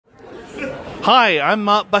Hi, I'm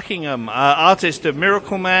Mark Buckingham, artist of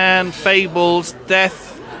Miracle Man, Fables,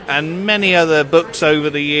 Death, and many other books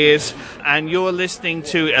over the years, and you're listening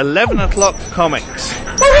to 11 O'Clock Comics.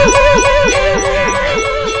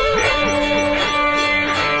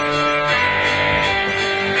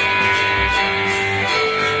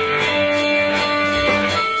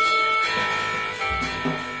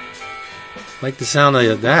 Like the sound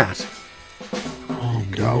of that. Oh,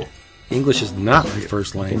 go. English is not my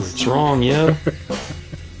first language. Strong, yeah.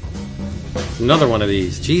 Another one of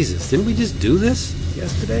these. Jesus, didn't we just do this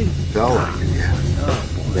yesterday? Felt like it, yeah. Oh,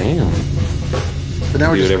 boy. Damn. But now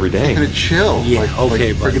we're Do just it every day. gonna chill. Yeah,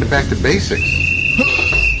 okay, like bringing it back to basics.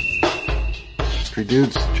 Three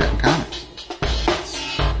dudes chatting comics.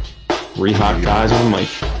 Three hot guys on the mic.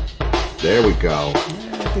 There we go.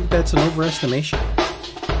 Yeah, I think that's an overestimation.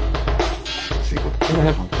 Sequel. Gotta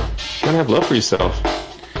have love for yourself.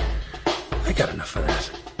 I got enough of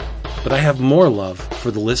that. But I have more love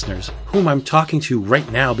for the listeners, whom I'm talking to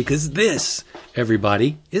right now, because this,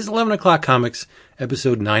 everybody, is 11 O'Clock Comics,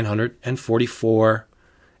 episode 944,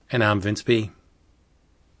 and I'm Vince B.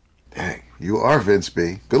 Hey, you are Vince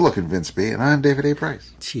B. Good-looking Vince B. And I'm David A.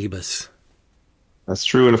 Price. Jeebus. That's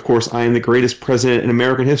true, and of course, I am the greatest president in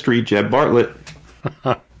American history, Jeb Bartlett.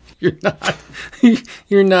 You're not.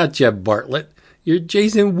 You're not Jeb Bartlett. You're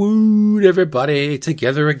Jason Wood, everybody,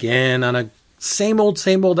 together again on a same old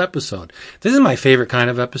episode. This is my favorite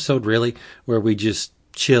kind of episode, really, where we just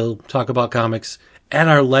chill, talk about comics at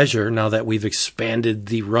our leisure now that we've expanded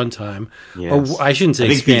the runtime. Yes. Or I shouldn't say I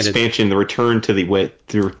think expanded. the expansion, the return to the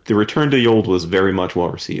return to the old was very much well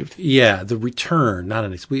received. Yeah, the return, not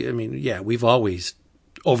an. We've always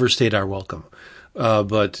overstayed our welcome,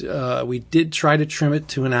 but we did try to trim it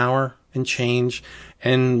to an hour and change.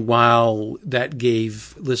 And while that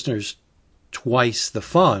gave listeners twice the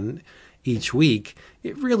fun each week,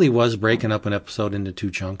 it really was breaking up an episode into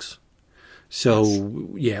two chunks.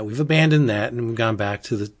 So, yeah, we've abandoned that and we've gone back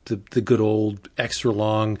to the good old extra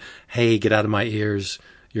long, hey, get out of my ears,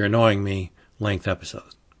 you're annoying me, length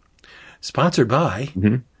episode. Sponsored by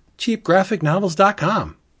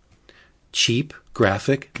cheapgraphicnovels.com.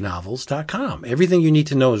 cheapgraphicnovels.com. Everything you need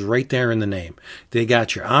to know is right there in the name. They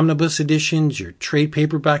got your omnibus editions, your trade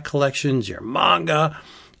paperback collections, your manga,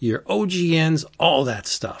 your OGNs, all that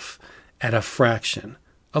stuff at a fraction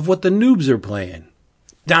of what the noobs are playing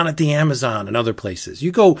down at the Amazon and other places.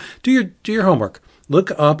 You go do your homework,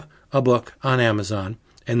 look up a book on Amazon,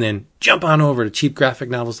 and then jump on over to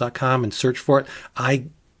cheapgraphicnovels.com and search for it. I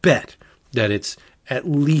bet that it's at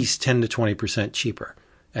least 10 to 20% cheaper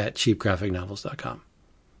at cheapgraphicnovels.com.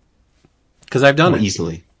 Because I've done it.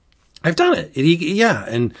 Easily. I've done it.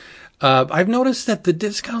 And I've noticed that the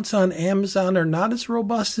discounts on Amazon are not as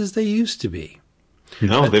robust as they used to be.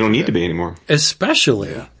 No, they don't need to be anymore.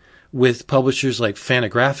 Especially with publishers like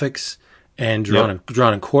Fantagraphics and Drawn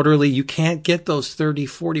and Quarterly. You can't get those 30,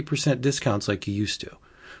 40% discounts like you used to.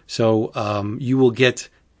 So you will get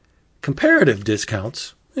comparative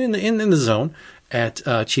discounts in the zone at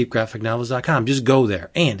cheapgraphicnovels.com. Just go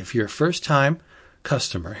there. And if you're a first-time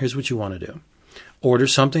customer, here's what you want to do. Order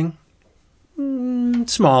something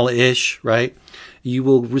small-ish, right? You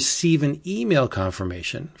will receive an email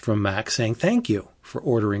confirmation from Max saying thank you for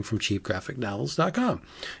ordering from cheapgraphicnovels.com.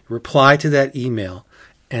 Reply to that email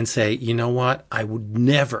and say, you know what? I would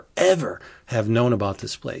never, ever have known about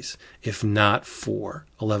this place if not for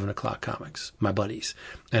 11 O'Clock Comics, my buddies.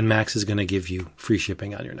 And Max is going to give you free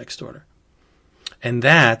shipping on your next order. And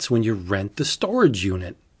that's when you rent the storage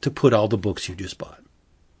unit to put all the books you just bought.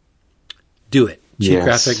 Do it.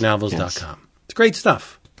 cheapgraphicnovels.com. Yes. It's great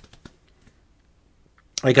stuff.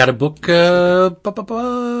 I got a book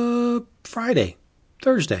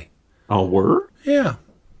Thursday. Oh, word? Yeah.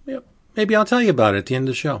 Yep. Maybe I'll tell you about it at the end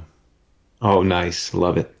of the show. Oh, nice.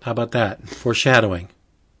 Love it. How about that? Foreshadowing.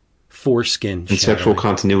 Foreskin and sexual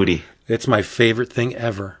continuity. It's my favorite thing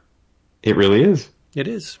ever. It really is. It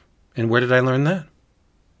is. And where did I learn that?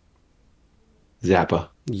 Zappa.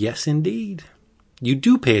 Yes, indeed. You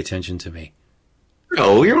do pay attention to me.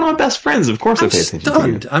 Oh, you're one of my best friends. Of course I pay attention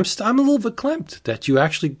stunned. to you. I'm a little verklempt that you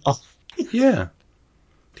actually... Oh. Yeah.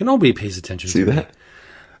 Nobody pays attention to me. See that?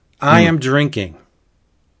 I am drinking.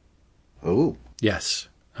 Oh. Yes.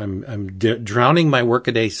 I'm drowning my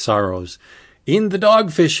workaday sorrows in the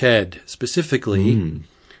Dogfish Head, specifically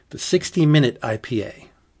the 60-minute IPA.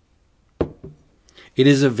 It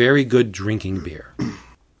is a very good drinking beer.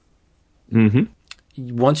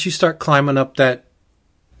 Once you start climbing up that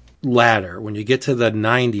ladder, when you get to the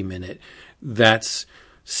 90-minute, that's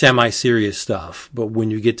semi-serious stuff. But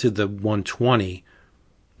when you get to the 120,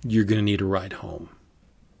 you're going to need a ride home.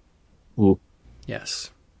 Ooh.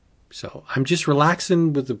 Yes. So I'm just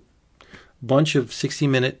relaxing with a bunch of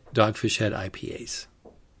 60-minute Dogfish Head IPAs.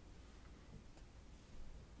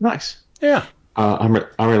 Nice. Yeah. I'm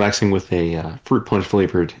relaxing with a fruit punch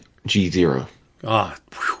flavored G0.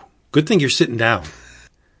 Good thing you're sitting down.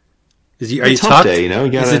 Are you it's hump tucked? day, you know.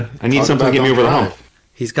 I need something to get me over the hump.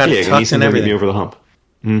 He's got it tucked and everything. To get me over the hump.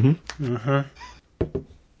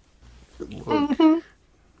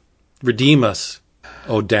 Redeem us,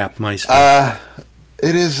 oh Dap Meister.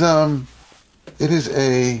 It is a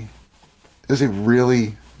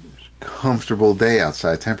really comfortable day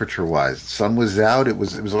outside, temperature wise. The sun was out. It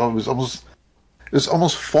was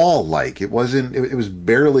almost fall like. It wasn't. It was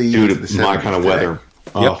barely. Dude, into the my kind of weather.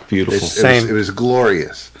 Oh, beautiful. It was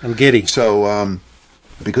glorious. I'm giddy. So,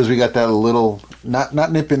 because we got that little not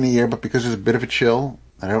nip in the air, but because there's a bit of a chill,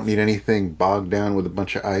 I don't need anything bogged down with a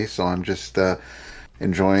bunch of ice. So I'm just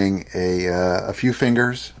enjoying a few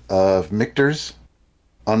fingers of Michter's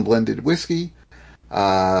unblended whiskey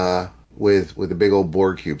with a big old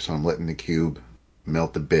Borg cube. So I'm letting the cube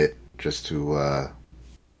melt a bit just to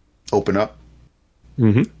open up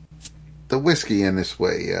the whiskey in this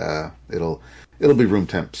way. It'll be room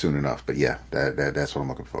temp soon enough. But yeah, that's what I'm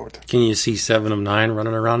looking forward to. Can you see 7 of 9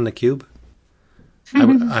 running around in the cube? I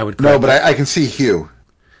would. No, but I can see Hugh.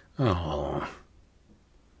 Oh,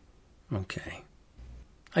 okay.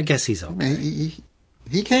 I guess he's okay.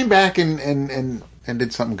 He came back and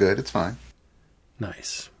did something good. It's fine.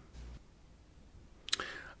 Nice.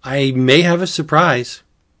 I may have a surprise.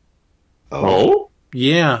 Oh?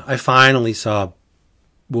 Yeah, I finally saw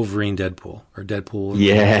Wolverine Deadpool. Or Deadpool.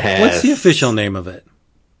 Yes. What's the official name of it?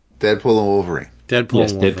 Deadpool and Wolverine. Deadpool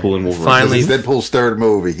and Wolverine. Deadpool and Wolverine. Finally. This is Deadpool's third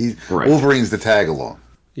movie. Right. Wolverine's the tag-along.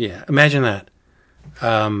 Yeah, imagine that.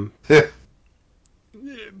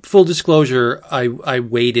 Full disclosure, I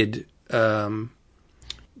waited for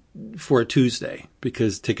a Tuesday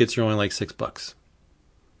because tickets are only like $6.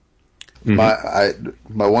 My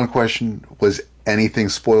one question was, anything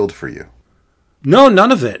spoiled for you? No,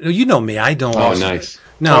 none of it. You know me. I don't. Oh, nice.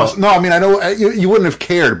 No, I mean, I know you wouldn't have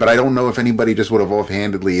cared, but I don't know if anybody just would have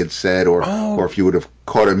offhandedly had said, or if you would have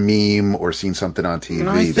caught a meme or seen something on TV.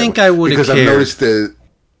 I think I would have cared. Because I've noticed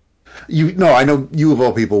I know you of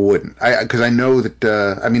all people wouldn't. Because I know that,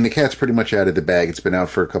 the cat's pretty much out of the bag. It's been out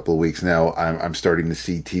for a couple of weeks now. I'm starting to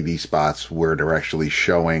see TV spots where they're actually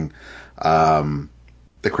showing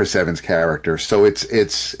the Chris Evans character. So it's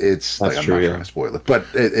That's like, I'm true, not trying to spoil it. But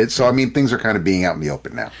things are kind of being out in the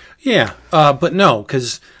open now. Yeah, but no,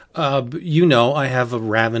 because I have a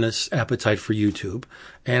ravenous appetite for YouTube,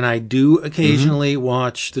 and I do occasionally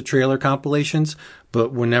watch the trailer compilations.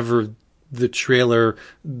 But whenever the trailer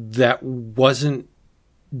that wasn't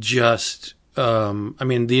just, the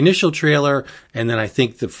initial trailer, and then I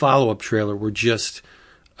think the follow-up trailer were just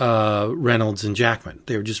Reynolds and Jackman.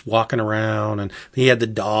 They were just walking around, and he had the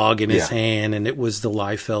dog in his hand, and it was the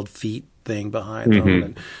Liefeld feet thing behind them,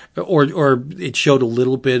 and, or it showed a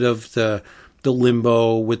little bit of the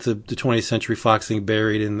limbo with the 20th Century Fox thing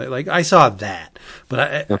buried in like I saw that,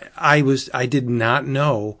 but I did not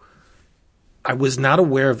know. I was not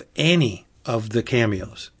aware of any of the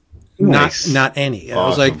cameos. Nice. Not any. And Awesome. I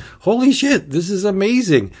was like, holy shit, this is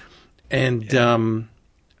amazing. And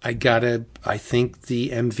I think the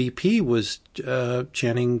MVP was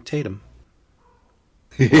Channing Tatum.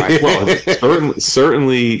 Right. Well,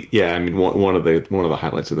 certainly, yeah. I mean, one of the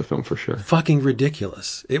highlights of the film for sure. Fucking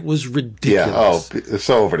ridiculous. It was ridiculous. Yeah. Oh, it's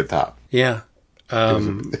so over the top. Yeah.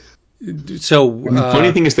 The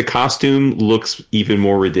funny thing is, the costume looks even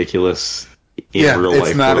more ridiculous in real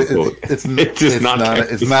life. It's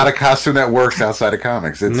not a costume that works outside of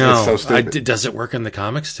comics. It's so stupid. Does it work in the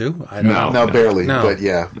comics too? I don't know. No, barely. No. But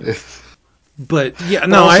yeah. But yeah,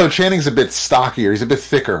 no. Also, Channing's a bit stockier. He's a bit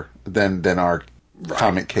thicker than our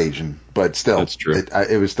comic Cajun. But still, that's true.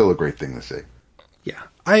 It was still a great thing to see. Yeah,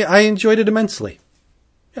 I enjoyed it immensely.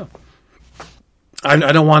 Yeah. I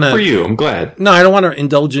don't want to. For you, I'm glad. No, I don't want to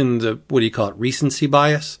indulge in the recency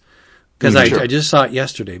bias, because I just saw it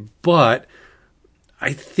yesterday. But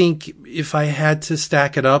I think if I had to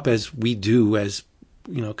stack it up as we do as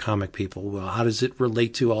comic people, well, how does it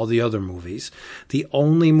relate to all the other movies? The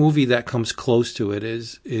only movie that comes close to it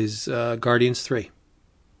is Guardians 3.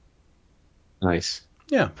 Nice.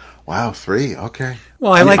 Yeah. Wow, 3. Okay.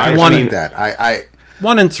 Well, I like one and that. I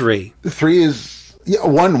 1 and 3. 3 is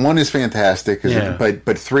one is fantastic. Yeah.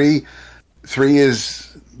 But 3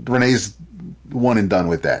 is Renee's one and done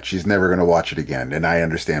with that. She's never going to watch it again, and I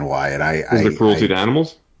understand why. And the cruelty to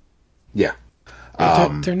animals. Yeah.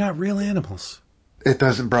 They're not real animals. It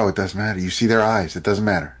doesn't, bro. It doesn't matter. You see their eyes. It doesn't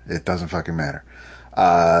matter. It doesn't fucking matter.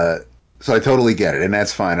 So I totally get it, and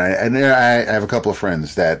that's fine. I have a couple of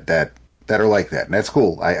friends that are like that, and that's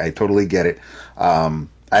cool. I totally get it. I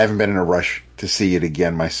haven't been in a rush to see it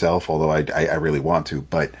again myself, although I really want to.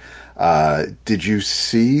 But did you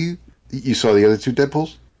saw the other two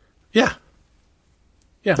Deadpools? Yeah.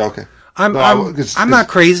 Yeah. Okay. I'm not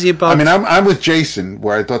crazy about. I mean, I'm with Jason,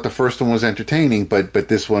 where I thought the first one was entertaining, but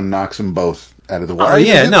this one knocks them both out of the water. Oh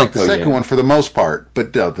yeah, no. Like the second one for the most part,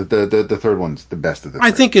 but the third one's the best of the three.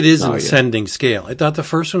 I think it is an ascending scale. I thought the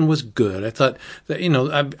first one was good. I thought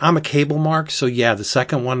that I'm a cable mark, so yeah, the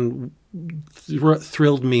second one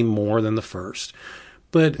thrilled me more than the first.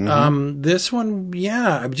 But this one,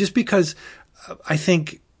 yeah, just because I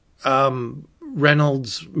think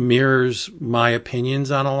Reynolds mirrors my opinions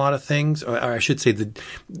on a lot of things, or I should say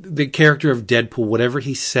the character of Deadpool, whatever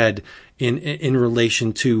he said in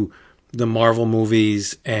relation to the Marvel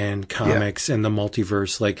movies and comics and the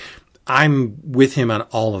multiverse, like I'm with him on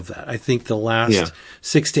all of that. I think the last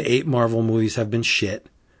 6 to 8 Marvel movies have been shit.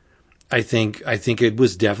 I think it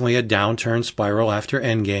was definitely a downturn spiral after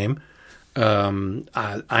Endgame.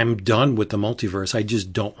 I'm done with the multiverse. I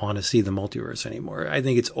just don't want to see the multiverse anymore. I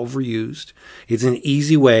think it's overused. It's an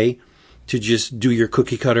easy way to just do your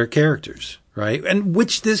cookie cutter characters, right? And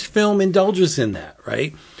which this film indulges in that,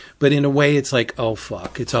 right? But in a way, it's like, oh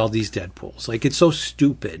fuck, it's all these Deadpools. Like it's so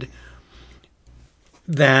stupid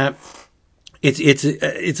that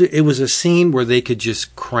it was a scene where they could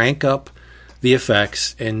just crank up the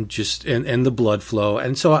effects and the blood flow,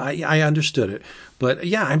 and so I understood it. But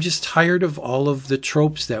yeah, I'm just tired of all of the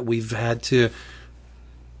tropes that we've had to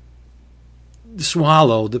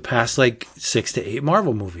swallow the past 6 to 8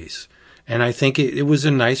 Marvel movies. And I think it was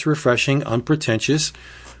a nice, refreshing, unpretentious,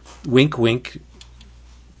 wink wink,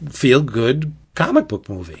 feel good comic book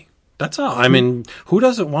movie. That's all. I mean, who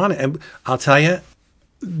doesn't want it? And I'll tell you,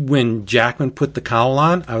 when Jackman put the cowl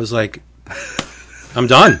on, I was like, I'm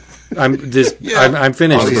done. I'm finished.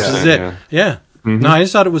 This is it. Yeah. Mm-hmm. No, I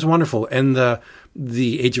just thought it was wonderful. And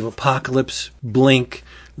the Age of Apocalypse, Blink,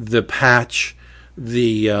 the patch,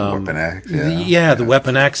 the Weapon X, the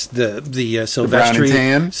Weapon X, the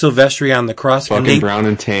Silvestri on the cross, fucking brown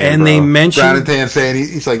and tan, and they mentioned brown and tan saying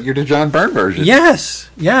he's like, you're the John Byrne version. Yes,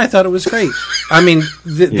 yeah, I thought it was great. I mean,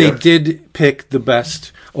 they did pick the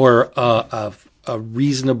best or a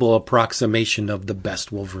reasonable approximation of the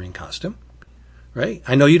best Wolverine costume, right?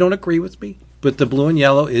 I know you don't agree with me, but the blue and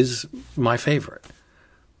yellow is my favorite.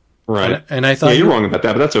 Right. And I thought you're wrong about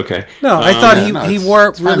that, but that's okay. No, I thought he wore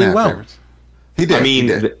it really well. Favorites. He did. I mean,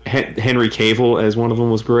 Henry Cavill as one of them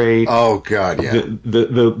was great. Oh God, yeah.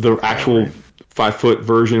 The actual 5-foot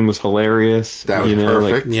version was hilarious. That was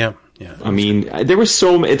perfect. Yeah. I mean, there was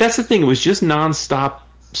so many. That's the thing. It was just nonstop,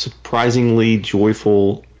 surprisingly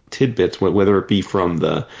joyful tidbits. Whether it be from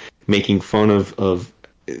the making fun of.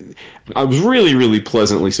 I was really, really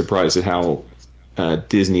pleasantly surprised at how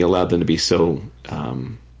Disney allowed them to be so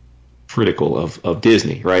critical of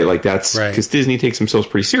Disney, right? Like that's because Disney takes themselves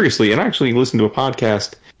pretty seriously. And I actually listened to a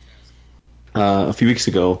podcast a few weeks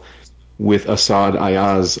ago with Asad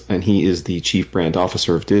Ayaz, and he is the chief brand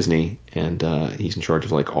officer of Disney, and he's in charge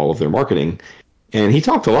of all of their marketing. And he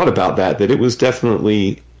talked a lot about that it was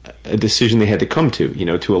definitely a decision they had to come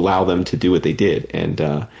to, to allow them to do what they did. And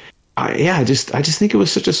I just think it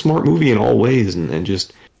was such a smart movie in all ways, and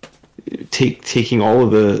just taking all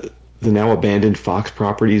of the now abandoned Fox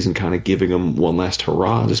properties and kind of giving them one last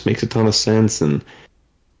hurrah just makes a ton of sense. And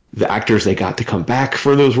the actors they got to come back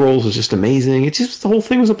for those roles was just amazing. It's just, the whole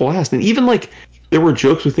thing was a blast. And even there were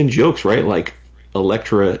jokes within jokes, right? Like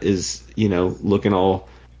Elektra is, looking all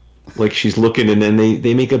like she's looking, and then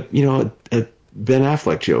they make a Ben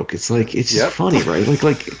Affleck joke. It's it's just funny, right?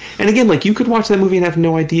 And again, you could watch that movie and have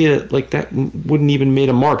no idea, that wouldn't even made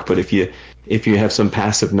a mark. But if you have some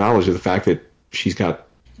passive knowledge of the fact that she's got,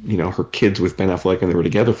 her kids with Ben Affleck and they were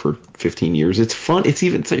together for 15 years, it's fun. It's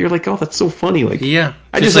even, you're like, oh, that's so funny. I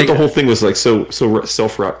just thought the whole thing was so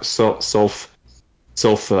self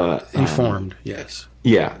informed. Yes.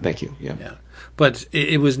 Yeah. Thank you. Yeah. But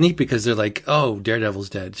it was neat because they're like, oh, Daredevil's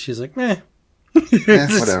dead. She's like, meh.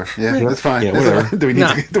 Whatever. Yeah, that's fine. Yeah, whatever. Do you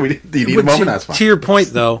need a moment? That's fine. To your point,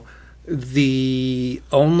 though, I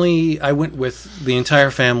went with the entire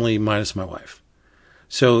family minus my wife.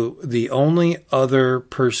 So the only other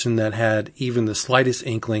person that had even the slightest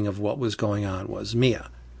inkling of what was going on was Mia.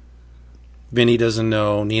 Vinny doesn't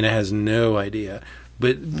know. Nina has no idea.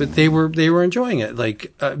 But they were enjoying it.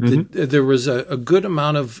 There was a good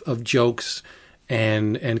amount of jokes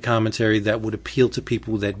and commentary that would appeal to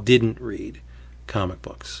people that didn't read comic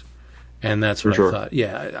books. And that's what For sure. I thought.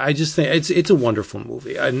 Yeah, I just think it's a wonderful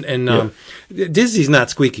movie. And Disney's not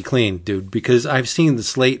squeaky clean, dude, because I've seen the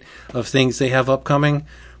slate of things they have upcoming.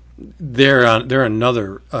 They're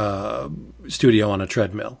another studio on a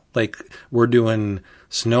treadmill. Like, we're doing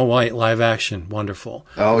Snow White live action, wonderful.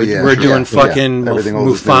 Oh, yeah. We're doing fucking Everything old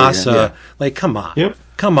is new Mufasa. again, yeah. Like, come on. Yep.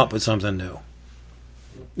 Come up with something new.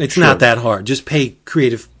 It's not that hard. Just pay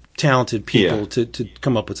creative, talented people to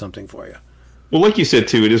come up with something for you. Well, like you said,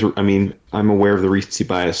 too, it is. I mean, I'm aware of the recency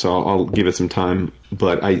bias, so I'll give it some time.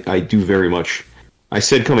 But I do very much. I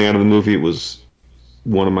said coming out of the movie, it was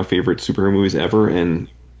one of my favorite superhero movies ever, and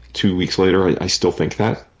 2 weeks later, I still think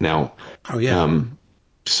that now. Oh yeah.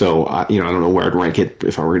 So I don't know where I'd rank it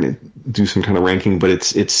if I were going to do some kind of ranking, but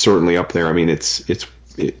it's certainly up there. I mean, I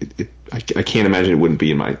can't imagine it wouldn't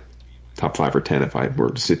be in my top 5 or 10 if I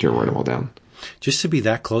were to sit here and write them all down. Just to be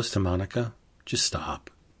that close to Monica, just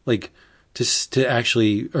stop. Like, to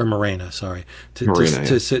actually, or Morena, sorry,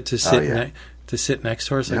 to sit next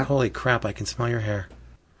to her. It's like, holy crap, I can smell your hair.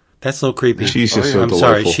 That's a little creepy. She's just so I'm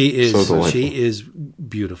delightful. sorry, she is. So delightful. She is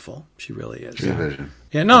beautiful. She really is.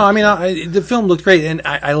 Yeah, no, I mean, the film looked great, and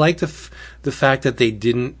I like the fact that they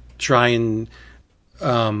didn't try and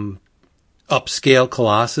upscale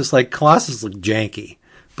Colossus. Like, Colossus looked janky,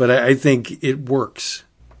 but I think it works.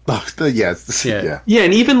 Yes. Yeah. Yeah,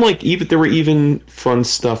 and even there were even fun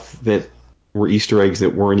stuff that were Easter eggs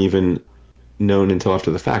that weren't even known until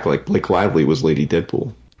after the fact. Like Blake Lively was Lady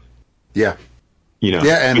Deadpool. Yeah.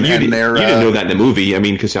 Yeah, and you didn't know that in the movie. I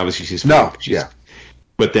mean, because obviously she's fake. Yeah.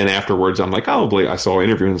 But then afterwards, I'm like, oh, Blake. I saw an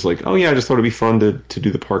interview and it's like, oh yeah, I just thought it'd be fun to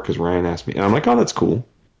do the part because Ryan asked me, and I'm like, oh, that's cool.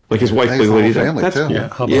 Like his wife plays Lady Deadpool. That's too. cool.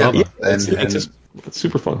 Hubba Yeah, hubba. it's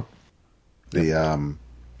super fun. It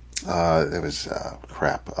was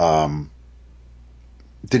crap.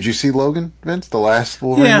 Did you see Logan, Vince? The last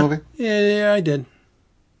Wolverine movie? Yeah, I did.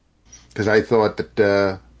 Because I thought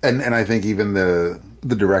that, and I think even the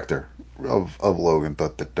director of Logan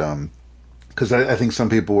thought that, because I think some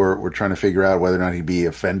people were trying to figure out whether or not he'd be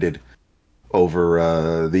offended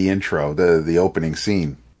over the intro, the opening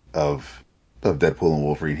scene of Deadpool and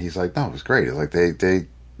Wolverine. He's like, no, it was great. It's like they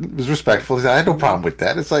it was respectful. He said, I had no problem with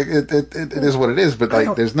that. It's like it is what it is. But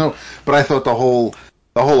like, there's no. But I thought the whole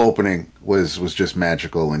opening was just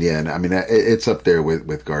magical, and I mean it's up there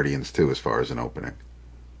with Guardians 2 as far as an opening.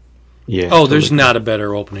 Yeah. Oh, there's not a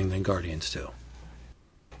better opening than Guardians 2.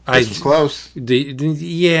 This was close.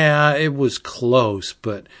 Yeah, it was close,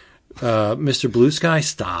 but Mr. Blue Sky,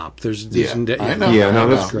 stop. There's I know. Yeah, no,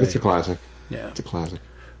 that's great. it's a classic. Yeah, It's a classic.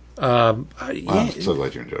 I'm so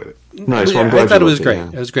glad you enjoyed it. Nice. Well, I'm glad I thought you it was liked great. yeah.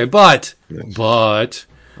 It was great, but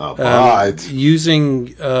using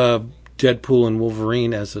Deadpool and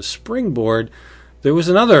Wolverine as a springboard, there was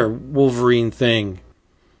another Wolverine thing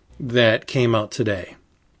that came out today.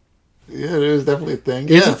 Yeah, it was definitely a thing.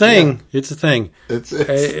 It's a thing. Yeah. It's a thing. It's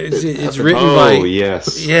written by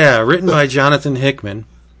yes. Yeah, written by Jonathan Hickman,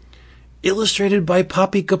 illustrated by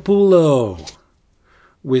Papi Capullo,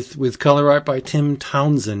 with color art by Tim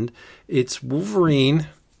Townsend. It's Wolverine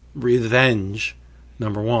Revenge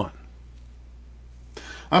 #1.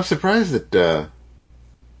 I'm surprised that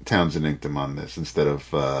Townsend inked him on this instead of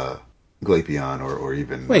Glapion or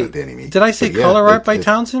even Danny Meek. Did I say color art by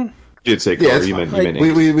Townsend? You did say color. You meant ink.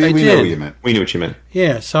 We know what you meant. We knew what you meant.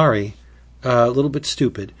 Yeah, sorry. A little bit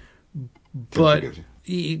stupid. But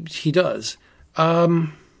he does.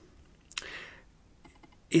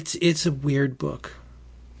 It's a weird book.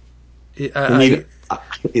 Listen,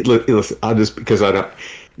 I'll just because I don't.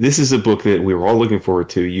 This is a book that we were all looking forward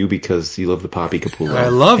to. You because you love the Papi Capullo. I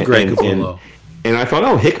love Greg Capullo. And I thought,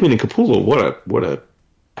 oh, Hickman and Capullo, what a.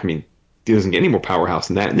 I mean, it doesn't get any more powerhouse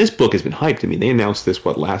than that. And this book has been hyped. I mean, they announced this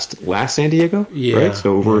last San Diego, right?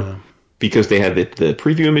 So because they had the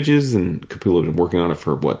preview images, and Capullo had been working on it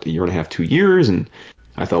for a year and a half, 2 years, and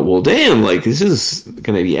I thought, well, damn, like this is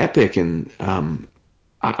going to be epic. And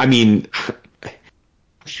I mean,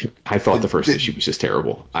 I thought the first issue was just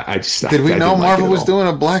terrible. Did we know Marvel was doing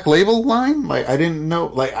a Black Label line? Like I didn't know.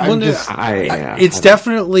 Like it's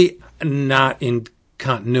definitely not in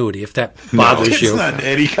continuity. If that bothers you, it's not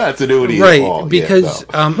any continuity, right? At all. Because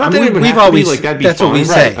we've always like that'd be that's fun. what we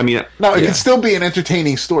say. I mean, it can still be an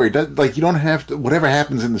entertaining story. Like you don't have to. Whatever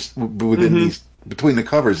happens in within these between the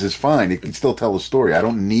covers is fine. It can still tell a story. I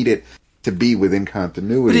don't need it to be within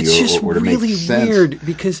continuity. But it's just or to really make sense. weird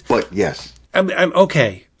because. But yes, I'm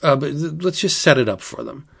okay. But let's just set it up for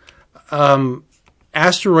them.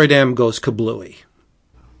 Asteroid M goes kablooey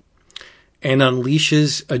and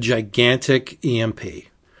unleashes a gigantic EMP,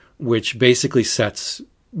 which basically sets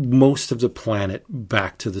most of the planet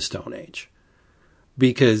back to the Stone Age.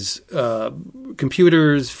 because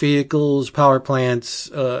computers, vehicles, power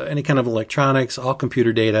plants, any kind of electronics, all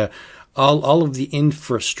computer data, all of the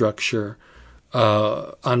infrastructure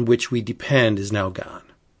on which we depend is now gone.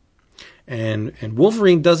 And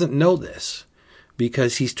Wolverine doesn't know this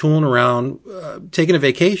because he's tooling around, taking a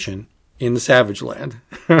vacation in the Savage Land,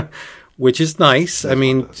 which is nice. I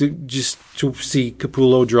mean, just to see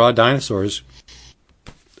Capullo draw dinosaurs,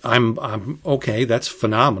 I'm okay. That's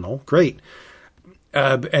phenomenal. Great.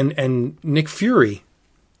 And Nick Fury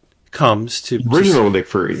comes to original Nick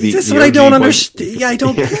Fury. That's what I don't understand. Yeah, I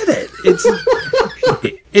don't get it.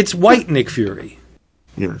 It's white Nick Fury.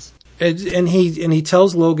 Yes. And he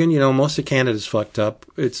tells Logan, you know, most of Canada's fucked up.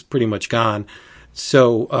 It's pretty much gone.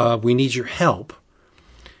 So we need your help.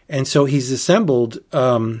 And so he's assembled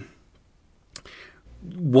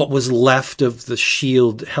what was left of the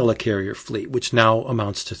SHIELD helicarrier fleet, which now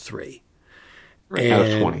amounts to 3. Right, out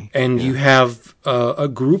of 20. And you have a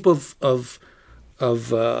group of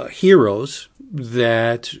heroes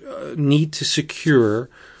that need to secure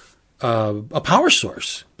a power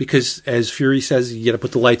source because, as Fury says, you got to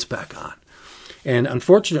put the lights back on. And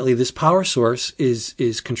unfortunately, this power source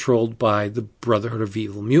is controlled by the Brotherhood of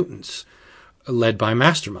Evil Mutants, led by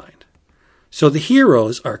Mastermind. So the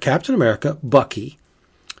heroes are Captain America, Bucky,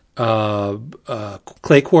 Clay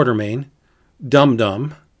Quartermain, Dum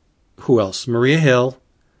Dum, who else? Maria Hill,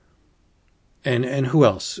 and who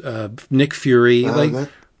else? Nick Fury,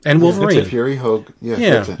 and Wolverine. Nick Fury, Hogue. Yeah.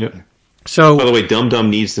 That's it. Yep. So, by the way, Dum Dum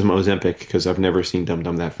needs some Ozempic because I've never seen Dum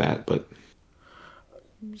Dum that fat. But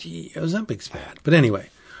Ozempic's bad. But anyway,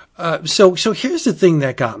 so here's the thing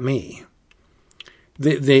that got me.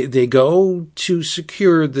 They go to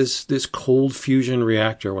secure this cold fusion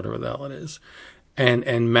reactor, whatever the hell it is,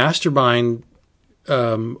 and Mastermind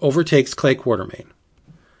overtakes Clay Quartermain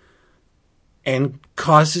and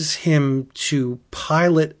causes him to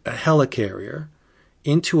pilot a helicarrier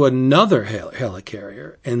into another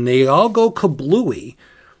helicarrier, and they all go kablooey,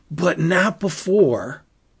 but not before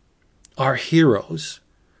our heroes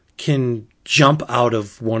can jump out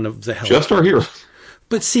of one of the helicarriers. Just our heroes.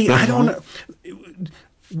 But see, I don't know.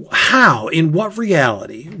 How, in what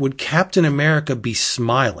reality would Captain America be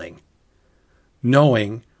smiling,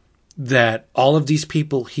 knowing that all of these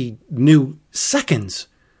people he knew seconds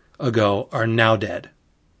ago are now dead?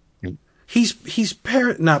 He's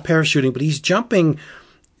not parachuting, but he's jumping,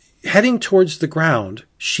 heading towards the ground,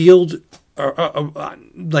 shield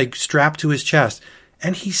like strapped to his chest,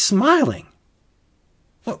 and he's smiling.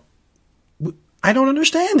 Well, I don't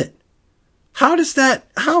understand it. How does that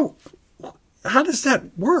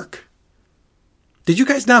work? Did you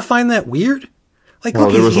guys not find that weird? Like, well,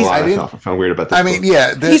 look, there was a lot I found weird about that. I mean,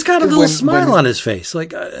 yeah, he's got a little smile on his face.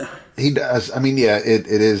 Like he does. I mean, yeah, it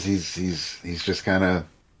is. He's just kind of.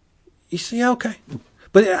 You see, okay,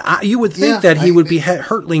 but you would think that he would be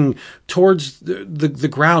hurtling towards the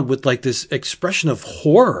ground with like this expression of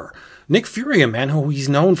horror. Nick Fury, a man who he's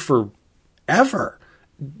known forever,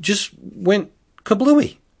 just went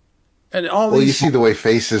kablooey. And you see the way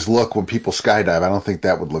faces look when people skydive. I don't think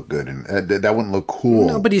that would look good, and that wouldn't look cool.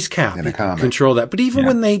 No, but he's Cap. He can control that. But even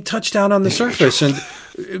when they touch down on the surface, and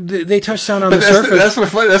they touch down on the surface,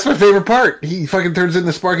 that's my favorite part. He fucking turns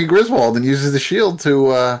into Sparky Griswold and uses the shield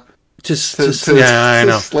to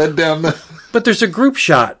sled down the. But there's a group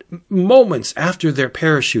shot moments after their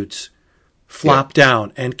parachutes flop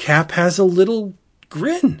down, and Cap has a little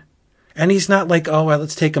grin. And he's not like, oh, well,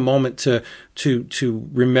 let's take a moment to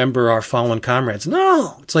remember our fallen comrades.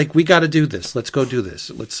 No, it's like, we got to do this. Let's go do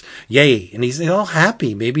this. Yay. And he's all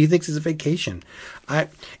happy. Maybe he thinks it's a vacation.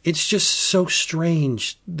 It's just so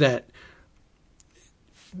strange that.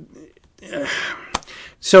 It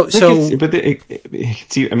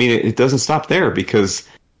doesn't stop there because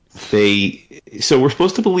so we're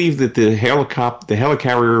supposed to believe that the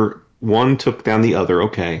helicarrier one took down the other.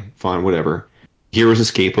 Okay, fine, whatever. Heroes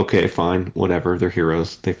escape. Okay, fine, whatever. They're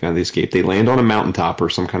heroes. They found the escape. They land on a mountaintop or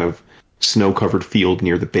some kind of snow-covered field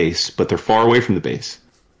near the base, but they're far away from the base.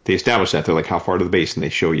 They establish that. They're like, how far to the base? And they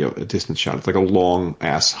show you a distance shot. It's like a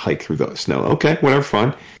long-ass hike through the snow. Okay, whatever,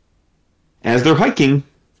 fine. As they're hiking,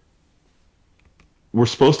 we're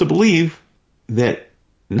supposed to believe that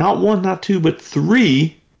not one, not two, but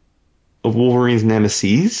 3 of Wolverine's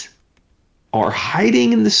nemesis are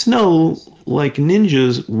hiding in the snow like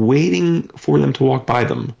ninjas waiting for them to walk by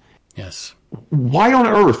them. Yes. Why on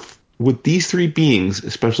earth would these 3 beings,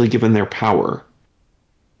 especially given their power,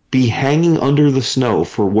 be hanging under the snow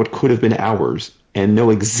for what could have been hours and know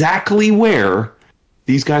exactly where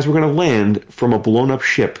these guys were going to land from a blown-up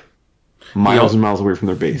ship miles and miles away from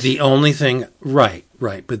their base? The only thing... Right.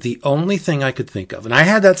 But the only thing I could think of, and I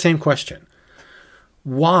had that same question,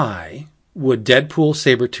 why would Deadpool,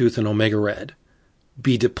 Sabretooth, and Omega Red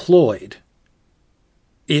be deployed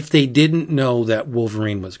if they didn't know that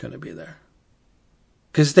Wolverine was going to be there?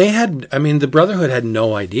 Because the Brotherhood had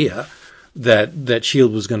no idea that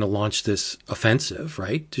S.H.I.E.L.D. was going to launch this offensive,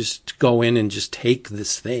 right? Just go in and just take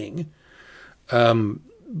this thing.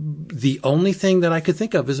 The only thing that I could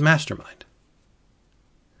think of is Mastermind.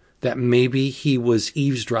 That maybe he was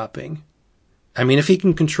eavesdropping. I mean, if he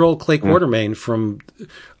can control Clay Quartermain from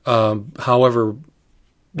however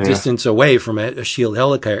distance away from a S.H.I.E.L.D.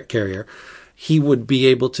 helicarrier, he would be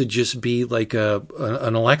able to just be like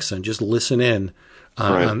an Alexa and just listen in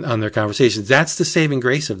on their conversations. That's the saving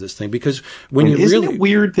grace of this thing, because when isn't it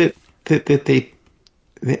weird that they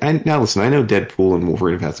now listen, I know Deadpool and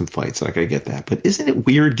Wolverine have had some fights, like I get that, but isn't it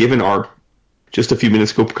weird, given our just a few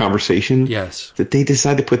minutes ago conversation, yes, that they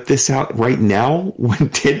decide to put this out right now when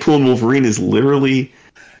Deadpool and Wolverine is literally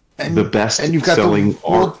the best selling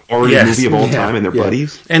movie of all time, and they're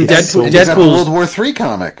buddies. And Deadpool's World War III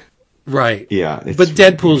comic. Right. Yeah. But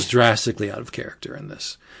Deadpool's drastically out of character in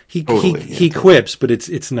this. He quips, but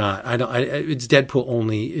it's not. It's Deadpool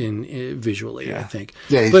only in visually, I think.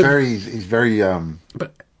 Yeah, he's very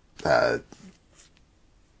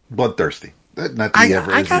bloodthirsty.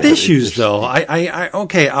 I got issues though.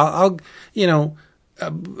 I'll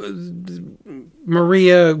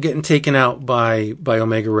Maria getting taken out by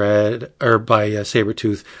Omega Red or by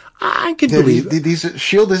Sabretooth. I can believe these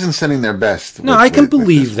S.H.I.E.L.D. isn't sending their best. No, I can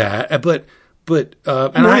believe that, but and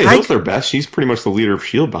Maria Hill's their best. She's pretty much the leader of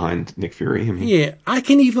S.H.I.E.L.D. behind Nick Fury. I mean, I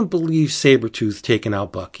can even believe Sabretooth taking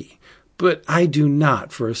out Bucky, but I do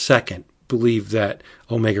not for a second believe that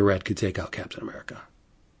Omega Red could take out Captain America.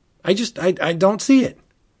 I don't see it.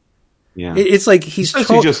 Yeah, it's like he's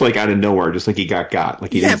just like out of nowhere, just like he got.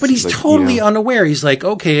 Like but he's like, totally unaware. He's like,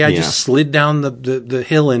 okay, I just slid down the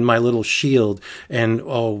hill in my little shield, and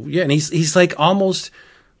and he's like almost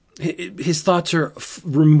his thoughts are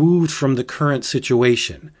removed from the current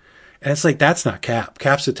situation, and it's like that's not Cap.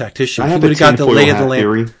 Cap's a tactician. He would have got the lay of the land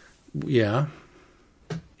theory. Yeah,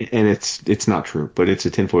 and it's not true, but it's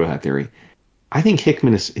a tinfoil hat theory. I think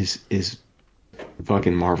Hickman is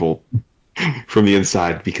fucking Marvel from the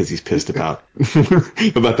inside because he's pissed about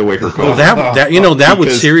the Waker call. Well, that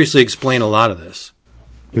would seriously explain a lot of this.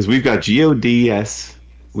 Because we've got GODS,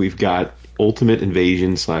 we've got Ultimate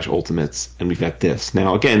Invasion / Ultimates, and we've got this.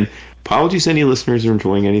 Now, again, apologies to any listeners who are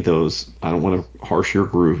enjoying any of those. I don't want to harsh your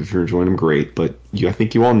groove. If you're enjoying them, great. But I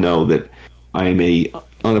think you all know that I am a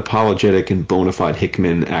unapologetic and bona fide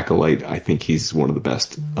Hickman acolyte. I think he's one of the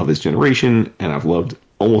best of his generation, and I've loved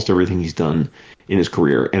almost everything he's done in his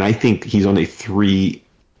career. And I think he's on a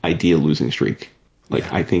 3-idea losing streak.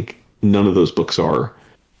 I think none of those books are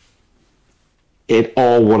at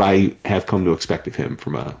all what I have come to expect of him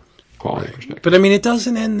from a quality perspective. But I mean, it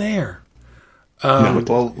doesn't end there.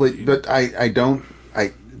 But I don't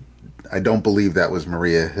believe that was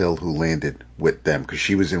Maria Hill who landed with them, because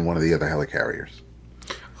she was in one of the other helicarriers.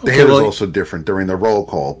 The hair was also different during the roll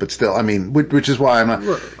call, but still, I mean, which is why I'm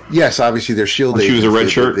not. Yes, obviously their S.H.I.E.L.D. She was a red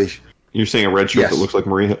shirt. You're saying a red shirt that looks like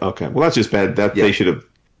Maria. Okay, well that's just bad. They should have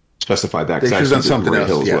specified that. They should have done something else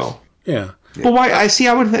as well. Yeah. Well, why? I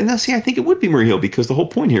think it would be Maria Hill, because the whole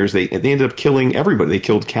point here is they ended up killing everybody. They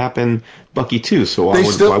killed Cap and Bucky too. So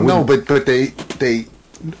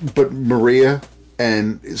but Maria,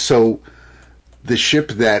 and so the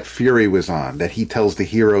ship that Fury was on, that he tells the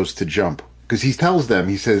heroes to jump, because he tells them,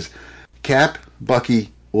 he says, Cap,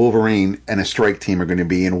 Bucky, Wolverine, and a strike team are going to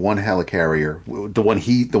be in one helicarrier,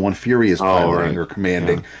 the one Fury is piloting or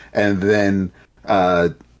commanding, and then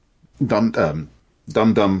Dum Dum,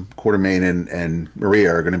 Quartermain, and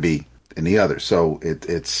Maria are going to be in the other. So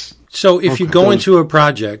it's so if you go into a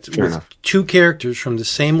project with two characters from the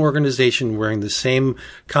same organization wearing the same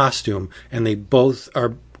costume, and they both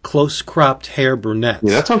are close cropped hair brunettes.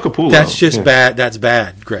 Yeah, that's Uncle Capullo. That's just bad. That's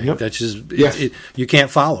bad, Greg. Yep. That's just you can't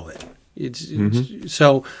follow it. It's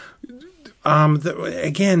so.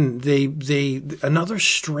 Again, they another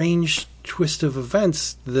strange twist of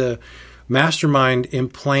events. The Mastermind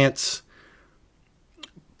implants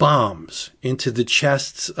bombs into the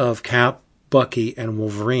chests of Cap, Bucky, and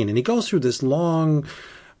Wolverine, and he goes through this long,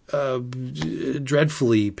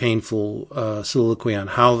 dreadfully painful soliloquy on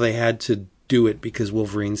how they had to do it because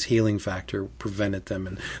Wolverine's healing factor prevented them,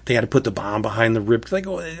 and they had to put the bomb behind the rib. Like,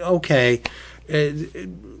 okay,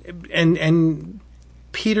 and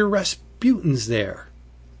Peter Rasputin's there,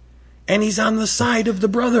 and he's on the side of the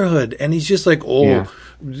Brotherhood, and he's just like,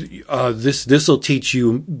 this will teach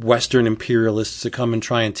you Western imperialists to come and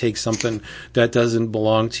try and take something that doesn't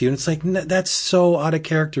belong to you. And it's like, that's so out of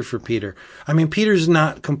character for Peter. I mean, Peter's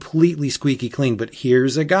not completely squeaky clean, but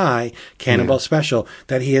here's a guy, Cannonball Special,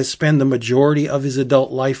 that he has spent the majority of his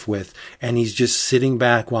adult life with, and he's just sitting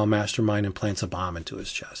back while Mastermind implants a bomb into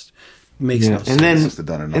his chest. Makes no sense.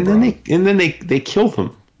 And then they kill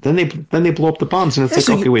them. Then they blow up the bombs, and it's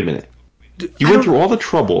okay, wait a minute. You went through all the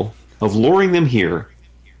trouble of luring them here,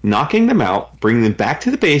 knocking them out, bringing them back to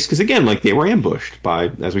the base, because again, like, they were ambushed by,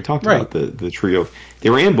 as we talked about, the trio. They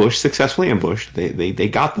were successfully ambushed. They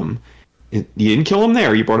got them. You didn't kill them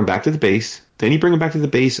there. You brought them back to the base. Then you bring them back to the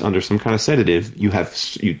base under some kind of sedative. You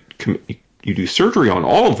do surgery on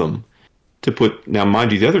all of them to put. Now,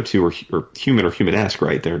 mind you, the other two are human or human-esque,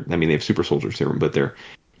 right? They have super soldier serum, but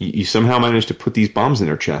you somehow manage to put these bombs in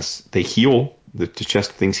their chests. They heal. The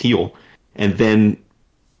chest things heal, and then,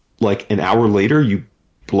 like, an hour later, you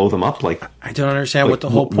blow them up. Like, I don't understand what the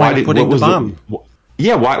whole point of putting the bomb.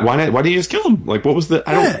 Why did you just kill them? Like, what was the?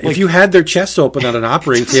 If you had their chest open on an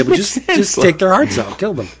operating table, just take their hearts out,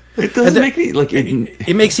 kill them. It doesn't make any like.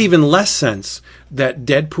 It makes even less sense that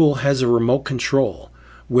Deadpool has a remote control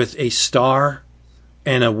with a star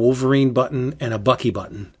and a Wolverine button and a Bucky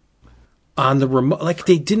button on the remote. Like,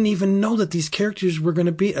 they didn't even know that these characters were going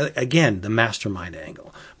to be, again, the Mastermind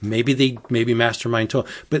angle. Maybe Mastermind told.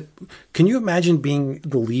 But can you imagine being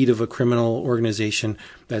the lead of a criminal organization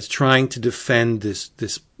that's trying to defend this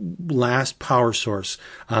last power source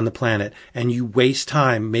on the planet, and you waste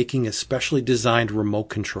time making a specially designed remote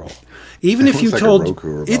control? Even if you told,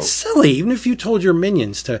 it's silly. Even if you told your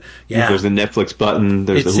minions to, there's the Netflix button,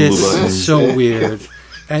 there's the Hulu button. It's so weird.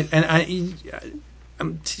 And I'm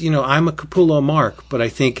a Capullo mark, but I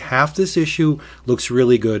think half this issue looks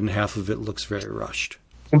really good and half of it looks very rushed.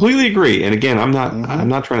 Completely agree. And again, I'm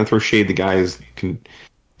not trying to throw shade. The guys can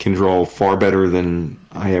draw far better than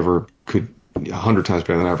I ever could, 100 times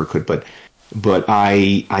better than I ever could. But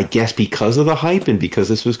I guess because of the hype, and because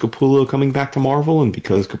this was Capullo coming back to Marvel, and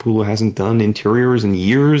because Capullo hasn't done interiors in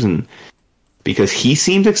years, and because he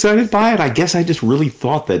seemed excited by it, I guess I just really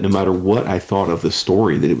thought that no matter what I thought of the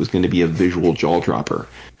story, that it was going to be a visual jaw dropper.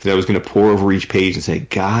 That I was going to pour over each page and say,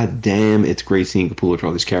 God damn, it's great seeing Capullo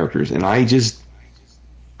draw these characters. And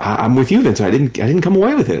I'm with you, Vince. I didn't come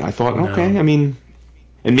away with it. I thought, okay, I mean,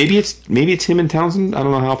 and maybe it's him and Townsend. I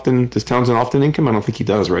don't know how often does Townsend often ink him. I don't think he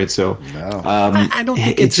does, right? So no. I don't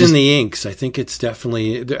think it's in the inks. I think it's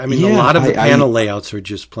definitely. I mean, a lot of the panel layouts are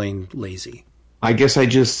just plain lazy. I guess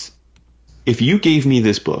if you gave me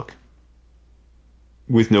this book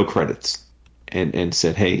with no credits and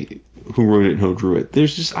said, hey, who wrote it and who drew it?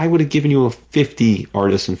 I would have given you 50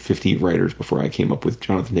 artists and 50 writers before I came up with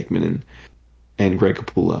Jonathan Hickman and Greg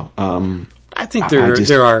Capullo. I think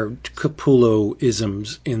there are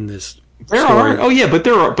Capullo-isms in this there story. Are. Oh yeah, but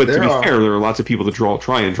to be fair, there are lots of people that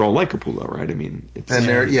try and draw like Capullo, right? I mean,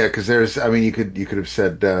 because there's. I mean, you could have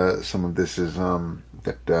said some of this is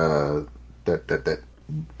that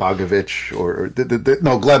Bogovich or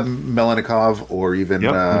Gleb Melenikov, or even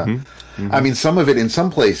I mean, some of it in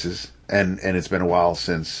some places, and it's been a while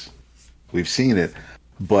since we've seen it,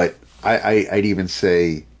 but I'd even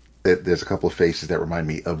say that there's a couple of faces that remind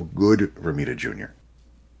me of good Romita Jr.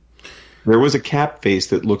 There was a Cap face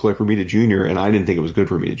that looked like Romita Jr., and I didn't think it was good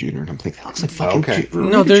Romita Jr., and I'm thinking, that looks like fucking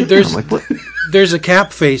Romita Jr. There's a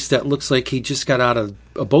Cap face that looks like he just got out of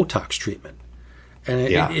a Botox treatment. And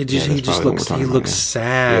he looks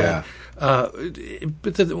sad. Yeah.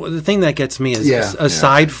 But the thing that gets me is,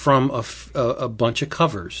 aside from a bunch of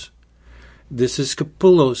covers, this is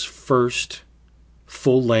Capullo's first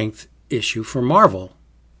full-length issue for Marvel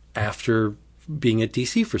after being at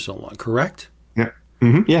DC for so long, correct? Yeah.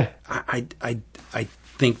 Mm-hmm. Yeah. I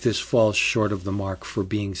think this falls short of the mark for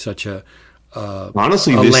being such a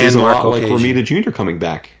honestly, this is a lot like Romita Jr. coming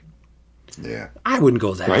back. Yeah. I wouldn't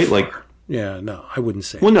go that far. Like, yeah, no, I wouldn't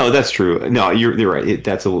say. Well, no, that's true. No, you're right.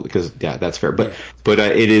 That's that's fair. But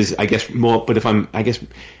it is, I guess. Well, but if I'm, I guess,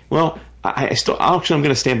 well, I still actually I'm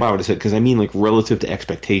going to stand by what I said, because I mean, like, relative to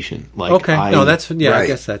expectation. Like, okay, that's right. I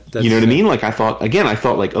guess that's you know what I mean. Like, I thought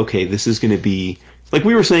like, okay, this is going to be like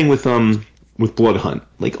we were saying with Blood Hunt.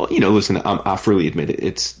 Like, listen, I'll freely admit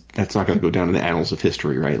it. That's not going to go down in the annals of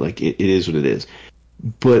history, right? Like, it is what it is.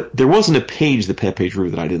 But there wasn't a page that Pepe drew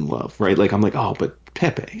that I didn't love, right? Like, I'm like, oh, but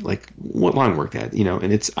Pepe, like, what line work that,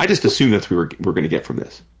 And I just assumed that's what we're going to get from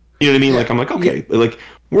this. You know what I mean? Yeah. Like, I'm like, okay, like,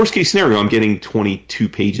 worst case scenario, I'm getting 22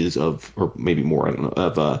 pages or maybe more, I don't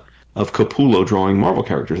know, of Capullo drawing Marvel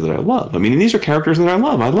characters that I love. I mean, these are characters that I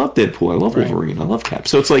love. I love Deadpool. I love Wolverine. I love Cap.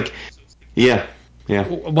 So it's like, yeah. Yeah.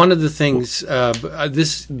 One of the things,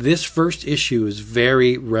 this first issue is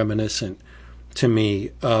very reminiscent to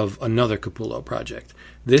me of another Capullo project.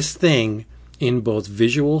 This thing, in both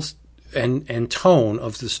visuals and tone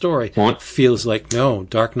of the story, feels like,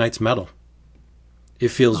 Dark Knight's Metal. It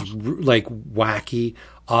feels like wacky,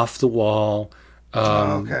 off the wall.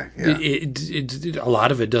 Okay, yeah. A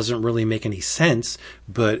lot of it doesn't really make any sense,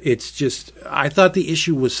 but it's just, I thought the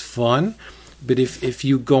issue was fun, but if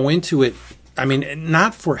you go into it, I mean,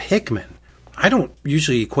 not for Hickman. I don't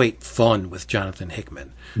usually equate fun with Jonathan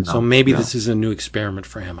Hickman. So maybe this is a new experiment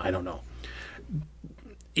for him. I don't know.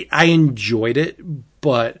 I enjoyed it,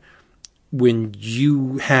 but when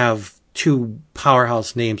you have two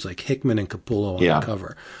powerhouse names like Hickman and Capullo on the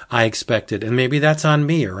cover, I expected, and maybe that's on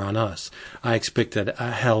me or on us, I expected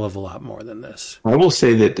a hell of a lot more than this. I will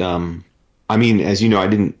say that, I mean, as you know, I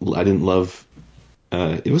didn't love,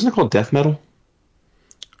 it wasn't called Death Metal?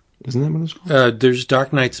 Isn't that what it was called? There's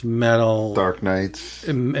Dark Knight's Metal. Dark Knights.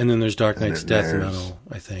 And then there's Dark Knight's Death Metal,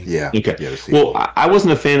 I think. Yeah. Okay. Yeah, well, I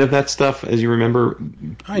wasn't a fan of that stuff, as you remember.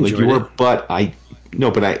 I enjoyed it. But I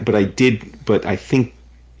think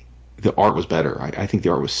the art was better. I think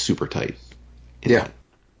the art was super tight. Yeah.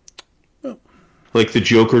 Like the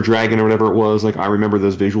Joker dragon or whatever it was. Like I remember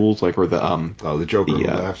those visuals, like or the the Joker who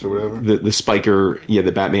laughs or whatever. The spiker,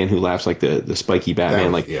 the Batman who laughs, like the spiky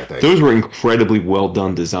Batman. Was, those were incredibly well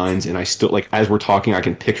done designs, and I still like as we're talking, I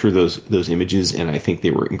can picture those images, and I think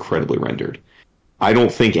they were incredibly rendered. I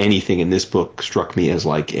don't think anything in this book struck me as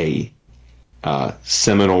like a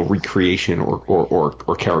seminal recreation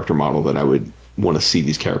or character model that I would want to see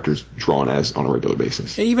these characters drawn as on a regular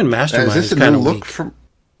basis. Even Mastermind is kind of look from.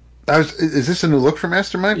 Is this a new look for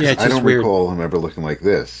Mastermind? Yeah, I don't recall him ever looking like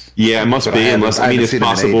this. Yeah, it must be. Unless it's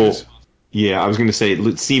possible. Yeah, I was going to say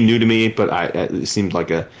it seemed new to me, but it seemed like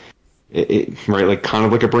kind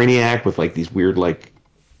of like a Brainiac with like these weird like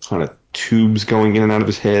kind of tubes going in and out of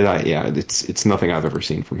his head. It's nothing I've ever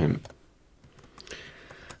seen from him.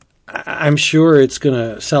 I'm sure it's going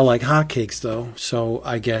to sell like hotcakes, though. So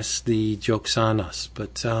I guess the joke's on us.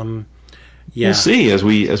 But we'll see. As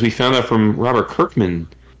we found out from Robert Kirkman.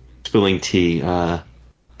 Spilling tea. The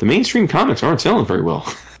mainstream comics aren't selling very well.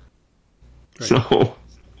 Right. So,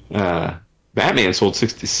 Batman selling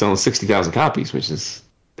 60,000 copies, which is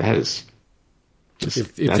if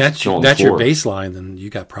that's your baseline, then you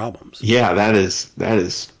got problems. Yeah, that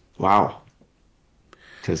is wow.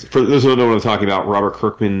 Because for those who don't know what I'm talking about, Robert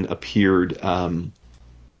Kirkman appeared at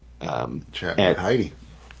Heidi.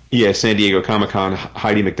 Yeah, San Diego Comic-Con.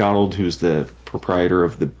 Heidi McDonald, who's the proprietor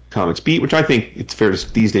of the Comics Beat, which I think it's fair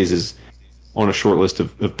to these days is on a short list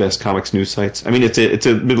of best comics news sites. I mean, it's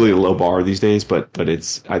admittedly a low bar these days, but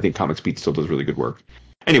I think Comics Beat still does really good work.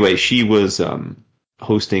 Anyway, she was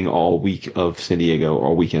hosting all weekend of San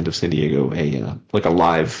Diego, a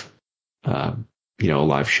live, a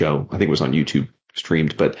live show. I think it was on YouTube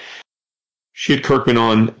streamed, but she had Kirkman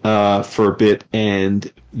on for a bit,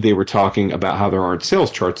 and they were talking about how there aren't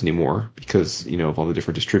sales charts anymore because, of all the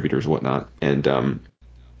different distributors and whatnot. And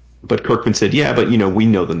but Kirkman said, yeah, but, we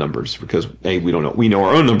know the numbers because, A, we don't know. We know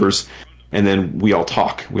our own numbers, and then we all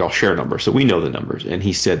talk. We all share numbers, so we know the numbers. And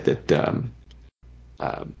he said that the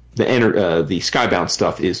Skybound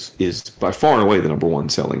stuff is by far and away the number one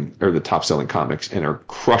selling, or the top selling comics, and are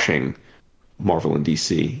crushing Marvel and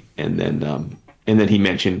DC. And then he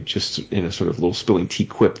mentioned, just in a sort of little spilling tea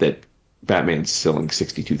quip, that Batman's selling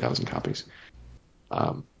 62,000 copies.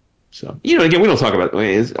 So, again, we don't talk about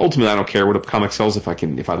it. Ultimately, I don't care what a comic sells if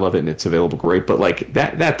I love it and it's available, great. But like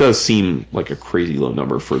that does seem like a crazy low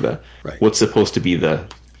number for what's supposed to be the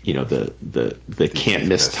can't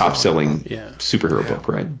miss top selling superhero book,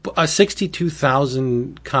 right? A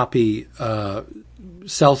 62,000 copy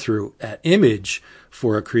sell through at Image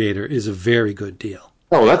for a creator is a very good deal.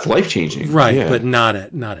 Oh, that's life changing, right? Yeah. But not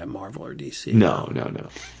at Marvel or DC. No.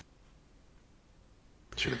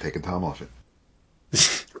 Should have taken Tom off it.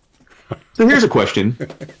 So here's a question: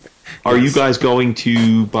 are you guys going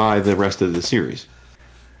to buy the rest of the series?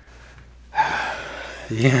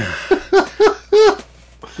 Yeah.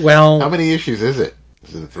 Well, how many issues is it?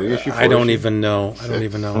 Is it a 3-issue? I don't even know.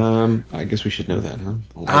 I guess we should know that, huh?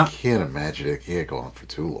 I can't imagine it can't go on for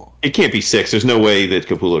too long. It can't be 6. There's no way that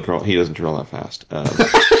Capullo he doesn't draw that fast.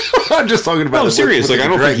 I'm just talking about. No, serious. Like I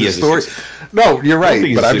don't think he has story. No, you're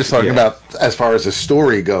right. But I'm just talking about as far as the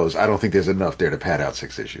story goes. I don't think there's enough there to pad out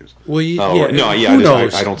 6 issues. Well, who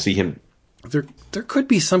knows? I don't see him. There could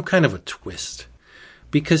be some kind of a twist,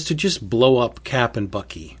 because to just blow up Cap and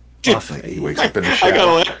Bucky. He wakes up in the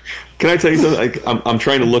shower. Can I tell you something? I'm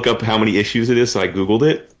trying to look up how many issues it is, so I Googled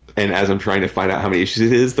it. And as I'm trying to find out how many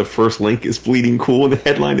issues it is, the first link is Bleeding Cool, and the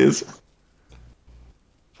headline is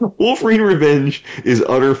Wolverine Revenge is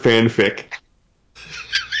utter fanfic.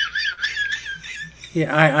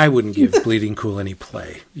 Yeah, I wouldn't give Bleeding Cool any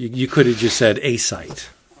play. You could have just said a site.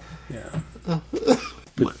 Yeah. But,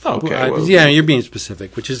 Okay. Well, yeah, you're being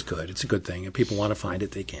specific, which is good. It's a good thing. If people want to find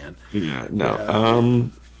it, they can. Yeah. No.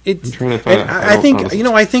 I'm trying to find.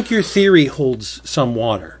 I think your theory holds some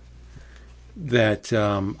water. That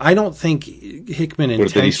I don't think Hickman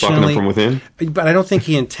intentionally. That he's fucking them from within? But I don't think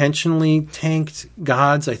he intentionally tanked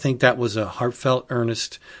gods. I think that was a heartfelt,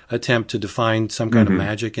 earnest attempt to define some kind of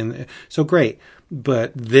magic. So great.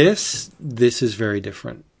 But this is very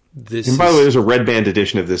different. And by the way, there's a red band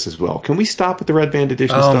edition of this as well. Can we stop with the red band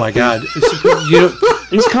edition? Oh stuff, my please? God!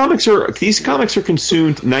 These comics are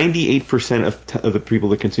consumed. 98% of the people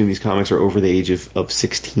that consume these comics are over the age of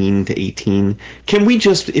 16 to 18. Can we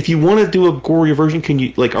just, if you want to do a gorier version, can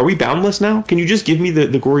you are we boundless now? Can you just give me the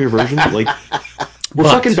gorier version? We're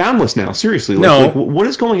fucking boundless now. Seriously, what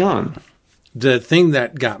is going on? The thing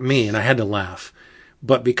that got me, and I had to laugh,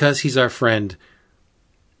 but because he's our friend,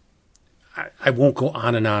 I won't go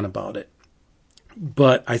on and on about it.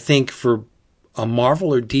 But I think for a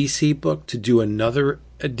Marvel or DC book to do another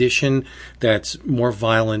edition that's more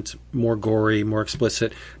violent, more gory, more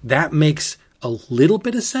explicit, that makes a little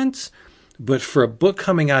bit of sense. But for a book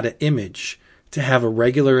coming out of Image to have a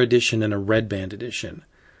regular edition and a red band edition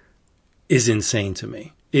is insane to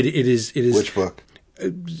me. It is. Which book?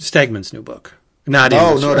 Stegman's new book. Not Image.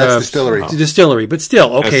 Image. No, that's Distillery. Distillery, but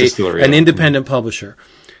still, okay, an yeah. independent publisher.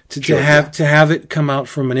 To have it come out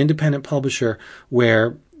from an independent publisher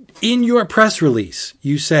where in your press release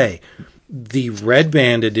you say the red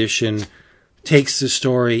band edition takes the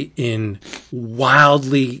story in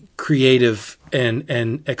wildly creative and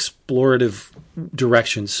explorative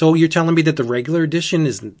directions. So you're telling me that the regular edition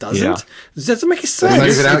doesn't? Yeah. This doesn't make sense.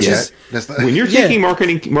 It's not even out yet. When you're taking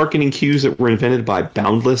marketing cues that were invented by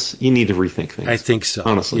Boundless, you need to rethink things. I think so.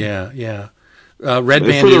 Honestly. Yeah. Red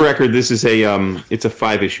Band. For the record, this is it's a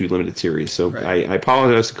 5-issue limited series. So right. I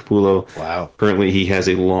apologize to Capullo. Wow. Currently, he has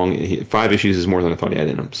 5 issues is more than I thought he had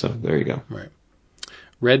in him. So there you go. Right.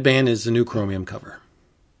 Red Band is the new Chromium cover.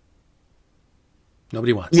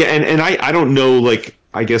 Nobody wants. Yeah, and I don't know.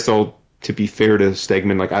 I guess to be fair to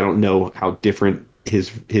Stegman, I don't know how different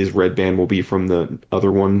his Red Band will be from the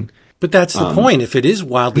other one. But that's the point. If it is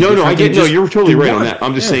wildly no, different, you're totally right on that.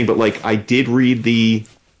 I'm just saying, but I did read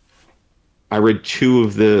I read 2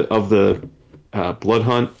 of the Blood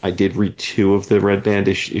Hunt. I did read 2 of the Red Band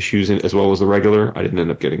issues as well as the regular. I didn't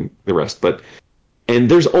end up getting the rest,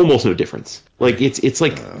 and there's almost no difference. It's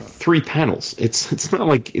like 3 panels. It's not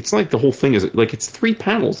like the whole thing is it's 3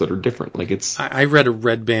 panels that are different. I read a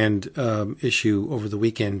Red Band issue over the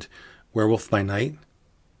weekend, Werewolf by Night.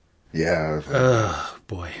 Yeah. Oh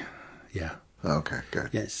boy, yeah. Okay, good.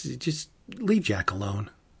 Yes, just leave Jack alone,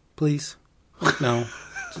 please. No.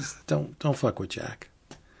 Just don't fuck with Jack.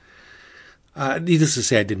 Needless to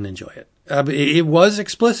say, I didn't enjoy it. It was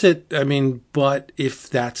explicit. But if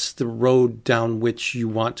that's the road down which you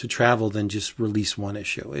want to travel, then just release one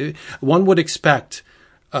issue. One would expect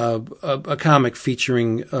a comic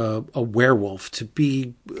featuring a werewolf to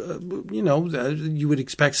be, you would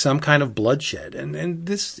expect some kind of bloodshed. And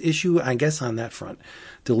this issue, I guess, on that front,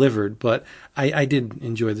 delivered. But I did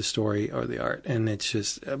enjoy the story or the art. And it's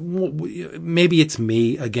just, maybe it's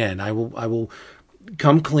me again. I will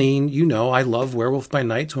come clean. I love Werewolf by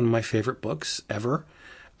Night. It's one of my favorite books ever.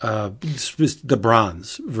 The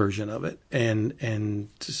bronze version of it. And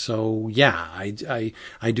so, yeah,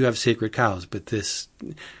 I do have sacred cows, but this,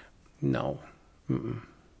 no.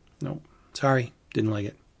 No. Sorry. Didn't like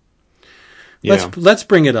it. Yeah. Let's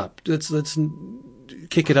bring it up. Let's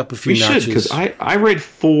kick it up a few notches. We should, because I read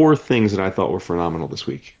 4 things that I thought were phenomenal this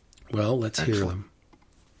week. Well, let's hear them.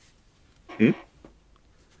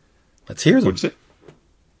 Let's hear them. What'd you say?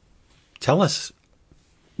 Tell us.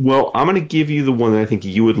 Well, I'm going to give you the one that I think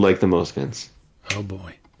you would like the most, Vince. Oh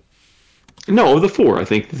boy. No, of the 4, I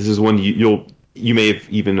think this is one you may have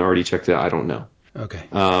even already checked out. I don't know. Okay.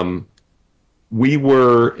 And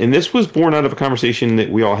this was born out of a conversation that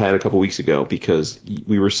we all had a couple weeks ago, because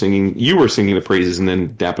you were singing the praises, and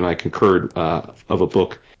then Dap and I concurred of a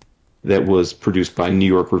book that was produced by New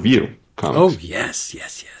York Review Comics. Oh yes.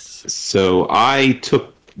 So I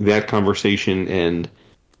took that conversation and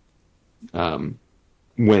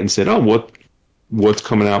went and said, what's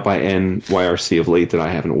coming out by NYRC of late that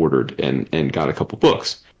I haven't ordered, and got a couple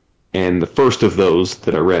books. And the first of those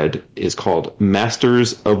that I read is called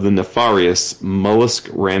Masters of the Nefarious Mollusk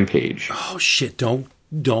Rampage. Oh shit! Don't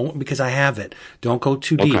because I have it. Don't go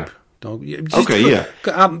too deep. Okay. Don't. Yeah.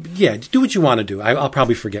 Yeah. Do what you want to do. I'll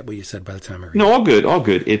probably forget what you said by the time I read. No, all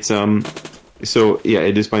good. It's So yeah,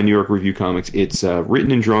 it is by New York Review Comics. It's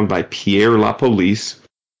written and drawn by Pierre Lapolice.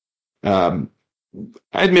 I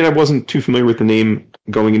admit I wasn't too familiar with the name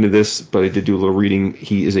going into this, but I did do a little reading.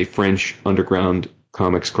 He is a French underground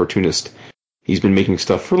comics cartoonist. He's been making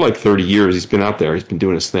stuff for like 30 years. He's been out there. He's been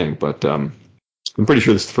doing his thing. But I'm pretty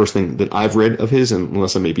sure this is the first thing that I've read of his,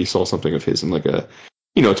 unless I maybe saw something of his in like a,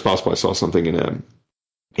 it's possible I saw something in an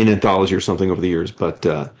anthology or something over the years. But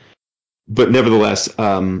nevertheless,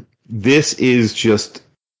 this is just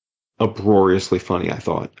uproariously funny, I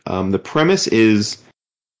thought. The premise is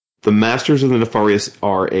the Masters of the Nefarious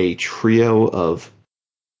are a trio of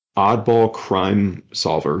oddball crime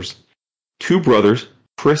solvers. Two brothers,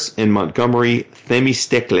 Chris and Montgomery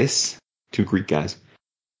Themistocles, two Greek guys.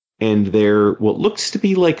 And they're what looks to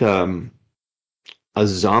be like a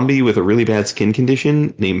zombie with a really bad skin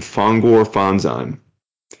condition named Fongor Fonzyme.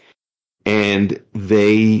 And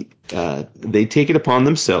they take it upon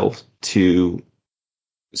themselves to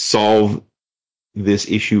solve this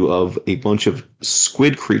issue of a bunch of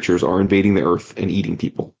squid creatures are invading the earth and eating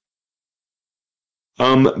people.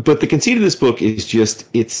 But the conceit of this book is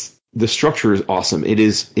just the structure is awesome.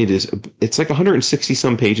 It's like 160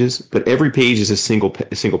 some pages, but every page is a single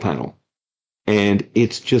panel. And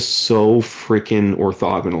it's just so freaking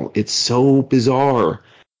orthogonal. It's so bizarre.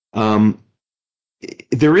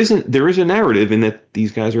 There is a narrative in that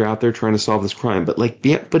these guys are out there trying to solve this crime, but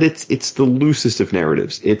it's the loosest of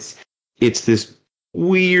narratives. It's this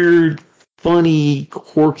weird, funny,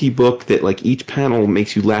 quirky book that like each panel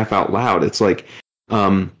makes you laugh out loud. It's like,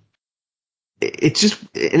 it's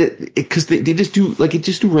just because they just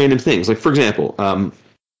do random things. Like for example,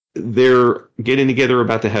 they're getting together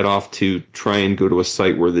about to head off to try and go to a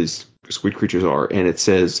site where these squid creatures are, and it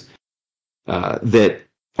says that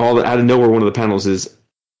out of nowhere, one of the panels is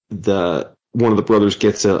one of the brothers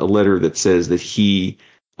gets a letter that says that he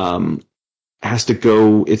has to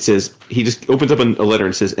go. It says he just opens up a letter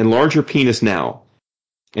and says, "Enlarge your penis now."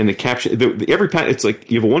 And the caption, every panel, it's like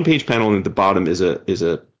you have a one-page panel, and at the bottom is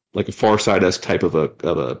a like a Far Side-esque type of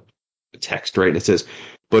a text, right? And it says,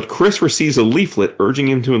 "But Chris receives a leaflet urging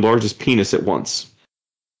him to enlarge his penis at once."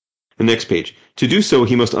 The next page, "To do so,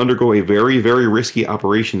 he must undergo a very, very risky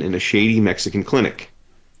operation in a shady Mexican clinic."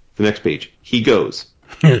 The next page, "He goes."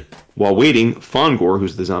 While waiting, Fongor,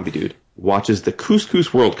 who's the zombie dude, watches the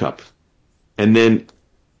Couscous World Cup. And then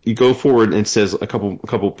you go forward and it says a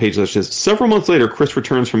couple pages later, it says, "Several months later, Chris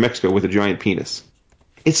returns from Mexico with a giant penis."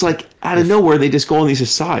 It's like out of nowhere, they just go on these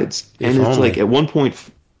asides. And it's like at one point,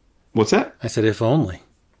 what's that? I said, if only.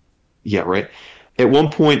 Yeah, right. At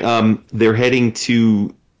one point, they're heading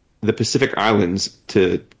to the Pacific Islands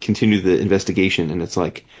to continue the investigation. And it's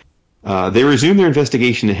like, they resume their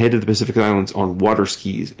investigation and head to the Pacific Islands on water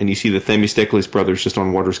skis. And you see the Themistocles brothers just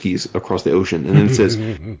on water skis across the ocean. And then it says,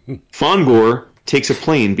 Fongor takes a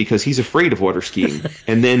plane because he's afraid of water skiing.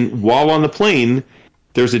 And then while on the plane,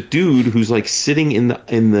 there's a dude who's like sitting in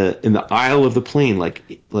the aisle of the plane,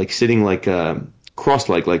 like sitting like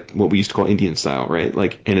cross-legged, like what we used to call Indian style, right?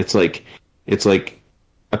 Like, and it's like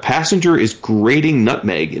a passenger is grating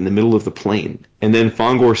nutmeg in the middle of the plane, and then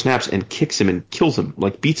Fongor snaps and kicks him and kills him,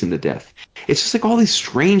 like beats him to death. It's just like all these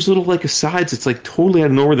strange little like asides. It's like totally out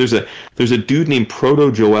of nowhere. There's a dude named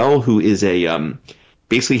Proto Joel who is a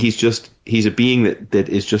basically he's a being that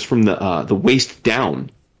is just from the waist down,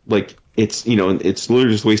 like it's it's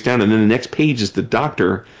literally just waist down, and then the next page is the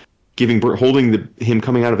doctor giving birth, holding him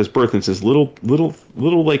coming out of his birth, and it says little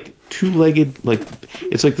like two-legged, like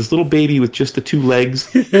it's like this little baby with just the two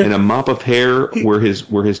legs and a mop of hair where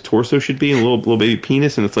his torso should be, and a little baby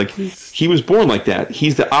penis, and it's like he was born like that.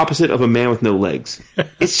 He's the opposite of a man with no legs.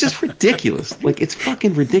 It's just ridiculous. Like it's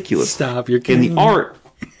fucking ridiculous. Stop, you're kidding. And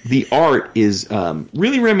the art is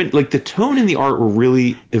really like the tone in the art were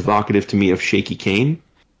really evocative to me of Shaky Kane.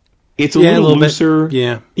 It's a little looser,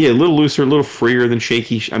 a little looser, a little freer than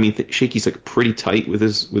Shaky. I mean, Shaky's like pretty tight with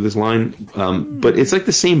his line, but it's like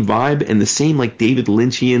the same vibe and the same like David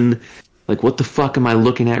Lynchian, like what the fuck am I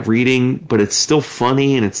looking at reading? But it's still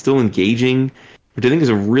funny and it's still engaging, which I think is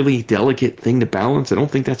a really delicate thing to balance. I don't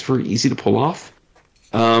think that's very easy to pull off,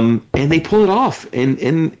 and they pull it off,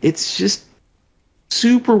 and it's just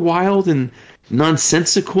super wild and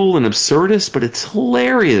nonsensical and absurdist, but it's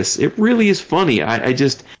hilarious. It really is funny. I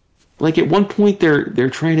just. Like at one point they're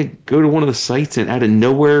trying to go to one of the sites, and out of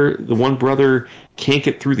nowhere the one brother can't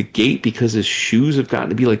get through the gate because his shoes have gotten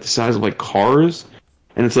to be like the size of like cars,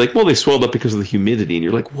 and it's like, well, they swelled up because of the humidity, and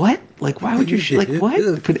you're like, what? Like why would you like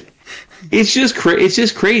what? But it's just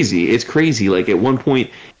crazy. It's crazy. Like at one point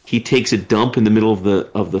he takes a dump in the middle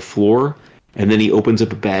of the floor, and then he opens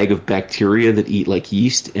up a bag of bacteria that eat like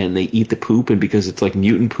yeast, and they eat the poop, and because it's like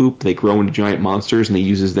mutant poop, they grow into giant monsters, and he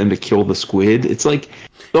uses them to kill the squid. It's like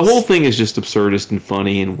the whole thing is just absurdist and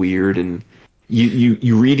funny and weird, and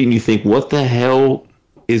you read it and you think, what the hell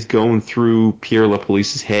is going through Pierre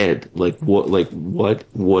Lapolice's head?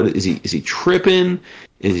 What is he tripping?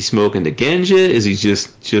 Is he smoking the ganja? Is he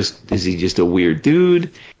just a weird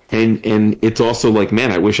dude? And it's also like,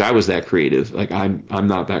 man, I wish I was that creative. Like I'm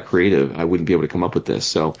not that creative. I wouldn't be able to come up with this.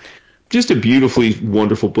 So just a beautifully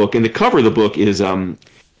wonderful book. And the cover of the book is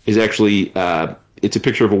actually it's a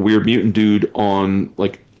picture of a weird mutant dude on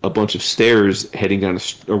like a bunch of stairs heading down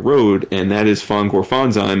a road, and that is Fangor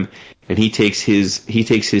Fanzheim, and he takes his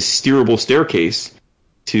steerable staircase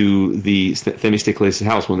to the Themistocles'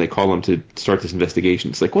 house when they call him to start this investigation.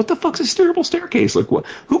 It's like, what the fuck's a steerable staircase? Like, what?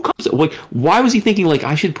 Who comes? Like, why was he thinking like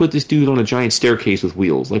I should put this dude on a giant staircase with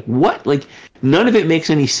wheels? Like, what? Like, none of it makes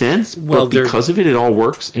any sense. Well, but because of it, it all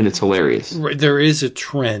works, and it's hilarious. There is a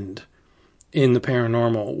trend in the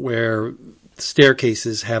paranormal where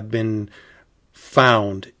staircases have been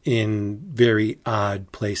found in very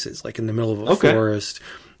odd places, like in the middle of a forest.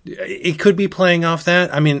 It could be playing off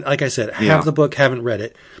that. I mean, like I said, have the book, haven't read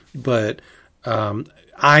it, but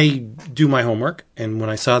I do my homework, and when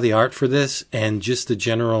I saw the art for this and just the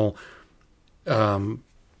general,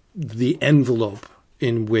 the envelope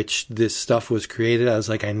in which this stuff was created, I was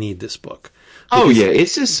like, I need this book. Because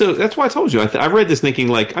it's just so. That's why I told you. I read this thinking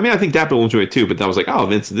like, I mean, I think Dappel will enjoy it too, but I was like, oh,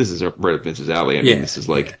 Vince, this is right up Vince's alley. I mean, this is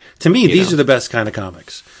like, to me, these are the best kind of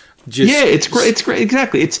comics. It's great. It's great.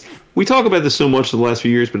 Exactly. We talk about this so much in the last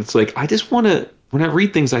few years, but it's like, I just want to, when I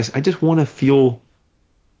read things, I just want to feel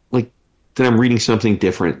like that I'm reading something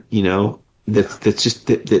different, you know, that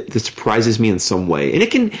surprises me in some way. And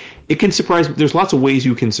it can surprise, there's lots of ways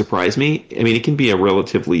you can surprise me. I mean, it can be a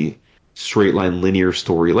relatively straight line linear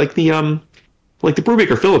story. Like the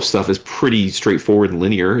Brubaker Phillips stuff is pretty straightforward and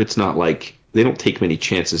linear. It's not like, they don't take many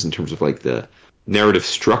chances in terms of like the narrative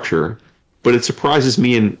structure. But it surprises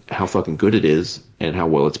me in how fucking good it is and how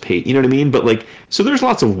well it's paid. You know what I mean? But like, so there's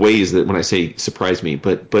lots of ways that when I say surprise me,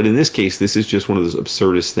 but in this case, this is just one of those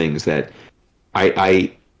absurdist things that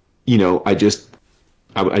I just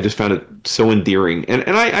found it so endearing.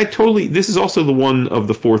 And I totally, this is also the one of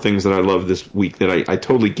the four things that I love this week that I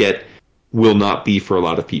totally get will not be for a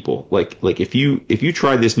lot of people. Like if you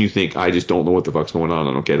try this and you think, I just don't know what the fuck's going on,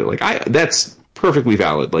 I don't get it. Like that's perfectly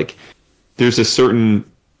valid. Like there's a certain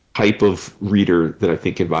type of reader that I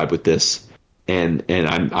think can vibe with this, and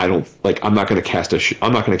I'm not going to cast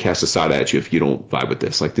a side at you if you don't vibe with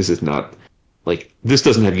this. Like this is not like, this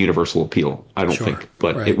doesn't have universal appeal, I don't think,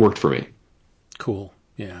 but it worked for me. Cool.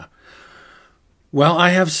 Yeah. Well, I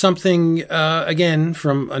have something again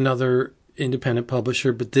from another independent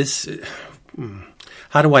publisher, but this,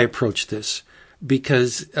 how do I approach this?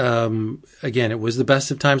 Because again, it was the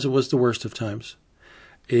best of times, it was the worst of times.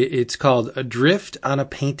 It's called Adrift on a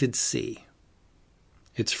Painted Sea.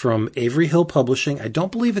 It's from Avery Hill Publishing. I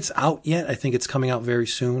don't believe it's out yet. I think it's coming out very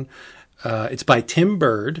soon. It's by Tim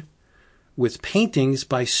Bird with paintings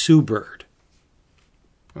by Sue Bird.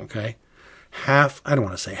 Okay. I don't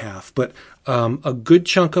want to say half, but a good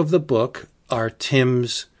chunk of the book are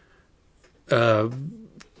Tim's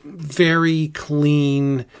very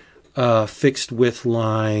clean, fixed width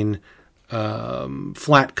line,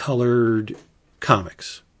 flat colored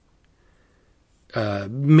comics.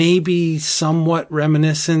 Maybe somewhat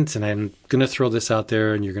reminiscent, and I'm going to throw this out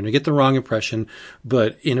there and you're going to get the wrong impression,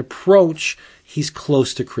 but in approach, he's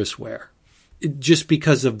close to Chris Ware. Just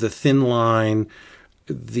because of the thin line,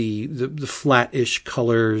 the flat-ish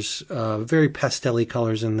colors, very pastel-y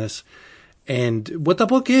colors in this. And what the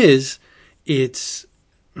book is, it's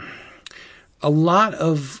a lot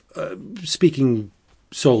of, speaking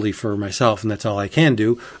solely for myself, and that's all I can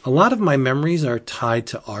do, a lot of my memories are tied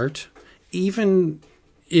to art, even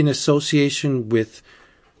in association with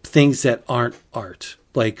things that aren't art,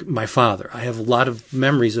 like my father. I have a lot of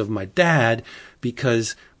memories of my dad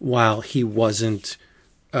because while he wasn't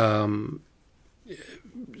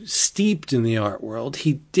steeped in the art world,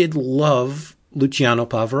 he did love Luciano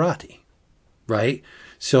Pavarotti, right?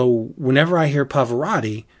 So whenever I hear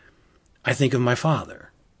Pavarotti, I think of my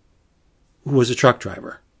father, who was a truck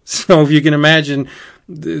driver. So if you can imagine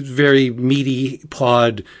the very meaty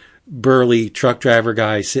pawed, burly truck driver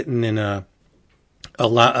guy sitting in a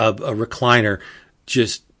recliner,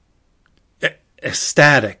 just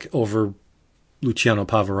ecstatic over Luciano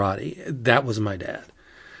Pavarotti. That was my dad.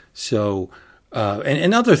 So,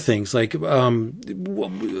 and other things like,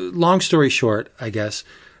 long story short, I guess,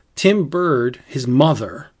 Tim Bird, his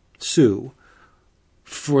mother, Sue,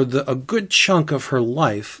 for a good chunk of her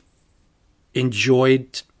life,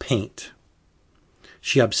 enjoyed paint.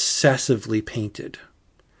 She obsessively painted.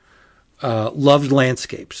 Loved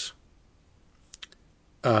landscapes.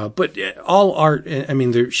 But all art, I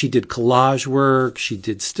mean, she did collage work, she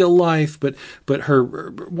did still life, but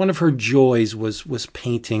one of her joys was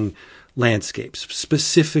painting landscapes,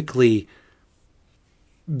 specifically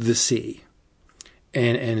the sea.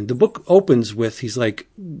 And the book opens with, he's like,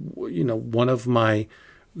 one of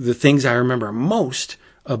the things I remember most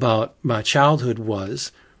about my childhood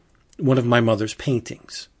was one of my mother's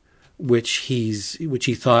paintings, which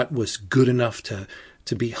he thought was good enough to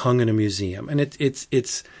be hung in a museum. And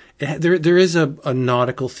there is a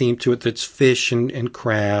nautical theme to it that's fish and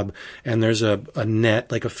crab, and there's a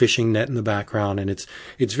net, like a fishing net in the background, and it's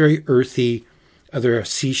very earthy. There are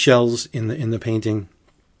seashells in the painting.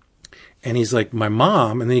 And he's like, my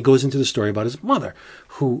mom, and then he goes into the story about his mother,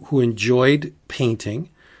 who enjoyed painting,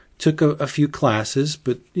 took a few classes,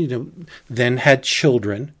 but then had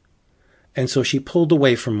children. And so she pulled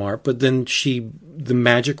away from art, but then the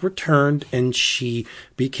magic returned, and she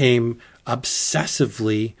became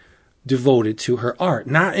obsessively devoted to her art.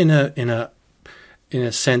 Not in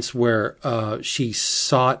a sense where she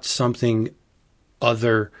sought something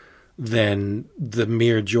other than the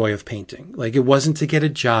mere joy of painting. Like, it wasn't to get a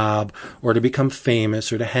job or to become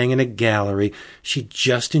famous or to hang in a gallery. She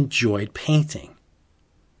just enjoyed painting.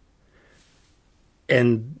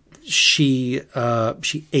 And she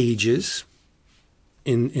ages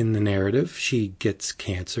in the narrative. She gets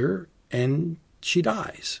cancer and she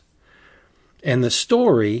dies. And the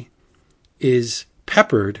story is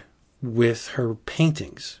peppered with her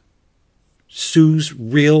paintings, Sue's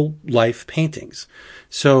real life paintings.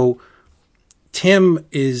 So Tim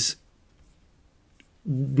is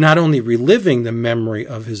not only reliving the memory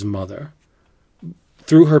of his mother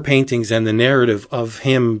through her paintings and the narrative of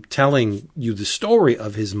him telling you the story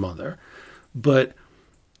of his mother, but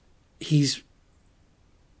he's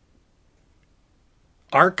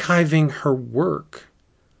archiving her work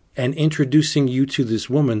and introducing you to this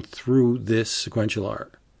woman through this sequential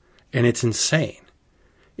art. And it's insane.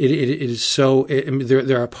 It is so,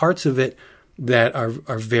 there are parts of it that are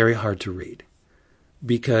very hard to read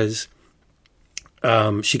because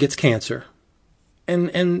she gets cancer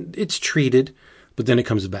and it's treated, but then it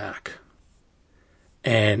comes back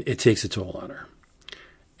and it takes a toll on her.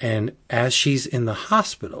 And as she's in the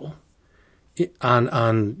hospital, in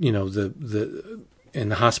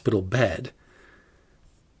the hospital bed,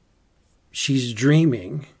 she's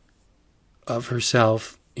dreaming of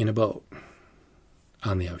herself in a boat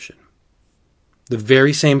on the ocean. The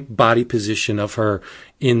very same body position of her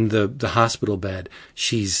in the hospital bed,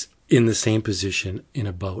 she's in the same position in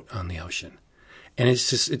a boat on the ocean. And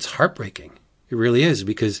it's heartbreaking. It really is,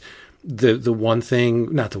 because the one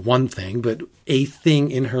thing, not the one thing, but a thing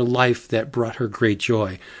in her life that brought her great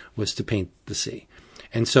joy was to paint the sea.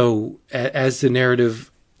 And so as the narrative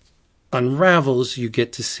unravels, you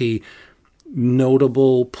get to see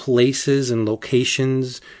notable places and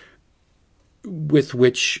locations with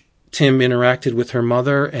which Tim interacted with her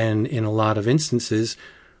mother, and in a lot of instances,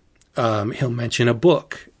 he'll mention a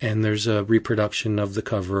book, and there's a reproduction of the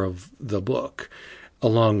cover of the book,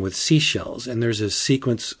 along with seashells. And there's a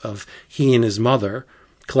sequence of he and his mother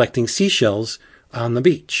collecting seashells on the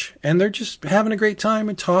beach, and they're just having a great time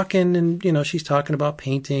and talking, and she's talking about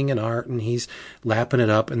painting and art, and he's lapping it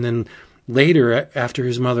up. And then later, after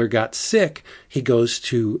his mother got sick, he goes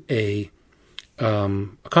to a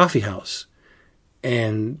coffee house,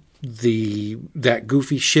 and that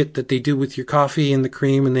goofy shit that they do with your coffee and the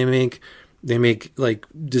cream, and they make like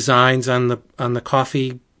designs on the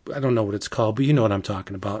coffee. I don't know what it's called, but you know what I'm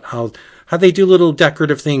talking about. How they do little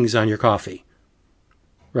decorative things on your coffee,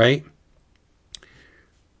 right?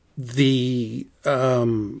 The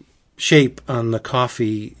shape on the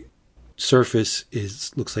coffee surface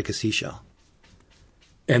looks like a seashell,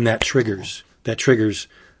 and that triggers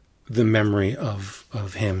the memory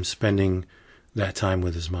of him spending that time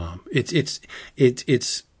with his mom. It's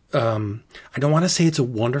I don't want to say it's a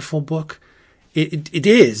wonderful book. It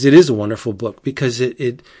is a wonderful book because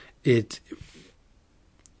it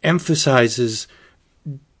emphasizes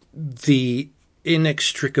the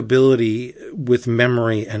inextricability with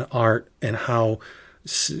memory and art, and how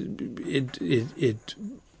it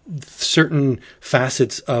certain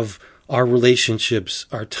facets of our relationships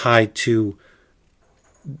are tied to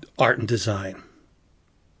art and design.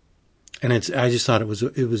 And I just thought it was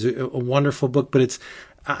a wonderful book, but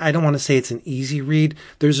I don't want to say it's an easy read.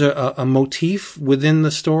 There's a motif within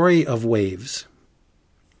the story of waves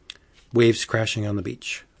crashing on the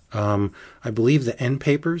beach. I believe the end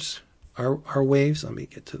papers are waves. Let me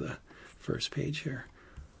get to the first page here.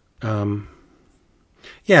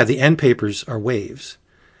 Yeah, the end papers are waves.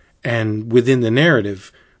 And within the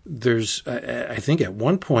narrative, there's, I think at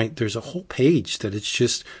one point, there's a whole page that it's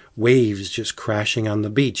just waves just crashing on the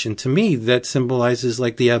beach. And to me, that symbolizes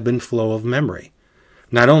like the ebb and flow of memory.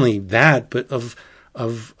 Not only that, but of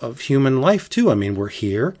human life too. I mean, we're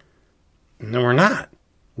here, and then we're not.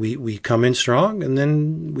 We come in strong, and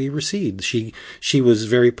then we recede. She was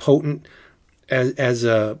very potent as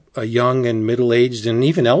a young and middle-aged and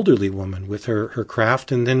even elderly woman with her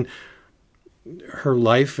craft, and then her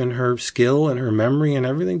life and her skill and her memory and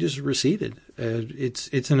everything just receded.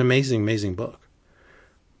 It's an amazing book.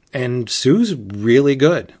 And Sue's really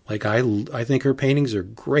good. Like I think her paintings are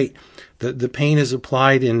great. The paint is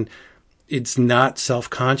applied and it's not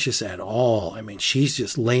self-conscious at all. I mean, she's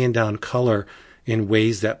just laying down color in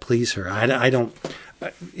ways that please her.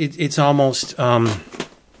 It's almost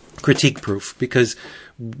critique proof, because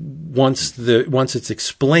once it's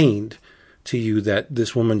explained to you that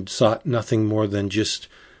this woman sought nothing more than just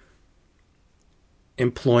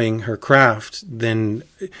employing her craft, then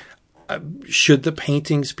should the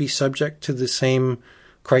paintings be subject to the same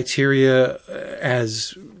criteria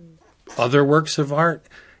as other works of art?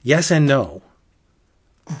 Yes and no,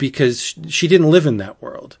 because she didn't live in that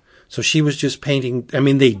world. So she was just painting. I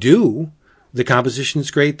mean, they do. The composition is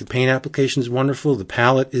great. The paint application is wonderful. The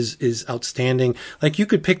palette is outstanding. Like, you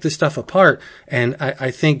could pick this stuff apart, and I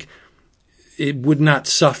think it would not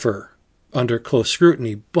suffer under close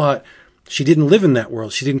scrutiny. But she didn't live in that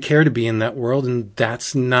world. She didn't care to be in that world, and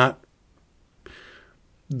that's not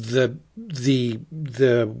the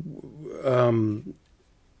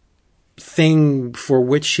thing for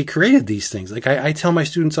which she created these things. Like I tell my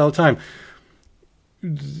students all the time,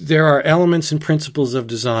 there are elements and principles of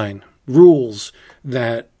design, rules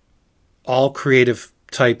that all creative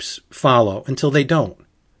types follow until they don't.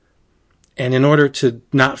 And in order to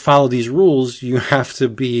not follow these rules, you have to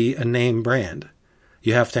be a name brand.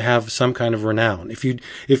 You have to have some kind of renown.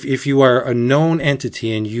 If you are a known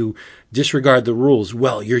entity and you disregard the rules,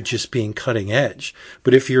 well, you're just being cutting edge.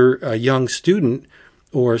 But if you're a young student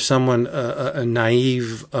or someone, a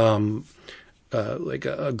naive, like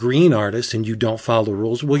a green artist, and you don't follow the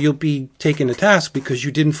rules, well, you'll be taken to task because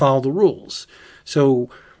you didn't follow the rules. So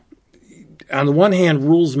on the one hand,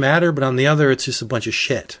 rules matter, but on the other, it's just a bunch of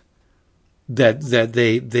shit that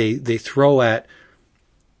they throw at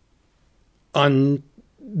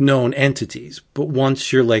unknown entities. But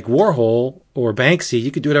once you're like Warhol or Banksy,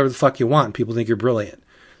 you can do whatever the fuck you want, and people think you're brilliant.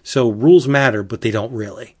 So rules matter, but they don't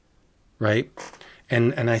really, right?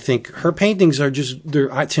 And I think her paintings are just,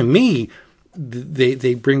 to me,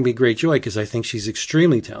 they bring me great joy, because I think she's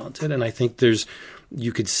extremely talented, and I think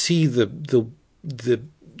you could see the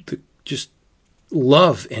just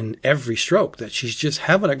love in every stroke, that she's just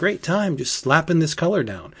having a great time just slapping this color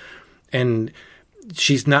down. And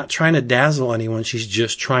she's not trying to dazzle anyone. She's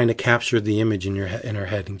just trying to capture the image in her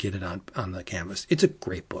head and get it on the canvas. It's a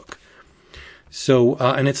great book. So,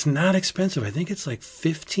 and it's not expensive. I think it's like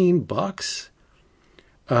 $15.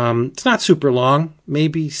 It's not super long,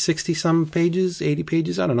 maybe 60 some pages, 80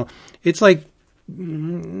 pages. I don't know. It's like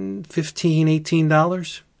 $15,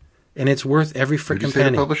 $18, and it's worth every freaking penny. Did you say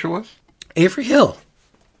the publisher was? White Hill.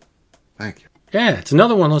 Thank you. Yeah, it's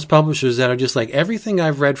another one of those publishers that are just like everything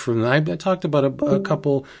I've read from them. I talked about a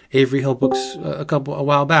couple Avery Hill books a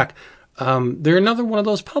while back. They're another one of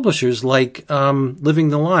those publishers like Living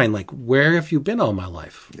the Line. Like, where have you been all my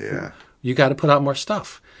life? Yeah. You got to put out more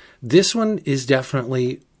stuff. This one is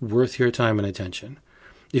definitely worth your time and attention.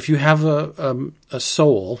 If you have a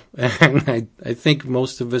soul, and I think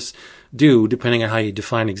most of us do, depending on how you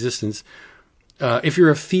define existence, if you're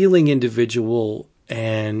a feeling individual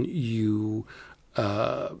and you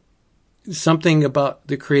something about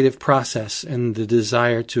the creative process and the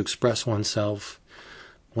desire to express oneself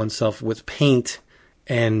with paint,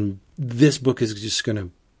 and this book is just going to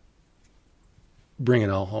bring it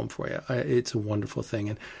all home for you. It's a wonderful thing,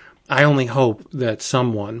 and I only hope that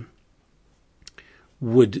someone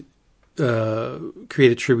would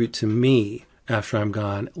create a tribute to me after I'm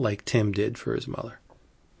gone, like Tim did for his mother.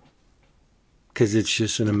 Because it's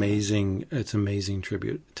just an amazing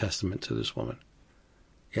tribute, testament to this woman.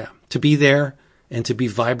 Yeah, to be there and to be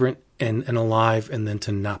vibrant and alive, and then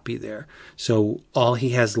to not be there. So all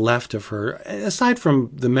he has left of her, aside from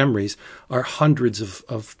the memories, are hundreds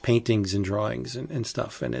of paintings and drawings and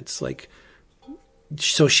stuff. And it's like,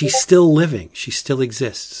 so she's still living. She still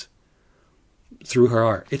exists through her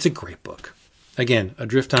art. It's a great book. Again,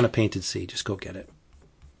 Adrift on a Painted Sea. Just go get it.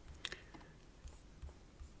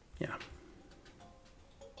 Yeah.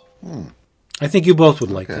 I think you both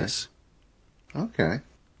would like this. Okay.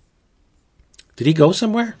 Did he go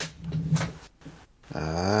somewhere?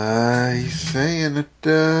 He's saying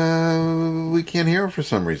that we can't hear him for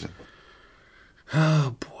some reason.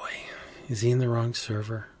 Oh boy, is he in the wrong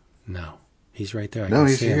server? No, he's right there. I No, can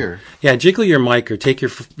he's see him. here. Yeah, jiggle your mic or take your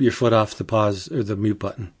foot off the pause or the mute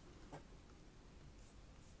button.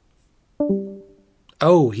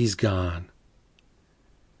 Oh, he's gone.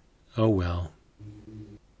 Oh well.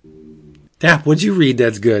 Dap, what'd you read?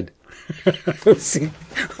 That's good. Let's see.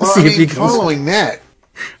 Well, See I if he mean, comes.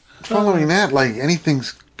 following that, like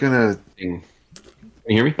anything's gonna. Can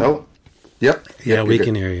you hear me? Oh, yep. Yeah, Yep, we you're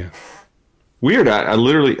can good. hear you. Weird. I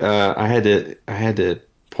literally I had to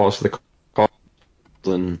pause the call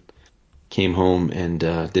and came home and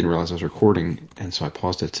didn't realize I was recording, and so I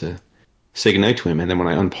paused it to say goodnight to him. And then when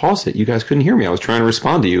I unpaused it, you guys couldn't hear me. I was trying to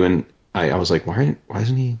respond to you, and I was like, why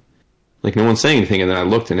isn't he? Like, no one's saying anything. And then I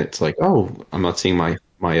looked, and it's like, oh, I'm not seeing my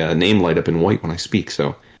name light up in white when I speak. So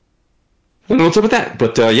I don't know what's up with that.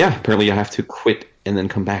 But yeah, apparently I have to quit and then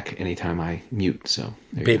come back anytime I mute. So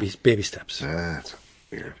there you go. Baby steps. That's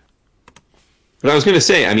weird. But I was going to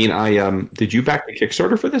say, I mean, did you back the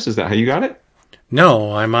Kickstarter for this? Is that how you got it?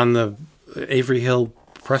 No, I'm on the Avery Hill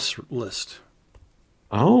press list.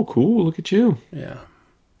 Oh, cool. Look at you. Yeah.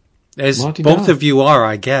 As La-di-da. both of you are,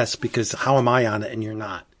 I guess, because how am I on it and you're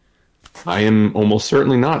not? I am almost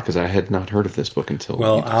certainly not, because I had not heard of this book until.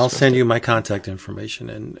 Well, you I'll discussed send it. you my contact information,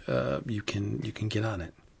 and you can get on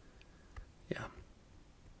it.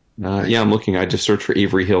 Yeah. Yeah, I'm looking. I just searched for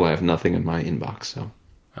Avery Hill. I have nothing in my inbox. So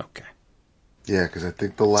Okay. Yeah, because I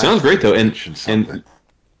think the last sounds great though, and mentioned something.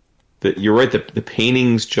 you're right. The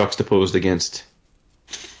paintings juxtaposed against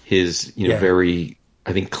his, Yeah. very,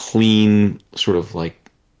 I think, clean sort of like,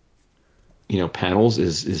 panels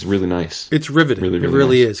is really nice. It's riveting. Really, it really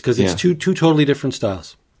really nice. is, because it's Yeah. two totally different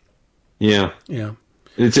styles. Yeah. Yeah.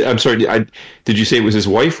 I'm sorry. Did you say it was his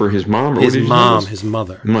wife or his mom? Or His what did you mom, say it his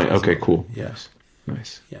mother. was? Okay, cool. Yeah.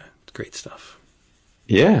 Nice. Yeah. It's great stuff.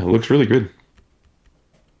 Yeah, it looks really good.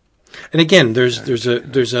 And again, there's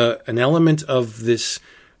an element of this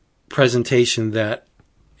presentation that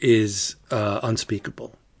is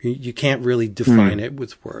unspeakable. You can't really define it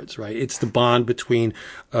with words, right? It's the bond between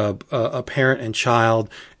a parent and child,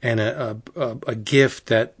 and a gift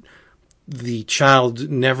that the child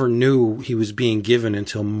never knew he was being given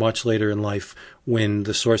until much later in life, when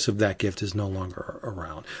the source of that gift is no longer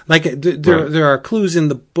around. Like there are clues in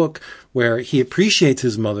the book where he appreciates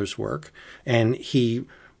his mother's work, and he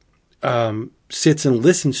sits and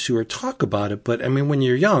listens to her talk about it. But I mean, when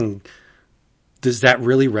you're young, does that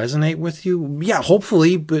really resonate with you? Yeah,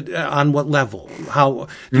 hopefully, but on what level? How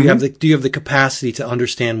do you have the capacity to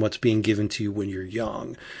understand what's being given to you when you're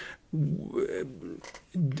young,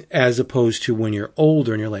 as opposed to when you're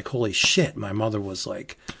older and you're like, holy shit, my mother was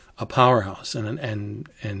like a powerhouse, and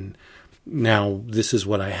now this is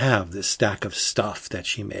what I have, this stack of stuff that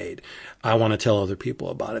she made. I want to tell other people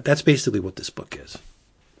about it. That's basically what this book is,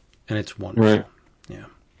 and it's wonderful. Right. Yeah.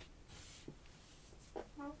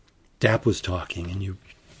 Dap was talking, and you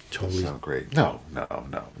totally. So great. No.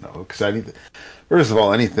 Because I need. First of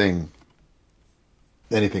all, anything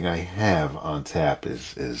I have on tap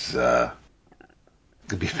is gonna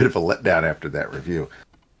be a bit of a letdown after that review.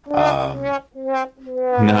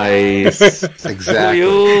 Nice. Exactly.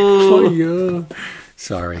 Oh, yeah.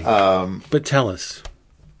 Sorry. But tell us.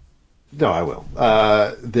 No, I will.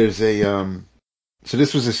 There's a so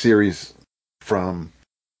this was a series from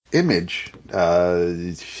Image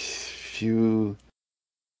a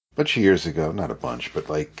bunch of years ago, not a bunch, but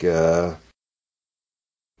like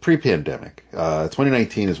pre-pandemic.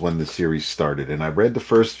 2019 is when the series started, and I read the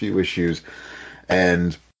first few issues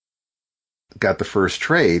and got the first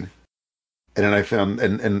trade, and then I found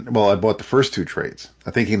and I bought the first two trades,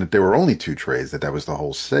 thinking that there were only two trades, that was the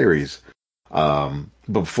whole series. But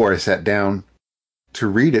before I sat down to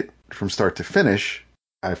read it from start to finish,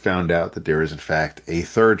 I found out that there is in fact a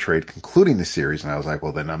third trade concluding the series, and I was like,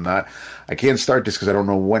 well, then I can't start this because I don't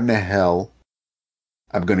know when the hell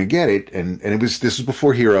I'm going to get it. And this was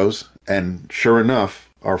before Heroes, and sure enough,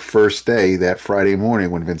 our first day, that Friday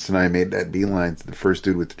morning when Vince and I made that beeline to the first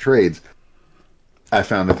dude with the trades, I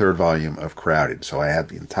found the third volume of Crowded. So I have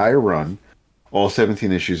the entire run, all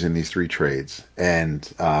 17 issues in these three trades, and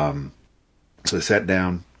so I sat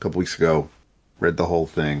down a couple weeks ago, read the whole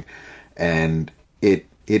thing, and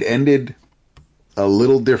it ended a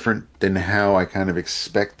little different than how I kind of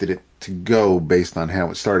expected it to go based on how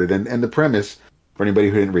it started. And the premise, for anybody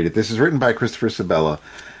who didn't read it, this is written by Christopher Sabella,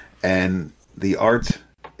 and the art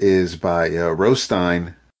is by Rose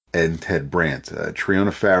Stein and Ted Brandt.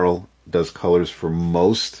 Triona Farrell does colors for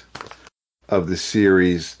most of the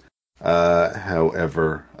series.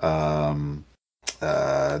 However,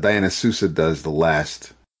 Diana Sousa does the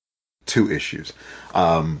last 2 issues.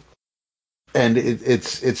 And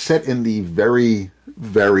it's set in the very,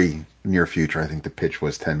 very near future. I think the pitch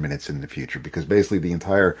was 10 minutes in the future, because basically the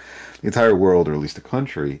entire world, or at least the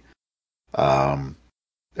country,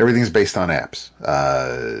 everything's based on apps,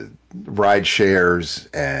 ride shares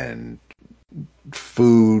and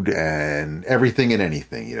food and everything and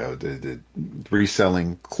anything. The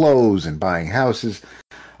reselling clothes and buying houses.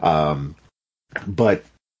 But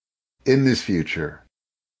in this future,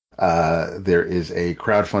 there is a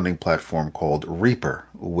crowdfunding platform called Reaper,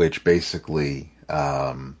 which basically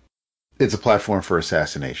it's a platform for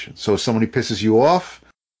assassination. So if somebody pisses you off,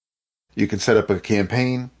 you can set up a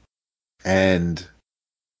campaign, and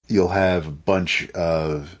you'll have a bunch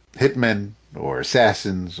of hitmen or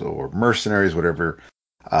assassins or mercenaries, whatever,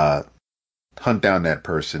 hunt down that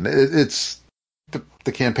person. It's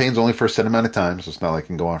the campaign's only for a set amount of time, so it's not like it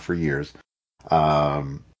can go on for years.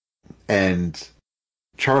 And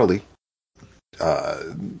Charlene,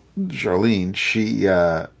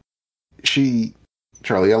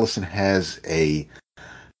 Charlie Ellison has a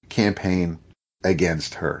campaign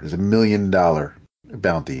against her. There's $1 million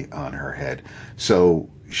bounty on her head. So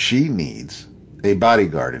she needs a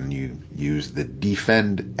bodyguard, and you use the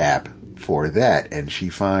Defend app for that, and she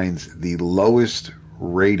finds the lowest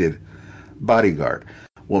rated bodyguard.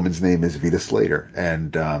 Woman's name is Vita Slater,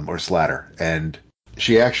 or Slatter, and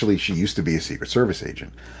she used to be a Secret Service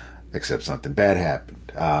agent, except something bad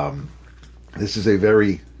happened. This is a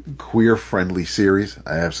very queer-friendly series.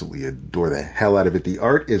 I absolutely adore the hell out of it. The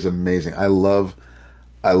art is amazing. I love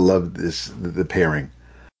the pairing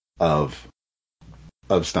of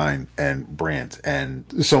Stein and Brandt, and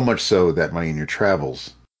so much so that Money in Your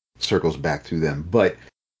Travels circles back to them. But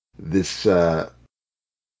this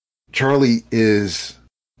Charlie is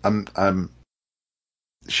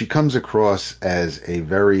she comes across as a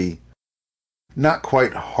very not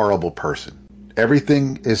quite horrible person.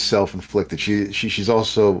 Everything is self-inflicted. She's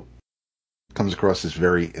also comes across as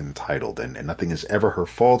very entitled, and nothing is ever her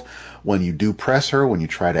fault. When you do press her, when you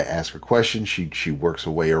try to ask her questions, she works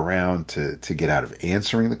her way around to get out of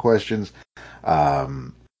answering the questions.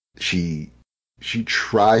 She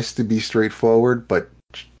tries to be straightforward, but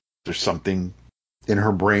there's something in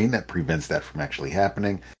her brain that prevents that from actually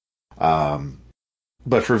happening.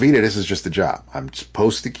 But for Vita, this is just a job. I'm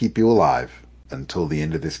supposed to keep you alive until the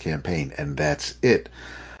end of this campaign, and that's it.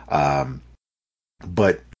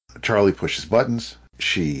 But Charlie pushes buttons.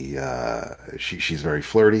 She's very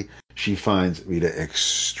flirty. She finds Vita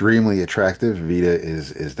extremely attractive. Vita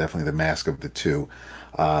is definitely the mask of the two,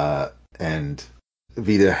 and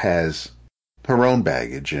Vita has her own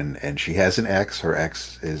baggage, and she has an ex. Her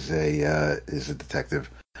ex is a detective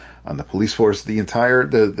on the police force.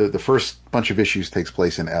 The first bunch of issues takes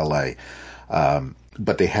place in L.A.,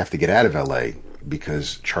 but they have to get out of L.A.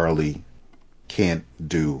 because Charlie can't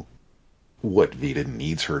do what Vita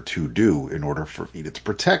needs her to do in order for Vita to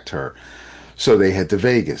protect her. So they head to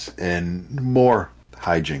Vegas, and more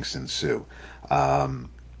hijinks ensue.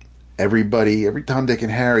 Every Tom, Dick,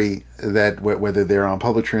 and Harry, that whether they're on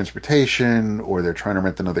public transportation or they're trying to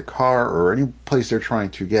rent another car or any place they're trying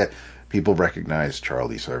to get, people recognize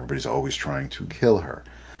Charlie, so everybody's always trying to kill her.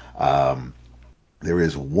 There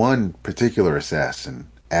is one particular assassin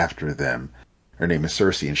after them. Her name is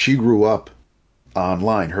Cersei, and she grew up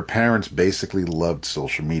online. Her parents basically loved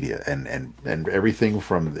social media, and everything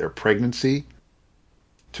from their pregnancy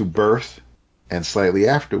to birth and slightly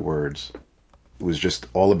afterwards was just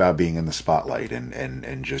all about being in the spotlight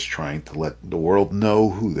and just trying to let the world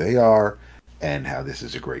know who they are and how this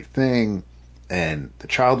is a great thing. And the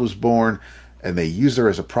child was born, and they used her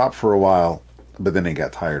as a prop for a while, but then they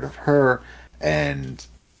got tired of her, and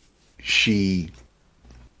she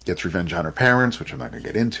gets revenge on her parents, which I'm not going to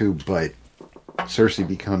get into, but Cersei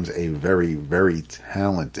becomes a very, very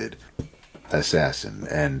talented assassin,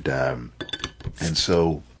 and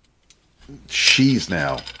so she's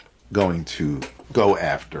now going to go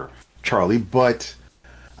after Charlie, but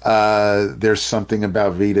there's something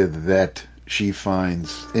about Vita that she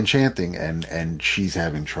finds enchanting, and she's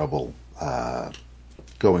having trouble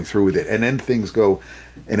going through with it. And then things go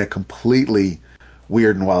in a completely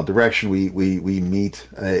weird and wild direction. We meet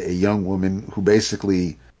a young woman who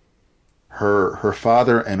basically her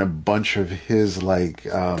father and a bunch of his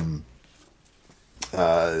off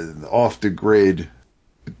the grid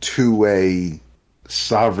two-way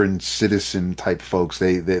sovereign citizen type folks.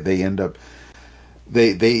 They end up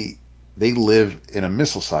they live in a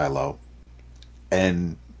missile silo,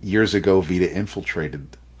 and years ago Vita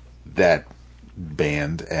infiltrated that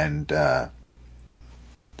band and to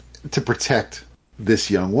protect this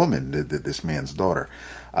young woman, this man's daughter.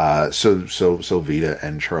 So Vita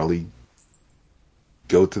and Charlie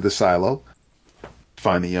go to the silo,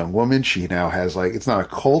 find the young woman. She now has, like, it's not a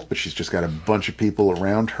cult, but she's just got a bunch of people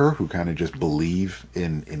around her who kind of just believe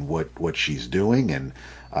in what she's doing, and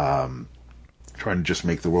trying to just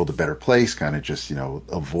make the world a better place, kind of just,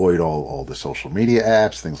 avoid all the social media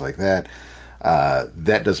apps, things like that.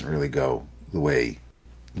 That doesn't really go the way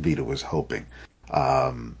Vita was hoping.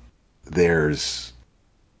 There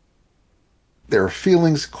are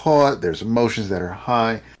feelings caught, there's emotions that are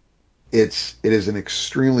high. It is an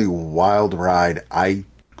extremely wild ride. I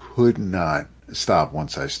could not stop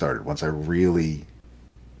once I started, once I really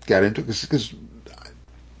got into it, because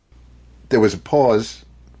there was a pause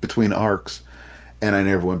between arcs, and I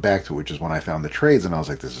never went back to it, which is when I found the trades, and I was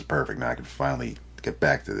like, this is perfect, now I can finally get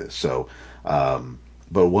back to this. So,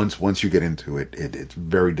 but once you get into it, it's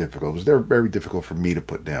very difficult. It was very difficult for me to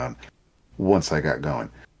put down once I got going.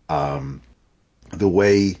 The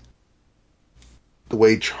way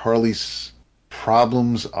Charlie's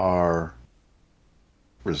problems are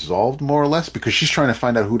resolved, more or less, because she's trying to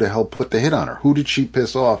find out who the hell put the hit on her. Who did she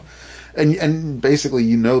piss off? And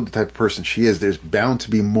basically, the type of person she is. There's bound to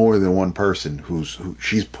be more than one person who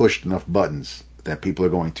she's pushed enough buttons that people are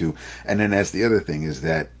going to. And then that's the other thing, is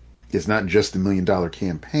that it's not just the $1 million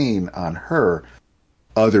campaign on her.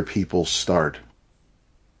 Other people start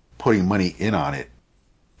putting money in on it,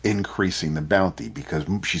 increasing the bounty, because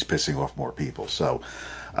she's pissing off more people. So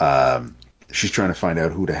she's trying to find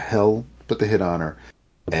out who the hell put the hit on her,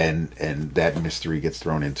 and that mystery gets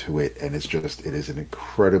thrown into it, and it is an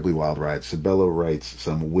incredibly wild ride. Sabello writes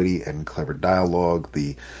some witty and clever dialogue.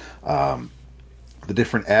 The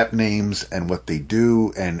different app names and what they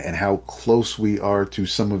do, and how close we are to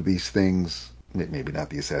some of these things. Maybe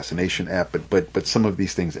not the assassination app, but some of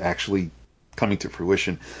these things actually coming to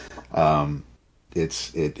fruition.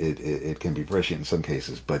 It can be prescient in some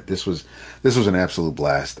cases, but this was an absolute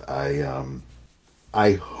blast.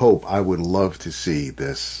 I would love to see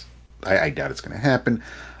this. I doubt it's going to happen.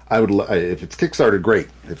 If it's Kickstarter, great.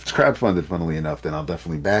 If it's crowdfunded, funnily enough, then I'll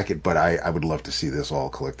definitely back it. But I would love to see this all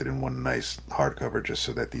collected in one nice hardcover, just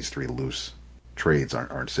so that these 3 loose trades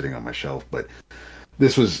aren't sitting on my shelf. But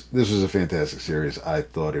this was a fantastic series. I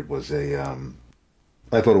thought it was a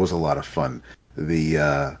lot of fun.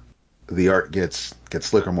 The art gets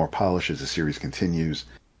slicker, more polished as the series continues.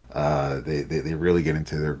 They really get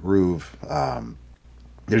into their groove.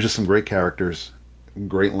 There's just some great characters,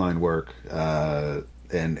 great line work,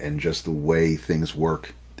 and just the way things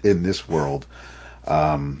work in this world,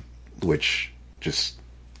 which just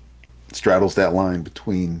straddles that line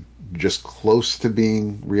between just close to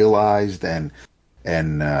being realized and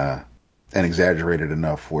exaggerated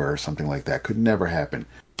enough where something like that could never happen.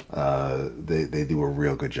 They do a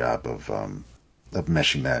real good job of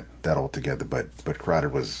meshing that all together. But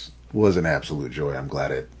Crowded was an absolute joy. I'm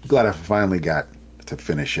glad I finally got to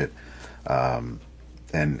finish it. And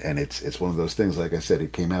it's one of those things. Like I said,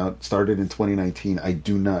 it started in 2019. I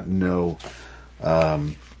do not know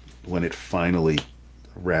when it finally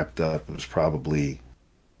wrapped up. It was probably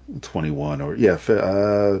 21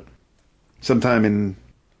 or sometime in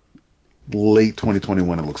late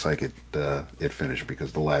 2021. It looks like it finished,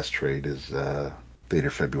 because the last trade is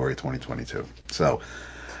dated February 2022. So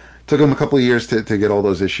took them a couple of years to get all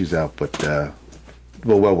those issues out, but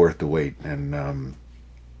well worth the wait. And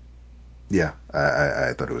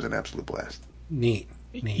I thought it was an absolute blast. Neat.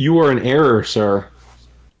 You are in error, sir.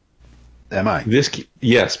 Am I?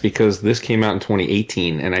 Yes, because this came out in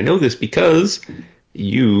 2018, and I know this because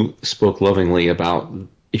you spoke lovingly about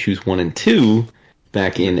issues 1 and 2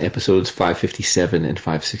 back in episodes 557 and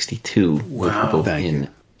 562, which were both in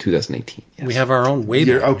 2018. Yes. We have our own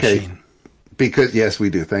Wayback machine. Because, yes, we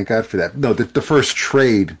do. Thank God for that. No, the first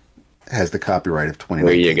trade has the copyright of 2019.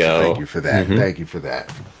 There you go. Thank you for that. Mm-hmm. Thank you for that.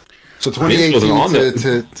 So 2018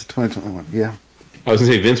 to 2021, yeah. I was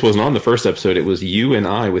going to say, Vince wasn't on the first episode. It was you and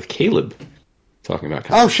I with Caleb talking about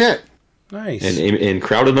comics. Oh, shit. Nice. And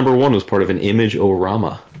Crowded number 1 was part of an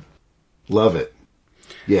Image-O-Rama. Love it.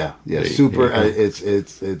 Yeah. Super.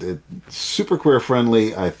 It's super queer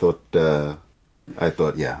friendly. I just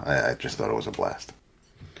thought it was a blast.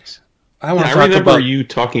 I remember you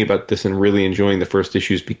talking about this and really enjoying the first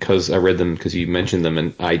issues because I read them because you mentioned them,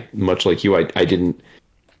 and I, much like you, I didn't,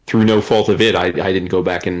 through no fault of it, I didn't go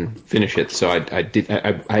back and finish it. So I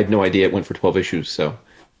had no idea it went for 12 issues. So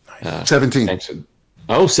 17. Thanks.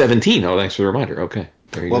 17. Oh, thanks for the reminder. Okay.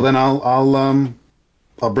 There you go. Then I'll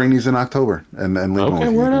bring these in October and leave them with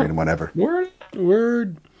you. You can read them whenever.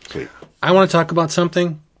 Word. Sweet. I want to talk about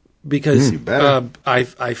something because you better. I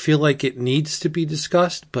feel like it needs to be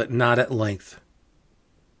discussed, but not at length.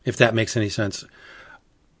 if that makes any sense.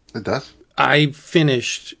 It does. I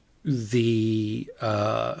finished the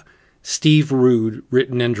Steve Rude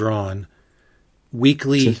written and drawn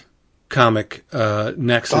weekly comic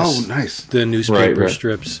Nexus. Oh, nice. The newspaper Right.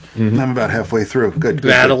 strips. Mm-hmm. I'm about halfway through. Good.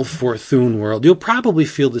 Battle for Thuneworld. You'll probably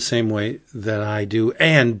feel the same way that I do.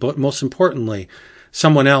 But most importantly,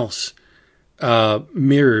 someone else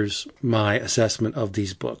mirrors my assessment of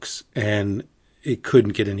these books, and it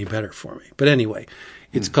couldn't get any better for me. But anyway,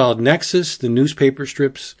 it's called Nexus, the newspaper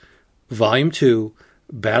strips, Volume 2,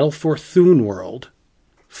 Battle for Thuneworld,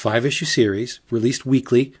 5-issue series, released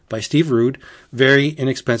weekly by Steve Rude, very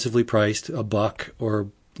inexpensively priced, $1 or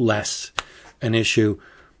less an issue.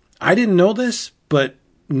 I didn't know this, but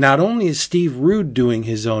not only is Steve Rude doing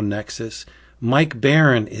his own Nexus, Mike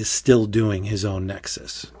Barron is still doing his own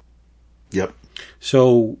Nexus. Yep.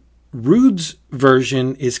 So Rude's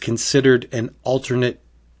version is considered an alternate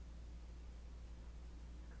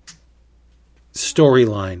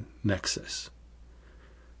storyline Nexus.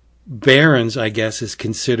 Barron's, I guess, is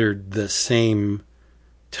considered the same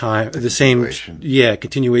time,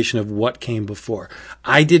 continuation of what came before.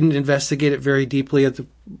 I didn't investigate it very deeply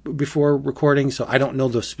before recording, so I don't know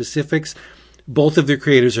the specifics. Both of their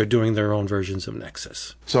creators are doing their own versions of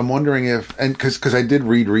Nexus. So I'm wondering if, and because I did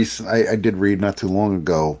read I did read not too long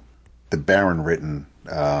ago the Barron written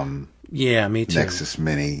yeah, me too. Nexus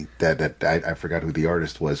mini that I forgot who the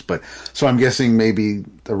artist was, but so I'm guessing maybe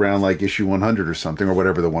around like issue 100 or something, or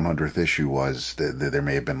whatever the 100th issue was, there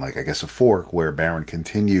may have been like, I guess, a fork where Barron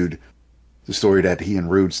continued the story that he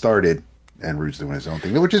and Rude started, and Rude's doing his own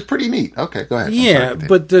thing, which is pretty neat. Okay, go ahead. Yeah,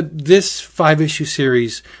 but this 5-issue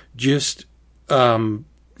series just slammed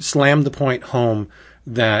the point home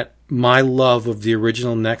that my love of the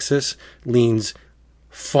original Nexus leans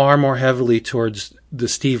far more heavily towards the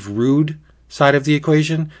Steve Rude side of the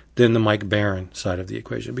equation than the Mike Barron side of the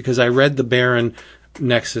equation. Because I read the Barron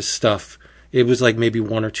Nexus stuff. It was like maybe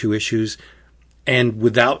 1 or 2 issues. And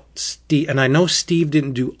without Steve, and I know Steve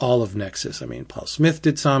didn't do all of Nexus. I mean, Paul Smith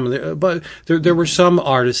did some, but there were some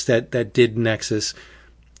artists that did Nexus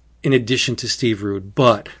in addition to Steve Rude.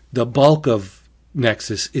 But the bulk of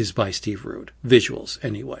Nexus is by Steve Rude. Visuals,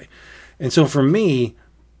 anyway. And so for me,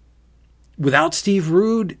 without Steve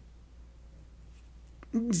Rude,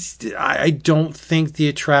 I don't think the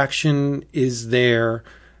attraction is there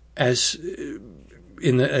as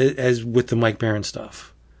with the Mike Barron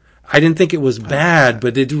stuff. I didn't think it was bad,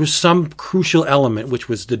 but there was some crucial element, which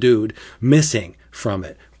was the dude, missing from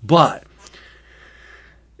it. But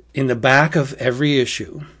in the back of every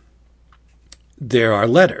issue, there are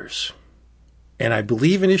letters. And I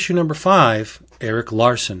believe in issue number 5, Eric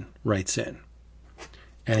Larson writes in.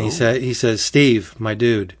 And he says, Steve, my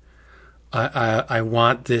dude, I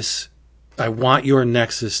want this. I want your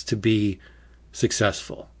Nexus to be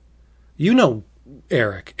successful. You know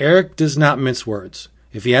Eric. Eric does not mince words.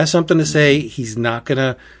 If he has something to say, he's not going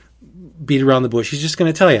to beat around the bush. He's just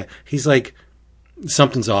going to tell you. He's like,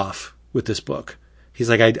 something's off with this book. He's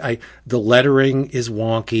like, the lettering is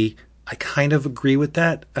wonky. I kind of agree with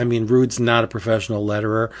that. I mean, Rude's not a professional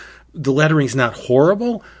letterer. The lettering's not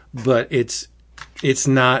horrible, but it's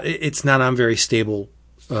not on very stable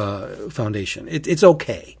foundation. It's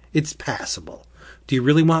okay. It's passable. Do you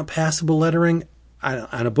really want passable lettering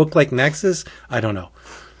on a book like Nexus? I don't know.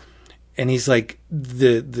 And he's like,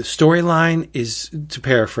 the storyline is, to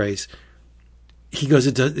paraphrase, he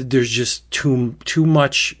goes, there's just too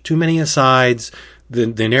many asides. The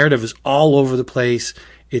narrative is all over the place.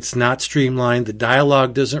 It's not streamlined. The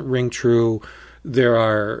dialogue doesn't ring true. There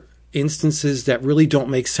are instances that really don't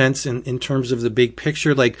make sense in terms of the big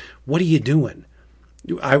picture. Like, what are you doing?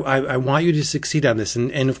 I want you to succeed on this.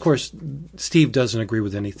 And of course, Steve doesn't agree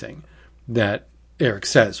with anything that Eric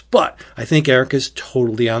says. But I think Eric is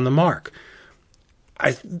totally on the mark.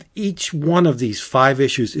 Each one of these 5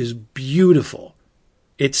 issues is beautiful.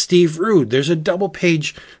 It's Steve Rude. There's a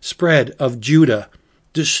double-page spread of Judah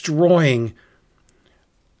destroying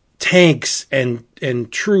tanks and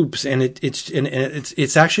troops, and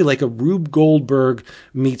it's actually like a Rube Goldberg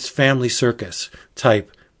meets Family Circus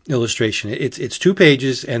type illustration. It's 2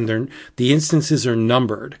 pages, and the instances are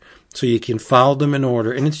numbered, so you can follow them in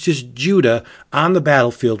order. And it's just Judah on the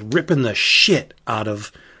battlefield ripping the shit out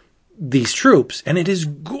of these troops, and it is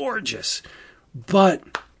gorgeous. But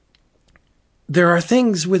there are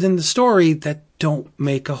things within the story that don't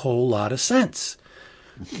make a whole lot of sense.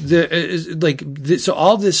 So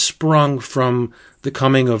all this sprung from the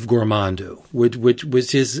coming of Gormando,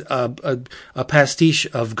 which is a pastiche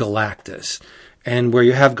of Galactus. And where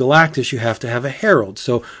you have Galactus, you have to have a herald.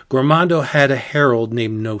 So Gormando had a herald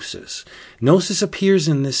named Gnosis. Gnosis appears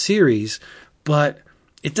in this series, but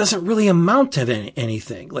it doesn't really amount to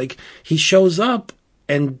anything. Like, he shows up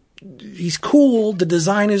and he's cool. The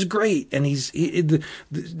design is great. And the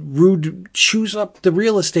Rude chews up the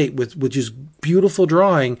real estate with just beautiful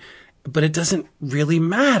drawing, but it doesn't really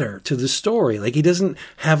matter to the story. Like, he doesn't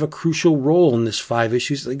have a crucial role in this 5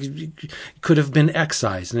 issues. Like, he could have been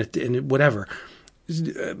excised and whatever.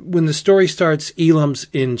 When the story starts, Elam's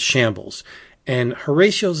in shambles, and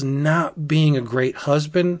Horatio's not being a great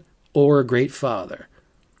husband or a great father.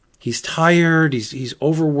 He's tired, he's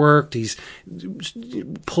overworked, he's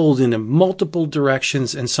pulled in multiple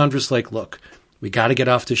directions, and Sundra's like, look, we got to get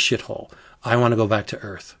off this shithole. I want to go back to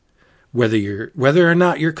Earth. Whether or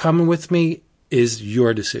not you're coming with me is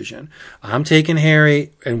your decision. I'm taking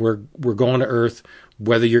Harry, and we're going to Earth,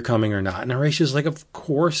 whether you're coming or not. And Horatio's like, of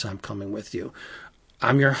course I'm coming with you.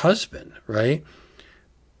 I'm your husband, right?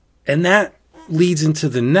 And that leads into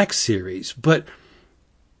the next series. But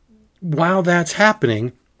while that's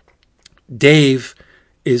happening, Dave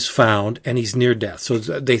is found and he's near death. So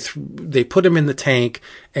they put him in the tank,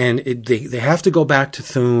 and they have to go back to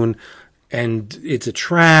Thune, and it's a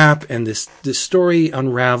trap, and this story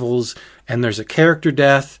unravels, and there's a character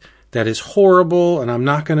death that is horrible, and I'm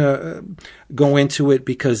not going to go into it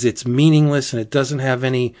because it's meaningless and it doesn't have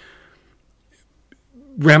any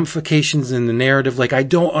ramifications in the narrative. Like, I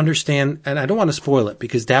don't understand, and I don't want to spoil it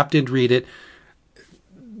because Dap did read it.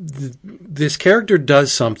 This character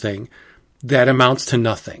does something that amounts to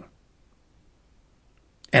nothing.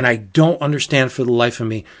 And I don't understand for the life of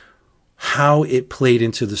me how it played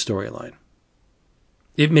into the storyline.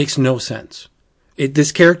 It makes no sense.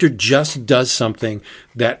 This character just does something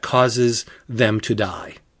that causes them to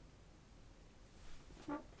die.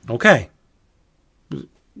 Okay.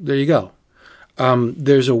 There you go.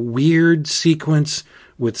 There's a weird sequence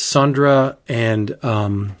with Sundra and,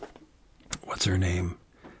 what's her name?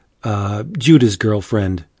 Judah's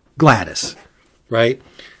girlfriend, Gladys, right?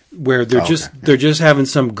 Where they're just having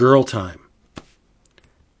some girl time.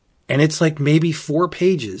 And it's like maybe 4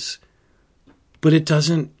 pages, but it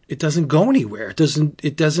doesn't go anywhere.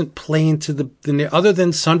 It doesn't play into the other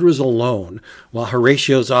than Sundra's alone while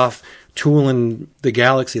Horatio's off tooling the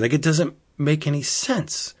galaxy. Like, it doesn't make any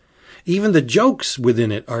sense. Even the jokes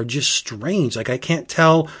within it are just strange. Like, I can't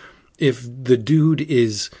tell if the dude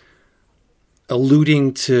is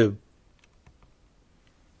alluding to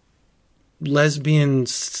lesbian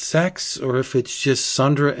sex or if it's just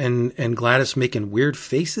Sundra and Gladys making weird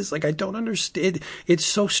faces. Like, I don't understand. It's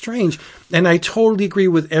so strange. And I totally agree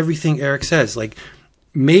with everything Eric says. Like,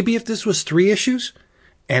 maybe if this was 3 issues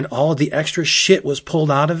and all the extra shit was pulled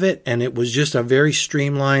out of it and it was just a very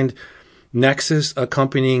streamlined Nexus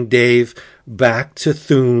accompanying Dave back to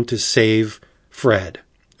Thune to save Fred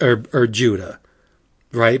or Judah,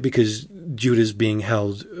 right? Because Judah's being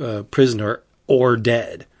held prisoner or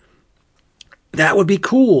dead. That would be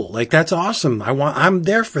cool. Like, that's awesome. I'm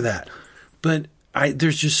there for that. But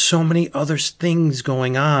there's just so many other things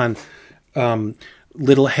going on.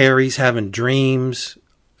 Little Harry's having dreams,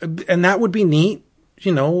 and that would be neat.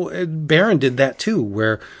 You know, Baron did that too,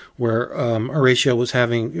 where Horatio was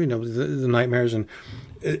having, you know, the nightmares, and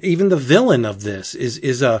even the villain of this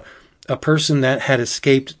is a person that had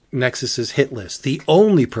escaped Nexus's hit list. The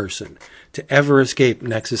only person to ever escape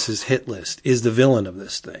Nexus's hit list is the villain of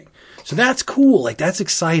this thing. So that's cool. Like, that's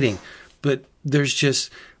exciting. But it's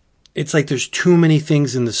like there's too many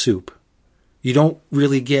things in the soup. You don't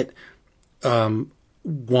really get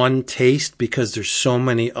one taste because there's so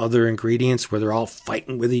many other ingredients where they're all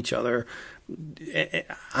fighting with each other.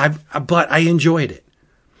 But I enjoyed it.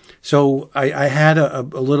 So I had a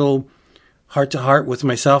little heart to heart with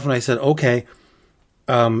myself, and I said, okay,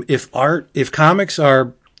 if comics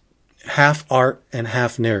are half art and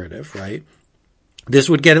half narrative, right? This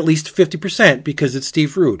would get at least 50% because it's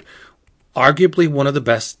Steve Rude, arguably one of the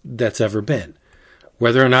best that's ever been.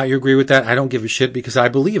 Whether or not you agree with that, I don't give a shit because I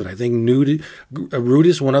believe it. I think Rude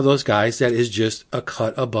is one of those guys that is just a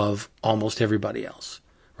cut above almost everybody else,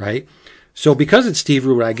 right? So because it's Steve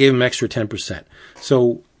Rude, I gave him extra 10%.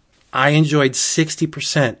 So I enjoyed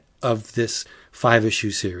 60% of this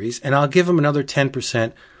 5-issue series, and I'll give him another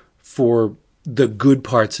 10% for the good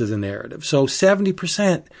parts of the narrative. So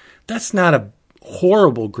 70%, that's not a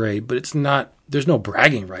horrible grade, but it's not, there's no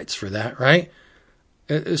bragging rights for that, right?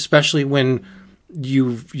 Especially when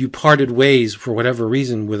you parted ways for whatever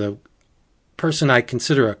reason with a person I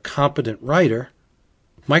consider a competent writer.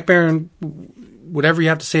 Mike Baron, whatever you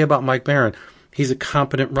have to say about Mike Baron, he's a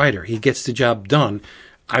competent writer. He gets the job done.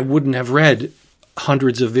 I wouldn't have read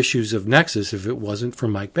hundreds of issues of Nexus if it wasn't for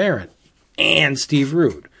Mike Baron and Steve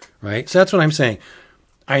Rude, right? So that's what I'm saying.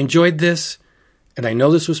 I enjoyed this, and I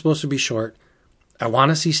know this was supposed to be short. I want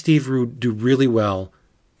to see Steve Rude do really well.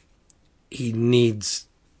 He needs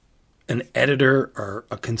an editor or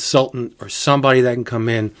a consultant or somebody that can come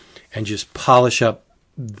in and just polish up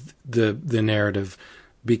the narrative,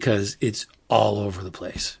 because it's all over the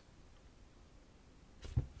place.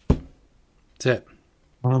 That's it.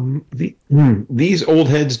 These old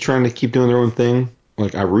heads trying to keep doing their own thing,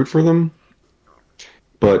 like, I root for them,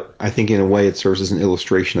 but I think in a way it serves as an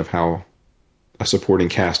illustration of how a supporting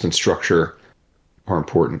cast and structure are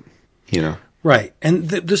important, you know? Right. And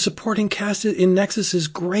the supporting cast in Nexus is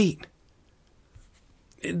great.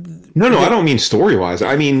 No, I don't mean story-wise.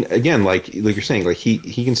 I mean, again, like you're saying, like, he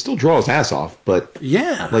can still draw his ass off, but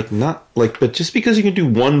yeah, but just because you can do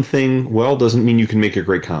one thing well doesn't mean you can make a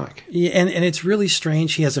great comic. Yeah, and it's really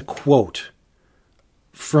strange. He has a quote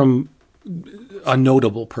from a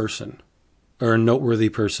notable person or a noteworthy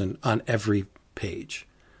person on every page.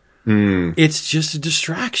 It's just a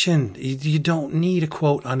distraction. You don't need a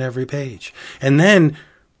quote on every page. And then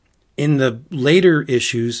in the later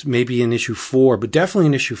issues, maybe in issue 4, but definitely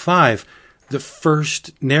in issue 5, the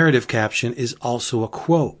first narrative caption is also a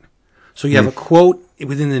quote. So you have a quote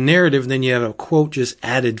within the narrative, and then you have a quote just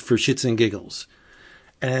added for shits and giggles.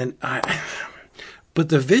 But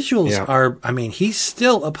the visuals are, I mean, he's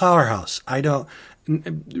still a powerhouse.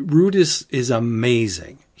 Rude is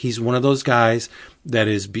amazing. He's one of those guys that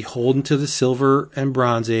is beholden to the Silver and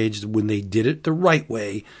Bronze Age when they did it the right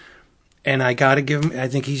way. And I got to give him, I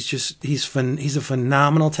think he's a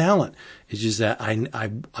phenomenal talent. It's just that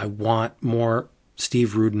I want more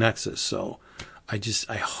Steve Rude Nexus. So I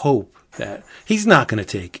hope that he's not going to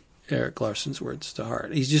take Eric Larson's words to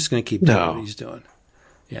heart. He's just going to keep doing what he's doing.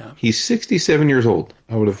 Yeah. He's 67 years old.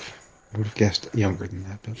 I would have guessed younger than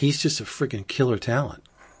that. But he's just a freaking killer talent.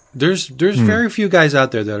 There's very few guys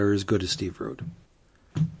out there that are as good as Steve Rude.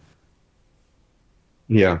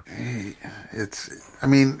 Yeah.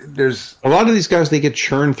 There's a lot of these guys, they get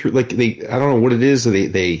churned through, like, I don't know what it is.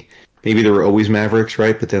 They maybe they were always Mavericks,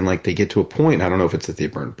 right? But then, like, they get to a point, I don't know if it's that they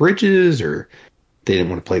burned bridges or they didn't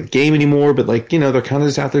want to play the game anymore, but, like, you know, they're kind of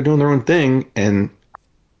just out there doing their own thing. And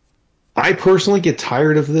I personally get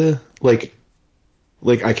tired of the, like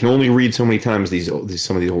I can only read so many times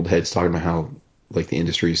some of these old heads talking about how, like, the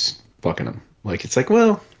industry's fucking them. Like, it's like,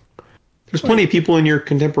 well, there's plenty of people in your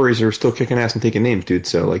contemporaries that are still kicking ass and taking names, dude.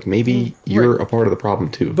 So, like, maybe you're a part of the problem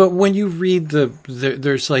too. But when you read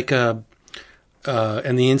there's like and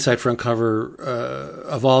the inside front cover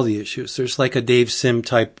of all the issues, there's like a Dave Sim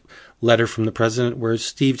type letter from the president where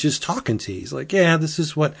Steve's just talking to you. He's like, yeah, this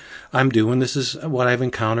is what I'm doing. This is what I've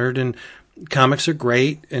encountered, and comics are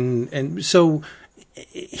great. And so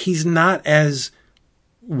he's not as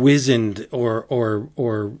wizened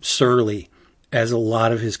or surly as a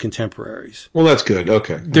lot of his contemporaries. Well, that's good.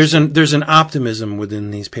 Okay. There's an optimism within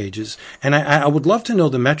these pages. And I would love to know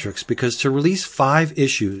the metrics, because to release 5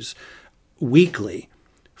 issues weekly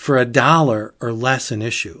for $1 or less an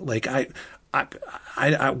issue, like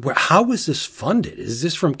how was this funded? Is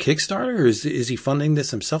this from Kickstarter, or is he funding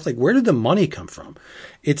this himself? Like, where did the money come from?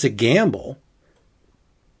 It's a gamble.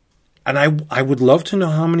 And I would love to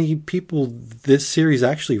know how many people this series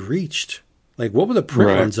actually reached. Like, what were the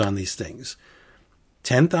print runs on these things?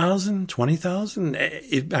 10,000, 20,000?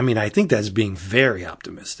 I mean, I think that's being very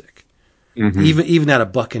optimistic, even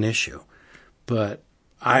at $1 an issue. But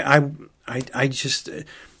I'm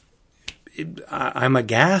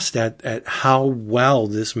aghast at how well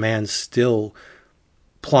this man still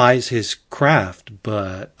plies his craft.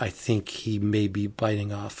 But I think he may be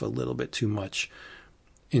biting off a little bit too much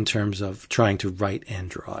in terms of trying to write and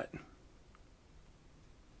draw it.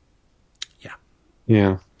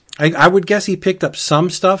 Yeah. I would guess he picked up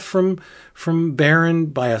some stuff from Baron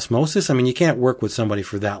by osmosis. I mean, you can't work with somebody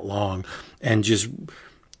for that long and just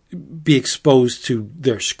be exposed to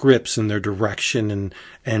their scripts and their direction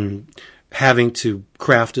and having to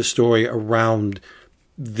craft a story around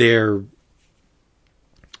their,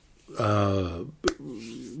 the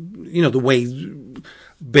way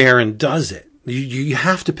Baron does it. You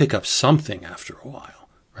have to pick up something after a while,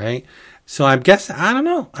 right? So I'm guessing, I don't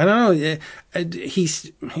know. I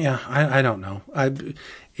don't know.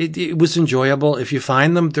 It was enjoyable. If you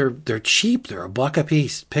find them, they're cheap. They're $1 a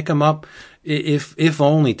piece. Pick them up, if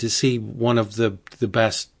only to see one of the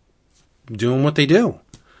best doing what they do.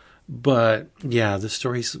 But yeah, the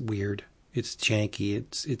story's weird. It's janky.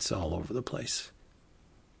 It's all over the place.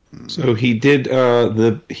 So he did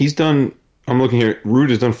he's done. I'm looking here.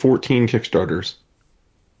 Rude has done 14 Kickstarters.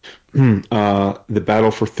 The Battle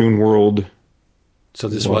for Thuneworld. So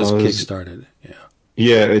this was kickstarted. Yeah.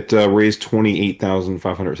 Yeah, it raised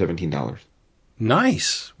 $28,517.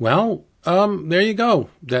 Nice. Well, there you go.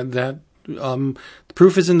 That The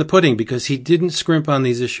proof is in the pudding because he didn't scrimp on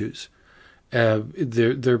these issues.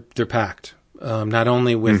 They're packed. Not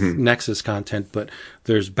only with Nexus content, but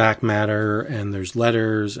there's back matter and there's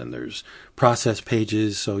letters and there's process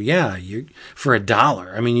pages. So yeah, you for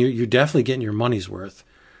 $1, I mean, you're definitely getting your money's worth.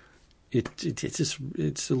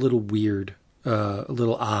 It's a little weird, a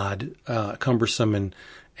little odd, cumbersome,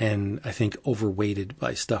 and I think overweighted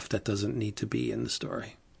by stuff that doesn't need to be in the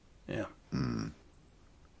story. Yeah.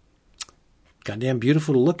 Goddamn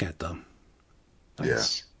beautiful to look at, though.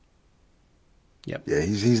 Nice. Yep. Yeah,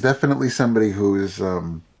 he's definitely somebody who is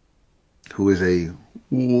a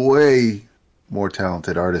way more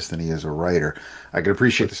talented artist than he is a writer. I can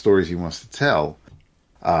appreciate the stories he wants to tell.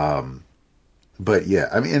 But yeah,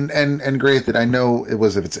 I mean, and granted, I know it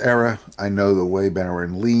was of its era. I know the way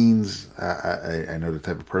Bannerman leans. I know the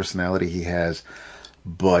type of personality he has.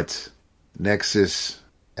 But Nexus,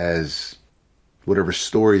 as whatever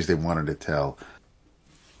stories they wanted to tell,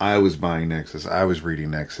 I was buying Nexus. I was reading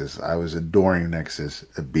Nexus. I was adoring Nexus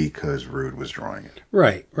because Rude was drawing it.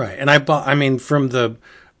 Right. And I bought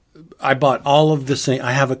all of the same.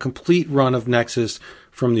 I have a complete run of Nexus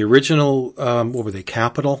from the original, what were they,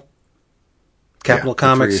 Capital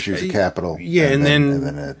Comics. 3 issues of Capital. Yeah, and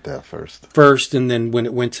then at First. First, and then when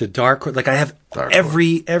it went to Dark, like I have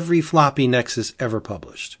every floppy Nexus ever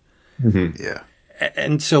published. Mm-hmm. Yeah.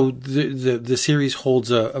 And so the series holds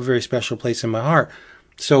a very special place in my heart.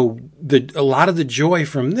 So a lot of the joy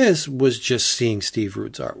from this was just seeing Steve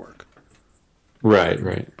Rude's artwork.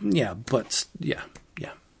 Right. Yeah, but yeah.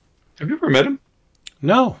 Have you ever met him?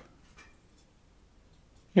 No.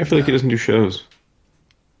 Yeah, I feel like he doesn't do shows.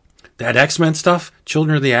 That X-Men stuff,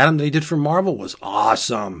 Children of the Atom they did for Marvel was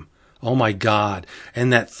awesome. Oh my God.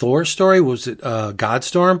 And that Thor story, was it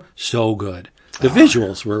Godstorm? So good. The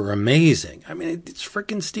visuals were amazing. I mean, it's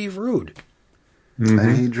freaking Steve Rude. Mm-hmm.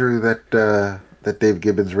 And he drew that Dave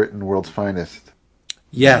Gibbons written World's Finest.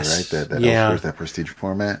 Yes. Right? That prestige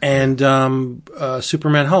format. And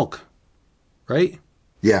Superman Hulk. Right?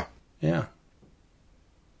 Yeah. Yeah.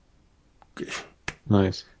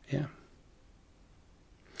 Nice. Yeah.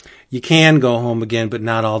 You can go home again, but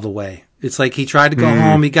not all the way. It's like he tried to go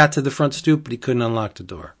home, he got to the front stoop, but he couldn't unlock the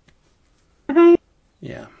door.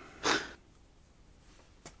 Yeah.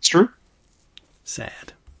 It's true.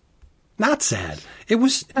 Sad. Not sad. It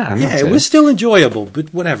was, it was still enjoyable,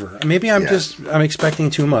 but whatever. Maybe I'm expecting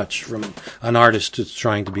too much from an artist that's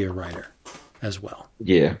trying to be a writer as well.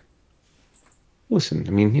 Yeah. Listen,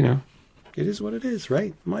 I mean, it is what it is,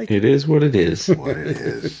 right, Mike? It is what it is. What it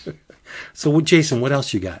is. So, Jason, what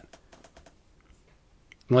else you got?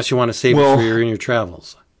 Unless you want to save it for your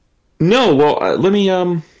travels. No, well, let me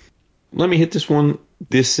hit this one.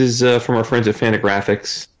 This is from our friends at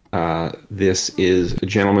Fantagraphics. This is a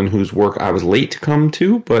gentleman whose work I was late to come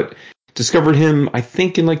to, but discovered him, I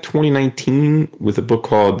think, in like 2019 with a book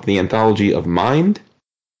called The Anthology of Mind.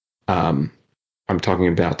 I'm talking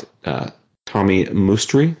about Tommi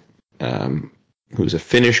Musturi, who's a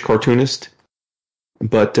Finnish cartoonist.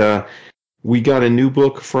 But we got a new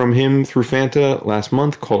book from him through Fanta last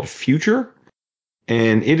month called Future,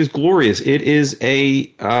 and it is glorious. It is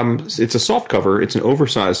it's a soft cover. It's an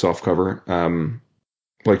oversized soft cover,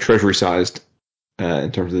 like treasury sized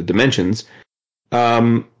in terms of the dimensions.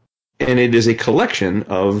 And it is a collection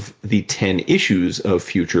of the 10 issues of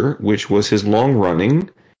Future, which was his long running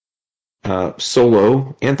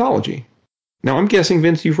solo anthology. Now, I'm guessing,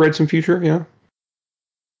 Vince, you've read some Future, yeah?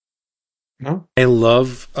 No? I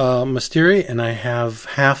love Musturi, and I have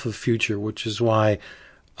half of Future, which is why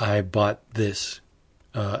I bought this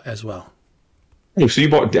as well. Oh, so you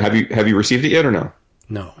bought? Have you received it yet or no?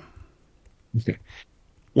 No. Okay.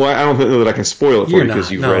 Well, I don't know that I can spoil it for you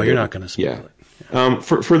because you've read it. No, you're not going to spoil it. Yeah.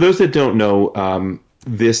 For those that don't know,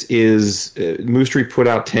 this is Musturi put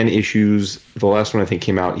out 10 issues. The last one I think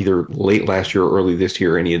came out either late last year or early this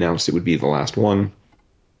year, and he announced it would be the last one.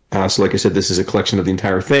 So, like I said, this is a collection of the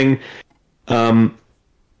entire thing.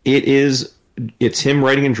 It's him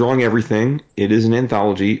writing and drawing everything. It is an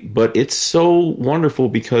anthology, but it's so wonderful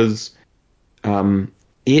because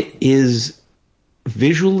it is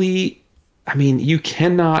visually, I mean, you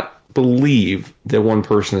cannot believe that one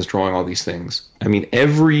person is drawing all these things. I mean,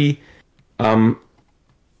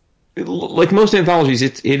 like most anthologies,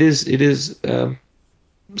 it is done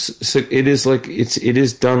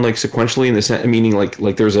like sequentially in the sense, meaning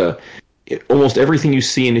like there's almost everything you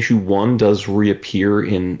see in issue 1 does reappear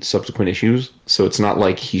in subsequent issues. So it's not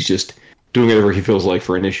like he's just doing whatever he feels like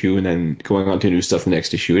for an issue and then going on to new stuff the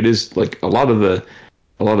next issue. It is like a lot of the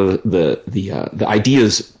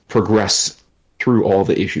ideas progress through all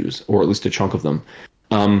the issues, or at least a chunk of them.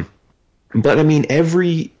 But I mean,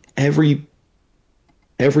 every every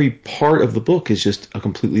part of the book is just a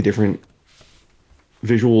completely different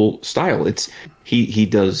visual style. He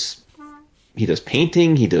does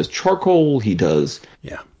painting, he does charcoal, he does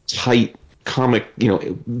tight comic,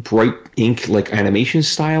 bright ink like animation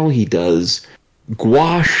style. He does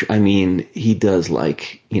gouache. I mean, he does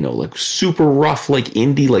like super rough, like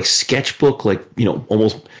indie, like sketchbook, like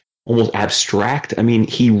almost abstract. I mean,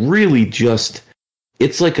 he really just,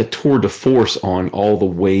 it's like a tour de force on all the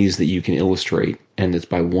ways that you can illustrate, and it's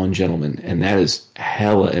by one gentleman, and that is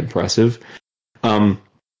hella impressive. And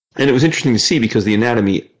it was interesting to see because the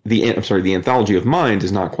Anthology of Mind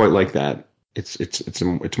is not quite like that.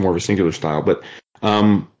 It's more of a singular style, but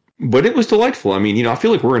it was delightful. I mean, I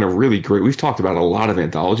feel like we're in a really great. We've talked about a lot of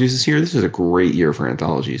anthologies this year. This is a great year for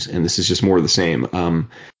anthologies, and this is just more of the same.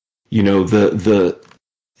 If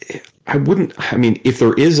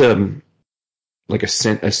there is a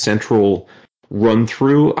central run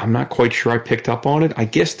through, I'm not quite sure I picked up on it. I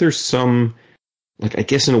guess there's some, I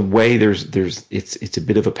guess in a way it's a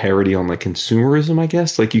bit of a parody on like consumerism, I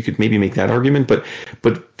guess. Like you could maybe make that argument, but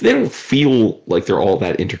they don't feel like they're all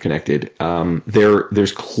that interconnected.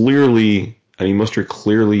 There's clearly, Musturi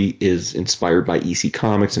clearly is inspired by EC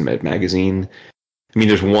Comics and Mad Magazine. I mean,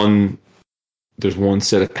 there's one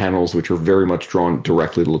set of panels which are very much drawn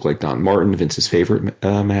directly to look like Don Martin, Vince's favorite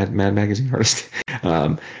Mad Magazine artist.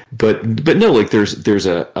 But no, like there's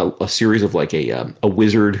a series of like a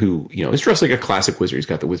wizard who is dressed like a classic wizard. He's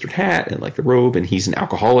got the wizard hat and like the robe, and he's an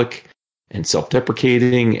alcoholic and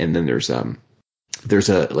self-deprecating. And then there's an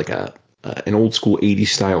old school 80s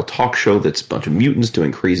style talk show that's a bunch of mutants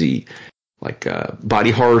doing crazy like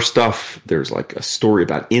body horror stuff. There's like a story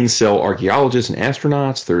about incel archaeologists and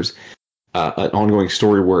astronauts. There's an ongoing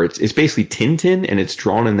story where it's basically Tintin, and it's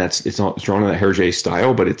drawn in that Hergé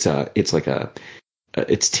style, but it's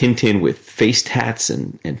Tintin with face tats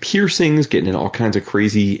and piercings, getting in all kinds of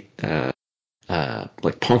crazy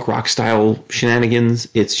like punk rock style shenanigans.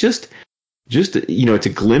 It's just it's a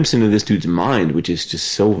glimpse into this dude's mind, which is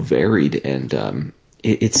just so varied, and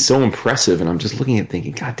it's so impressive. And I'm just looking at it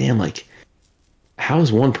thinking, God damn, like, how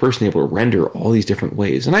is one person able to render all these different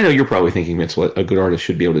ways? And I know you're probably thinking, Vince, a good artist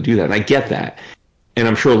should be able to do that. And I get that. And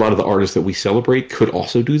I'm sure a lot of the artists that we celebrate could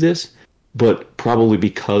also do this, but probably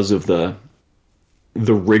because of the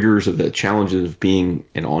rigors of the challenges of being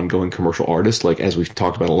an ongoing commercial artist, like as we've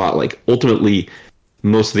talked about a lot, like ultimately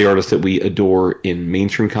most of the artists that we adore in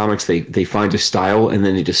mainstream comics, they find a style and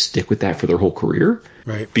then they just stick with that for their whole career.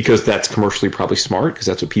 Right. Because that's commercially probably smart, because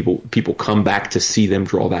that's what people come back to see them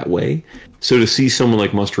draw that way. So to see someone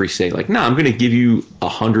like Musturi say, like, nah, I'm going to give you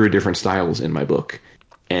 100 different styles in my book,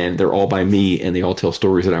 and they're all by me, and they all tell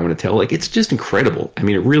stories that I want to tell, like, it's just incredible. I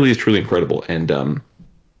mean, it really is truly incredible. And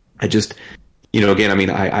I just, again, I mean,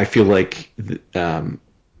 I feel like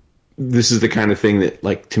this is the kind of thing that,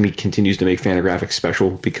 like, to me continues to make Fantagraphics special,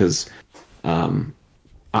 because I'm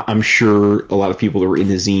sure a lot of people that were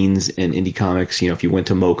into zines and indie comics, if you went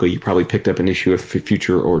to Mocha, you probably picked up an issue of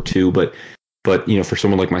Future or two, but for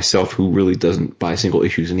someone like myself who really doesn't buy single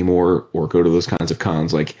issues anymore or go to those kinds of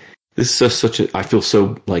cons, like, this is I feel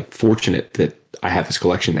so like fortunate that I have this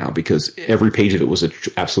collection now, because every page of it was an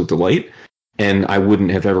absolute delight, and I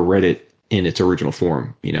wouldn't have ever read it in its original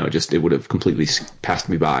form. It would have completely passed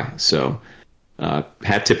me by. So,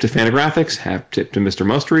 hat tip to Fantagraphics, hat tip to Mr.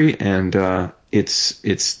 Musturi, and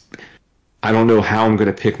it's I don't know how I'm going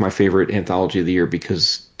to pick my favorite anthology of the year,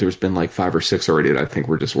 because there's been like 5 or 6 already that I think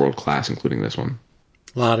were just world class, including this one.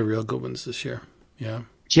 A lot of real good ones this year. Yeah.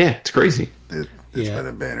 Yeah, it's crazy. It's been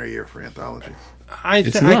a banner year for anthologies.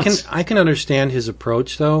 I can understand his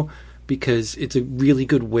approach, though, because it's a really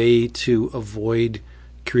good way to avoid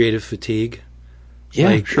creative fatigue.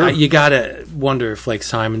 Yeah, sure. You gotta wonder if, like,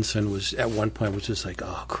 Simonson was at one point was just like,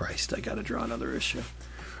 oh Christ, I gotta draw another issue.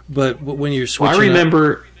 But when you're switching, I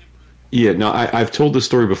remember. Yeah, no, I've told this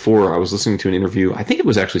story before. I was listening to an interview. I think it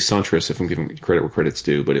was actually Suntress, if I'm giving credit where credit's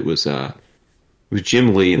due, but it was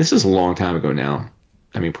Jim Lee, and this is a long time ago now.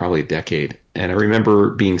 I mean, probably a decade. And I remember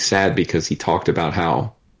being sad because he talked about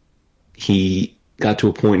how he got to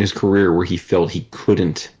a point in his career where he felt he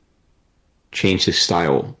couldn't change his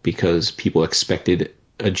style because people expected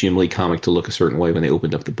a Jim Lee comic to look a certain way when they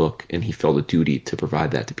opened up the book, and he felt a duty to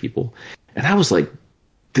provide that to people. And I was like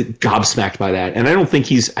gobsmacked by that. And I think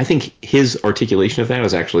his articulation of that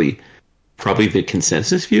is actually probably the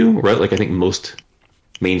consensus view, right? Like, I think most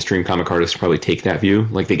mainstream comic artists probably take that view.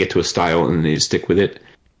 Like, they get to a style and they just stick with it.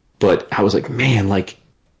 But I was like, man, like,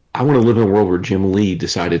 I want to live in a world where Jim Lee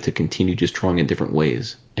decided to continue just drawing in different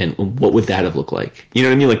ways. And what would that have looked like? You know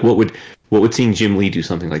what I mean? Like, what would seeing Jim Lee do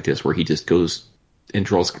something like this, where he just goes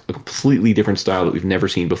draws a completely different style that we've never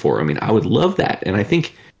seen before. I mean, I would love that, and I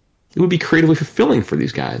think it would be creatively fulfilling for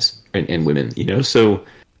these guys and women, you know. So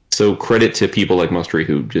credit to people like Musturi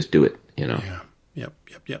who just do it, you know. Yeah.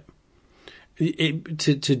 Yep.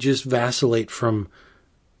 To just vacillate from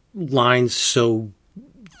lines so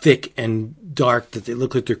thick and dark that they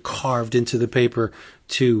look like they're carved into the paper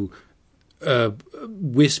to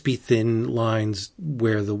wispy thin lines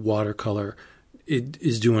where the watercolor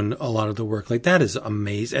is doing a lot of the work. Like, that is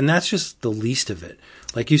amazing, and that's just the least of it.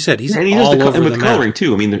 Like you said, he's all over the map. Coloring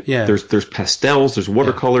too. I mean, there's pastels, there's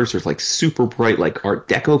watercolors, there's like super bright like Art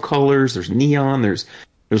Deco colors, there's neon, there's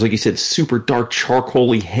like you said, super dark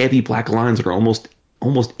charcoaly heavy black lines that are almost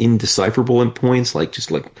indecipherable in points, like just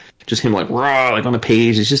him like raw like on a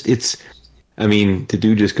page. I mean, the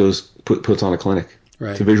dude just puts on a clinic.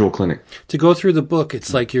 Right. It's a visual clinic. To go through the book,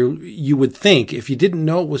 it's like you would think, if you didn't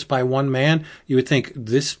know it was by one man, you would think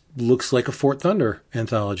this looks like a Fort Thunder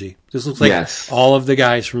anthology. This looks like all of the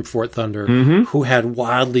guys from Fort Thunder who had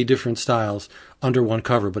wildly different styles under one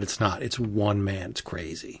cover, but it's not. It's one man. It's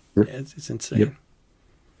crazy. It's insane. Yep.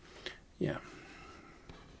 Yeah.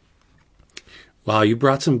 Wow, you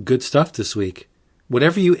brought some good stuff this week.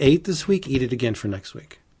 Whatever you ate this week, eat it again for next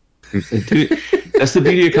week. Dude, that's the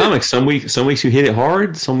beauty of comics. Some weeks you hit it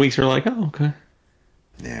hard. Some weeks are like, oh, okay.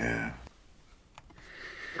 Yeah.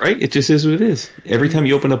 Right? It just is what it is. Every time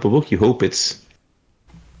you open up a book, you hope it's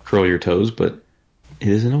curl your toes, but it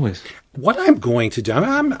isn't always. What I'm going to do,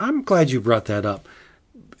 I'm glad you brought that up.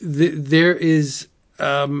 There is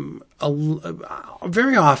very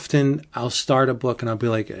often I'll start a book and I'll be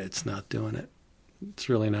like, it's not doing it. It's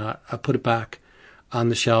really not. I'll put it back on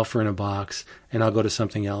the shelf or in a box, and I'll go to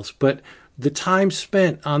something else. But the time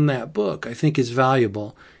spent on that book, I think, is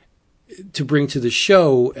valuable to bring to the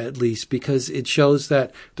show, at least, because it shows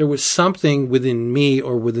that there was something within me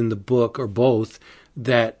or within the book or both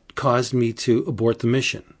that caused me to abort the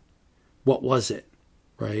mission. What was it,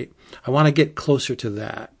 right? I want to get closer to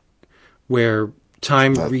that, where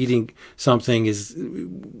time reading something is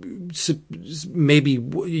maybe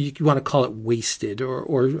you want to call it wasted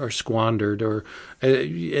or squandered, or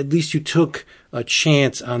at least you took a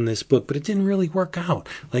chance on this book, but it didn't really work out.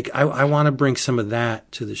 Like, I want to bring some of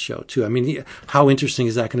that to the show too. I mean, how interesting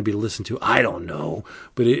is that going to be to listen to? I don't know,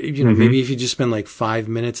 but maybe if you just spend like 5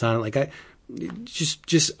 minutes on it, like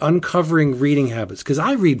just uncovering reading habits, because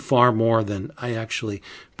I read far more than I actually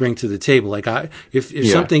bring to the table. Like, if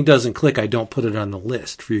something doesn't click, I don't put it on the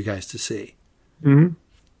list for you guys to see. Mm-hmm.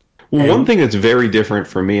 Well, one thing that's very different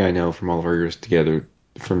for me, I know from all of our years together,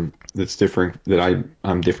 that's different, that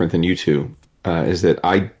I'm different than you two, is that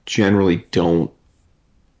I generally don't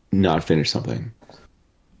not finish something.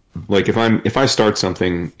 Like, if I start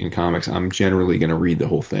something in comics, I'm generally going to read the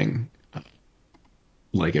whole thing,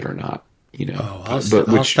 like it or not. You know, I'll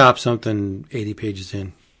stop something 80 pages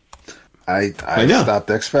in. I stopped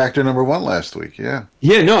X Factor #1 last week. Yeah.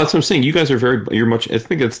 Yeah, no, that's what I'm saying. You guys are I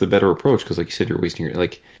think that's the better approach, because, like you said, you're wasting your,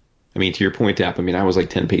 like, I mean, to your point, Dap, I mean, I was like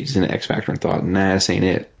 10 pages into X Factor and thought, nah, this ain't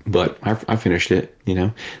it. But I finished it, you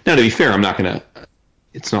know. Now, to be fair,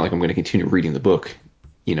 it's not like I'm going to continue reading the book.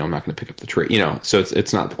 You know, I'm not going to pick up the trade, you know, so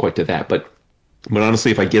it's not quite to that. But honestly,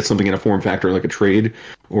 if I get something in a form factor like a trade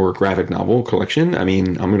or a graphic novel collection, I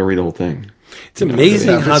mean, I'm going to read the whole thing. It's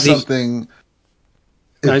amazing how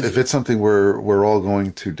if it's something we're all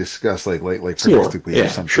going to discuss, like realistically,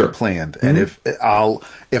 have something planned, and if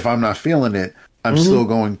I'm not feeling it, I'm still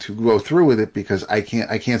going to go through with it, because I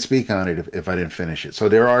can't speak on it if I didn't finish it. So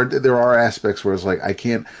there are aspects where it's like I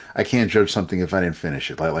can't judge something if I didn't finish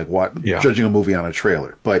it, like judging a movie on a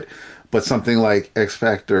trailer, but something like X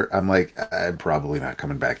Factor, I'm like, I'm probably not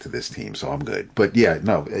coming back to this team, so I'm good. But yeah,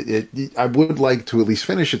 no, I would like to at least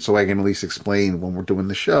finish it so I can at least explain when we're doing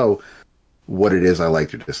the show what it is I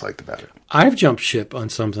liked or disliked about it. I've jumped ship on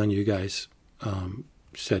something you guys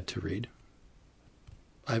said to read.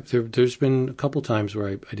 There's been a couple times where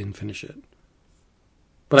I didn't finish it.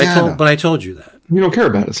 But I told you that. You don't care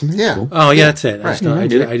about it. Yeah. Cool. Oh, yeah, that's it. Right.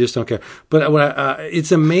 I just don't care. But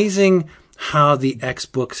it's amazing how the X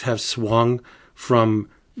books have swung from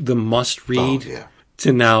the must-read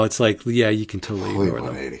to now it's like, yeah, you can totally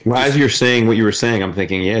ignore them. Well, as you're saying what you were saying, I'm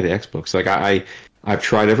thinking, yeah, the X books. Like, I've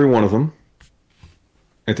tried every one of them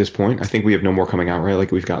at this point. I think we have no more coming out, right?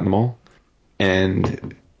 Like, we've gotten them all.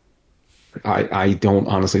 And I don't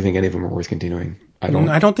honestly think any of them are worth continuing.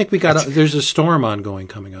 I don't think we got there's a Storm ongoing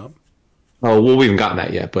coming up. Oh, well, we haven't gotten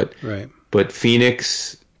that yet, but right. But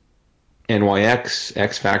Phoenix, NYX,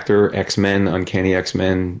 X Factor, X-Men, Uncanny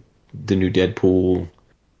X-Men, the new Deadpool,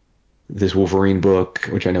 this Wolverine book,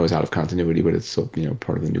 which I know is out of continuity, but it's still,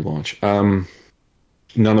 part of the new launch. None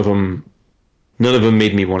of them none of them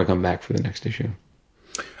made me want to come back for the next issue.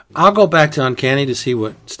 I'll go back to Uncanny to see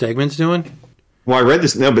what Stegman's doing. Well, I read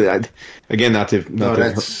this. No, but again, not to front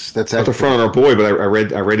on our boy, but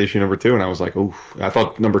I read issue number 2, and I was like, oh, I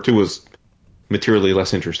thought number 2 was materially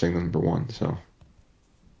less interesting than number 1. So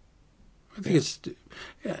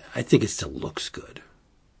I think it still looks good,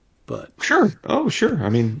 but sure. Oh, sure. I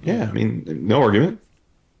mean, yeah. I mean, no argument.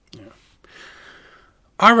 Yeah.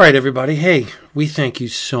 All right, everybody. Hey, we thank you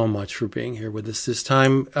so much for being here with us this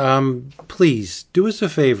time. Please do us a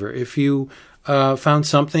favor. If you found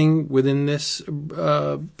something within this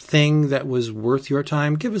thing that was worth your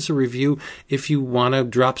time, give us a review. If you want to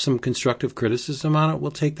drop some constructive criticism on it,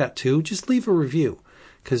 we'll take that too. Just leave a review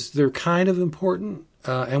because they're kind of important.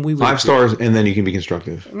 And we 5 stars, and then you can be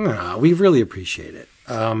constructive. No, we really appreciate it.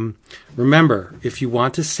 Remember, if you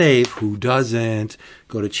want to save, who doesn't,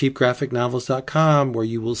 go to cheapgraphicnovels.com where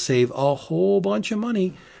you will save a whole bunch of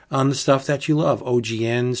money on the stuff that you love.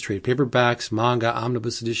 OGNs, trade paperbacks, manga,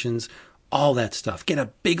 omnibus editions, all that stuff. Get a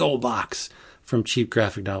big old box from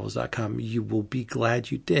cheapgraphicnovels.com. You will be glad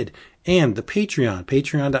you did. And the Patreon,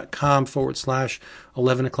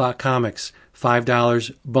 patreon.com/11 o'clock comics.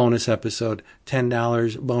 $5 bonus episode,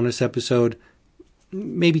 $10 bonus episode,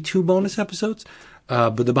 maybe 2 bonus episodes,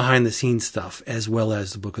 but the behind the scenes stuff as well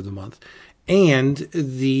as the book of the month. And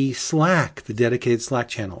the Slack, the dedicated Slack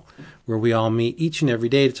channel, where we all meet each and every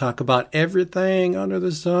day to talk about everything under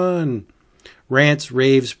the sun. Rants,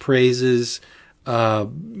 raves, praises,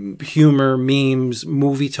 humor, memes,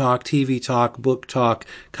 movie talk, TV talk, book talk,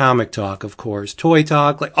 comic talk, of course, toy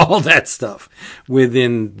talk, like all that stuff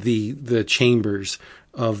within the chambers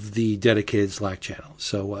of the dedicated Slack channel.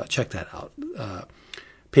 So check that out.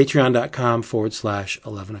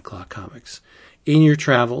 Patreon.com/11 o'clock comics. In your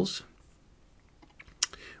travels,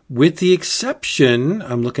 with the exception,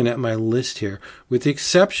 I'm looking at my list here, with the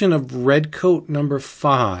exception of Red Coat number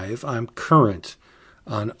 5, I'm current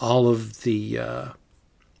on all of the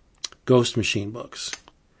Ghost Machine books.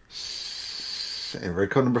 And Red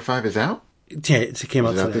Coat number 5 is out? It came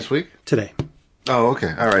out today. Out this week? Today. Oh,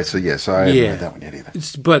 okay. All right. So, so I haven't read that one yet either.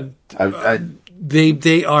 But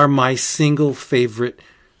they are my single favorite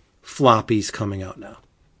floppies coming out now.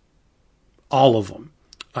 All of them.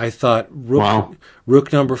 I thought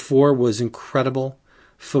Rook number 4 was incredible.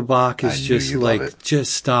 Fabak is just like,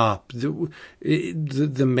 just stop.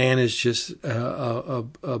 The man is just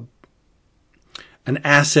an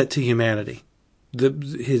asset to humanity.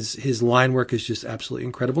 His line work is just absolutely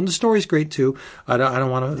incredible, and the story's great too. I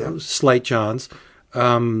don't want to slight John's.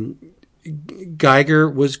 Geiger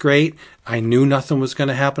was great. I knew nothing was going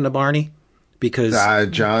to happen to Barney because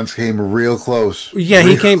John's came real close. Yeah,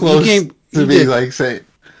 he came to me like saying,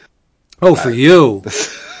 "Oh, for you."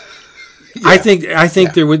 Yeah. I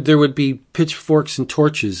think there would be pitchforks and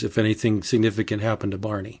torches if anything significant happened to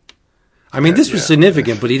Barney. I mean, this was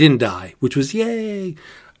significant, but he didn't die, which was yay.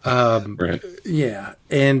 Right. Yeah,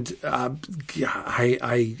 and I'm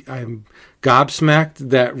gobsmacked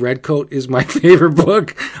that Red Coat is my favorite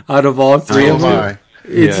book out of all 3 of them.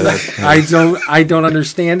 I don't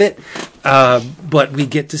understand it, but we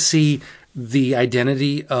get to see the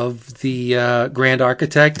identity of the Grand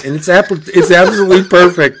Architect, and it's absolutely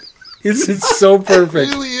perfect. It's so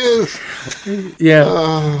perfect. It really is. Yeah.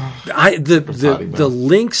 The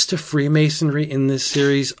links to Freemasonry in this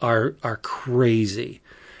series are crazy.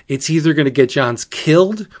 It's either going to get Johns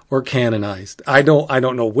killed or canonized. I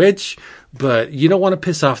don't know which, but you don't want to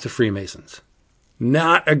piss off the Freemasons.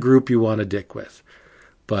 Not a group you want to dick with.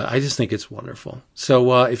 But I just think it's wonderful.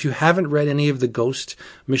 So if you haven't read any of the Ghost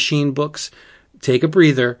Machine books, take a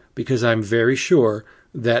breather, because I'm very sure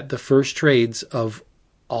that the first trades of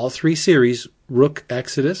all 3 series, Rook,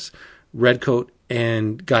 Exodus, Redcoat,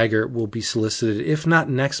 and Geiger, will be solicited, if not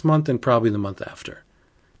next month, then probably the month after.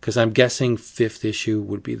 Because I'm guessing 5th issue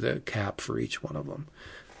would be the cap for each one of them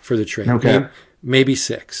for the trade. Okay. Maybe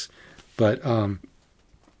 6. But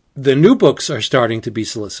the new books are starting to be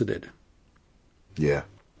solicited. Yeah.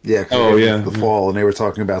 Yeah. The fall, and they were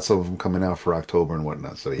talking about some of them coming out for October and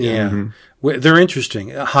whatnot. So, yeah. Mm-hmm. They're interesting.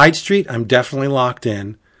 Hyde Street, I'm definitely locked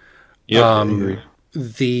in. Yep, I agree.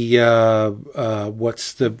 The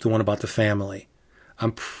what's the one about the family?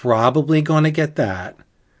 I'm probably going to get that.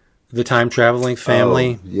 The time traveling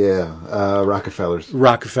family. Rockefellers,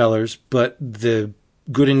 but the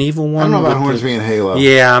good and evil one. I don't know about Hornsby and Halo.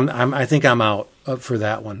 Yeah, I think I'm out for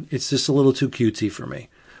that one. It's just a little too cutesy for me.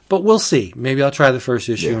 But we'll see. Maybe I'll try the first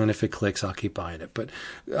issue, and if it clicks, I'll keep buying it. But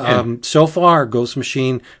so far, Ghost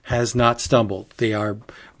Machine has not stumbled. They are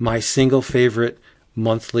my single favorite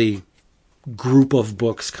monthly group of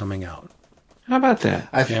books coming out. How about that?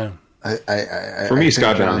 For me, think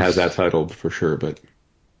Skybound has John's- that title for sure, but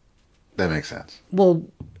That makes sense. Well,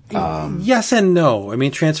 yes and no. I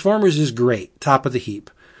mean, Transformers is great, top of the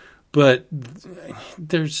heap. But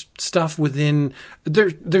there's stuff within...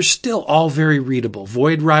 They're still all very readable.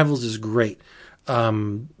 Void Rivals is great.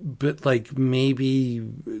 But, like, maybe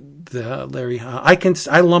the Larry Hama...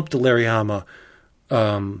 I lump the Larry Hama,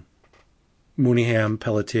 Mooneyham,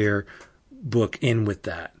 Pelletier book in with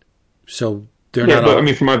that. So they're not... but I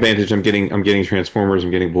mean, from my vantage, I'm getting Transformers,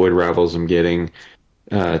 I'm getting Void Rivals, I'm getting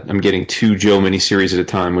 2 Joe miniseries at a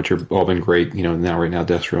time, which have all been great. You know, right now,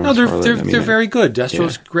 Destro. No, and Scarlet. they're very good.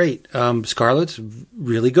 Destro's great. Scarlet's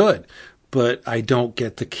really good, but I don't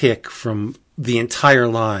get the kick from the entire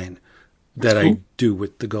line that I do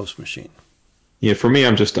with the Ghost Machine. Yeah, for me,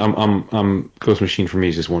 I'm Ghost Machine. For me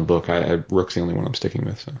is just one book. Rook's the only one I'm sticking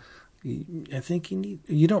with. So. I think you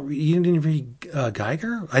didn't read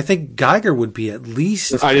Geiger? I think Geiger would be at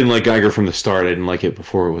least... I didn't like Geiger from the start. I didn't like it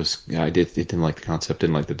before it was... didn't like the concept,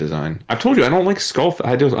 didn't like the design. I've told you, I don't like Skull...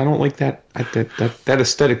 I don't like that... That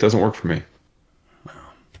aesthetic doesn't work for me.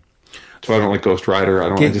 That's why I don't like Ghost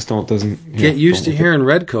Rider. Get used to hearing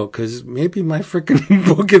Redcoat, because maybe my freaking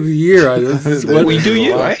book of the year. We do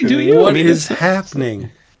you. I do you. What is happening?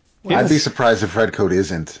 I'd be surprised if Redcoat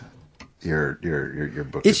isn't your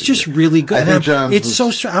book. It's just really good. I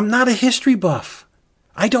think I'm not a history buff.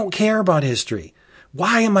 I don't care about history.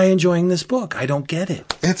 Why am I enjoying this book? I don't get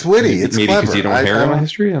it. It's witty. It's maybe clever. Because you don't care about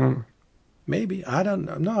history. I don't. Maybe I don't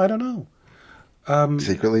know. No, I don't know.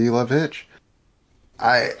 Secretly, you love Hitch.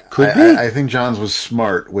 Could be. I think Johns was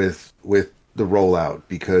smart with the rollout,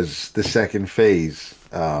 because the second phase,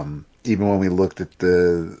 even when we looked at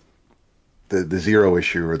the zero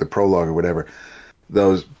issue or the prologue or whatever,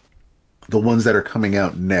 the ones that are coming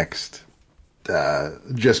out next,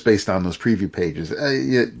 just based on those preview pages.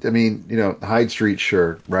 I mean, you know, Hyde Street,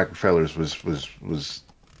 sure, Rockefeller's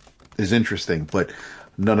is interesting, but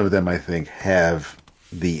none of them, I think, have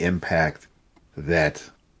the impact that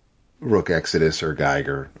Rook Exodus or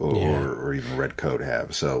Geiger or even Redcoat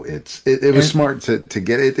have. So it was smart to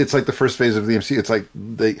get it. It's like the first phase of the MCU. It's like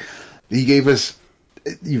he gave us.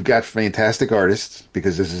 You've got fantastic artists,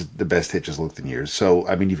 because this is the best Hitch has looked in years. So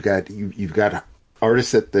I mean, you've got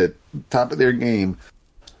artists at the top of their game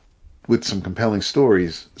with some compelling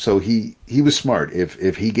stories. So he was smart.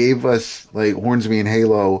 If he gave us like Hornsby and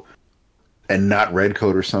Halo and not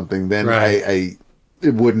Redcoat or something, then right.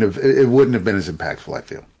 it wouldn't have been as impactful, I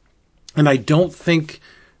feel. And I don't think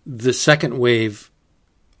the second wave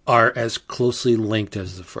are as closely linked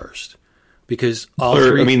as the first, because all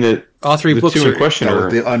three books two in are question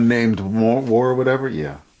are the unnamed war or whatever.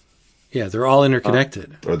 Yeah, they're all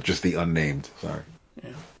interconnected. Or just the unnamed. Sorry. Yeah.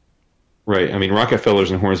 Right. I mean,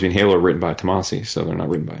 Rockefellers and Hornsby and Halo are written by Tomasi, so they're not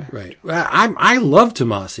written by... Right. I love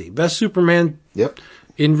Tomasi. Best Superman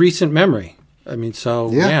in recent memory. I mean,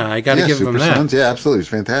 so, I got to give him that. Sons, yeah, absolutely. It's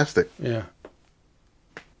fantastic. Yeah.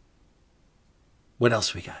 What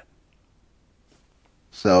else we got?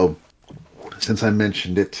 So, since I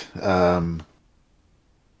mentioned it,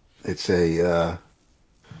 it's a...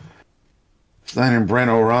 It's not in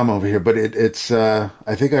Breno Ram over here, but it's... I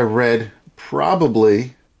think I read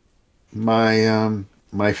probably my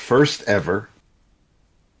first ever,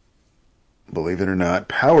 believe it or not,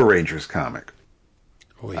 Power Rangers comic.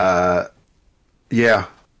 Oh, yeah.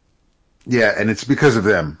 Yeah, and it's because of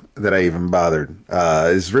them that I even bothered.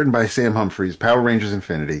 It's written by Sam Humphries, Power Rangers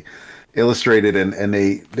Infinity, illustrated, and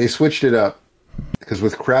they switched it up, because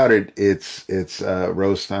with Crowded, it's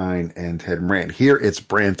Rose Stein and Ted Brandt. Here, it's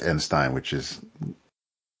Brandt and Stein, which is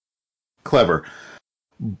clever.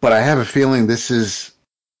 But I have a feeling this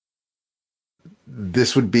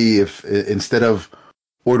would be, if instead of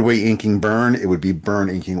Ordway inking Byrne, it would be Byrne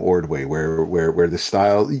inking Ordway, where the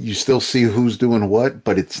style, you still see who's doing what,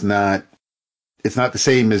 but it's not the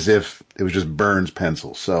same as if it was just Byrne's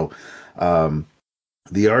pencil. So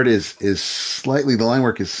the art is slightly, the line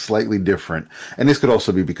work is slightly different, and this could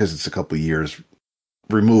also be because it's a couple of years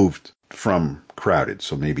removed from Crowded,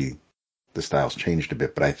 so maybe the style's changed a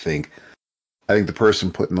bit. But I think the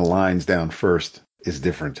person putting the lines down first is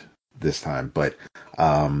different this time. But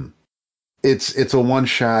it's a one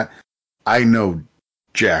shot. I know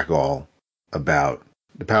jack all about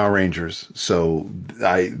the Power Rangers, so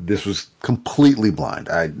this was completely blind.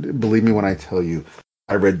 Believe me when I tell you,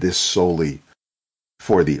 I read this solely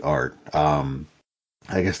for the art. I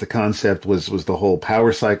guess the concept was the whole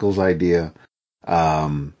power cycles idea,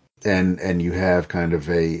 and you have kind of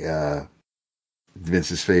a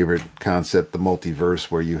Vince's favorite concept, the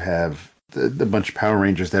multiverse, where you have the bunch of Power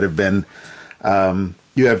Rangers that have been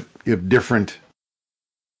you have different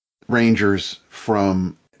Rangers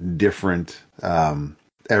from different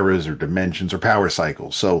eras or dimensions or power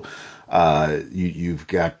cycles. So you've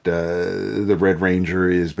got the Red Ranger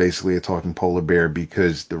is basically a talking polar bear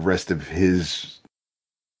because the rest of his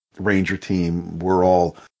Ranger team were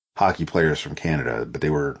all hockey players from Canada, but they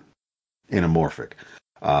were anamorphic.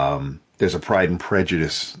 There's a Pride and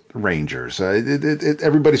Prejudice Rangers.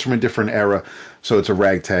 Everybody's from a different era, so it's a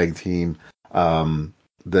ragtag team.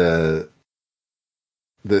 The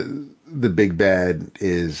big bad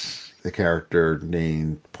is a character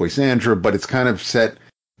named Poisandra, but it's kind of set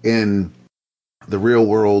in the real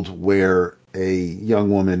world where a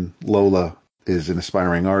young woman, Lola, is an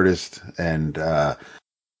aspiring artist and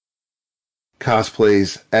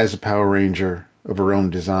cosplays as a Power Ranger of her own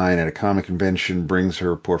design at a comic convention, brings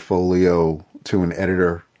her portfolio to an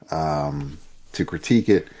editor to critique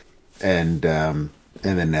it, and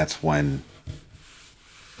then that's when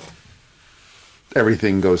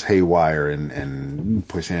everything goes haywire, and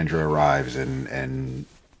Poisandra arrives and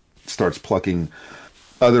starts plucking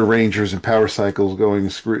other Rangers and power cycles going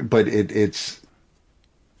screw. But it's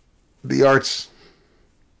the arts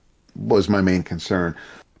was my main concern.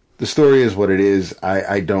 The story is what it is.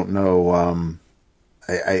 I don't know.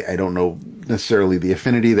 I don't know necessarily the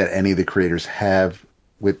affinity that any of the creators have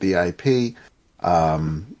with the IP.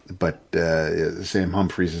 But Sam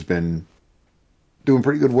Humphries has been doing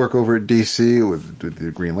pretty good work over at DC with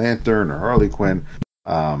the Green Lantern or Harley Quinn.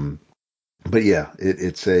 But yeah,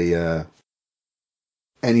 it's a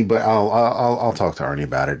anybody. I'll talk to Arnie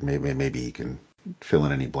about it. Maybe he can fill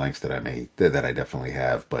in any blanks that I definitely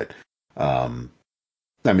have. But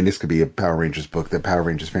I mean, this could be a Power Rangers book that Power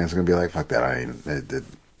Rangers fans are going to be like, fuck that, I ain't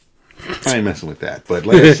messing with that. But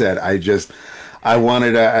like I said, it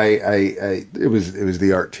was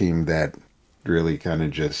the art team that really kind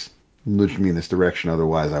of just nudged me in this direction.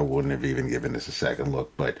 Otherwise, I wouldn't have even given this a second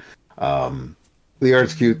look. But the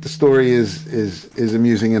art's cute. The story is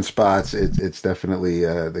amusing in spots. It's definitely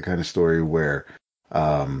the kind of story where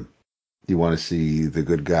you want to see the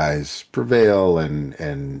good guys prevail,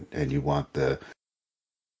 and you want the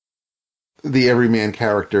everyman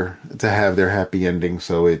character to have their happy ending,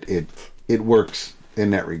 so it works in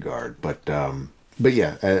that regard. But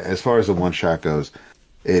yeah, as far as the one shot goes,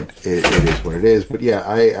 it is what it is. But yeah,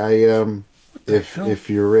 if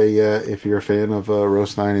you're a fan of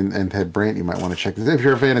Rostein and Ted Brandt, you might want to check this. If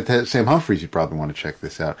you're a fan of Sam Humphries, you probably want to check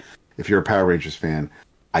this out. If you're a Power Rangers fan,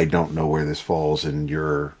 I don't know where this falls in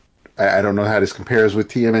your. I don't know how this compares with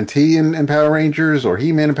TMNT and Power Rangers or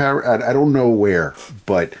He-Man and Power. I don't know where,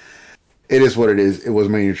 but it is what it is. It was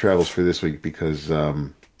my new travels for this week because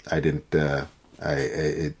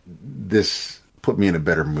this put me in a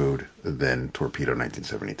better mood than Torpedo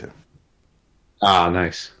 1972. Ah,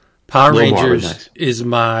 nice. Power Rangers is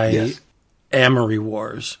my Amory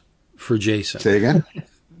Wars for Jason. Say again?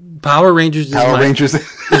 Power Rangers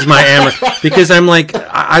is my Amory. Because I'm like,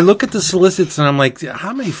 I look at the solicits and I'm like,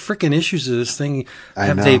 how many freaking issues of this thing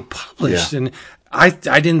have they published? Yeah. And I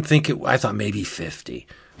didn't think I thought maybe 50.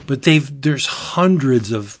 But there's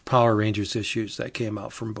hundreds of Power Rangers issues that came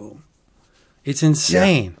out from Boom. It's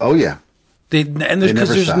insane. Yeah. Oh yeah.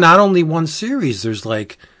 There's not only one series. There's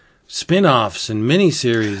like spin-offs and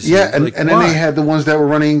mini-series. Yeah, and then they had the ones that were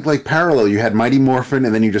running like parallel. You had Mighty Morphin,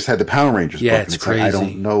 and then you just had the Power Rangers. Yeah, book. it's crazy. Like, I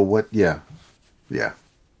don't know what. Yeah.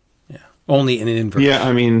 Only in an inverse. Yeah,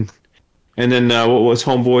 I mean, and then what was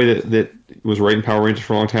Homeboy that was writing Power Rangers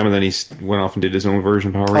for a long time, and then he went off and did his own version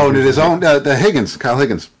of Power Rangers. Oh, did his own? The Higgins, Kyle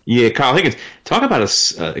Higgins. Yeah, Kyle Higgins. Talk about a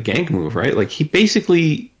gank move, right? Like he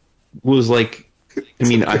basically was like, I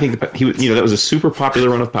mean, I think that was a super popular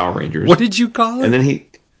run of Power Rangers. What did you call it? And then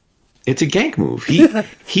it's a gank move.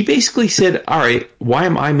 He basically said, all right, why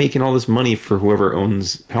am I making all this money for whoever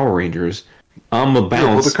owns Power Rangers? I'm a bounce.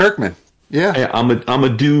 Well, the Kirkman. Yeah. I'm a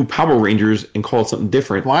do Power Rangers and call it something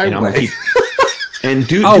different. Why? And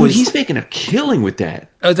dude, he's making a killing with that.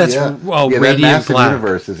 Oh, that's Radiant that Black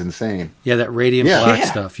universe is insane. Yeah, that Radiant Black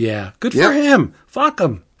stuff. Yeah, good for him. Fuck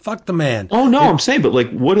him. Fuck the man. Oh no, I'm saying, but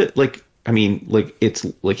it's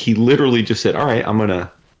like he literally just said, all right, I'm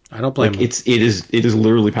gonna. I don't blame him. It is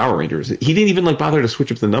literally Power Rangers. He didn't even bother to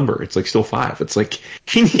switch up the number. It's still 5. It's like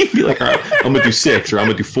he need to be like, all right, I'm gonna do 6 or I'm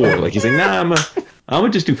gonna do 4. Like he's like, nah, I'm gonna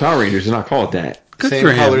just do Power Rangers and not call it that. Good Same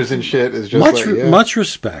for him. Colors and shit is just much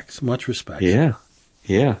respect. Much respect.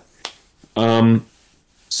 Yeah.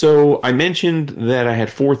 So I mentioned that I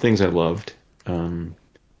had 4 things I loved.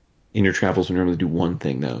 In your travels, we normally do one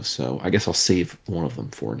thing though, so I guess I'll save one of them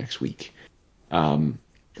for next week.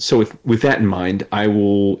 So with that in mind, I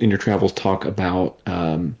will, in your travels, talk about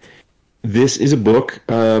This is a book.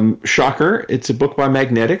 Shocker! It's a book by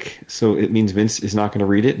Magnetic, so it means Vince is not going to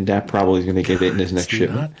read it, and Dap probably is going to get it in his next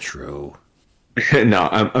shipment. Not true. No,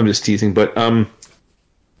 I'm just teasing. But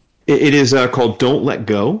it is called "Don't Let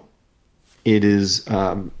Go." It is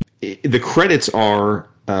the credits are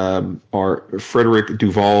Frederic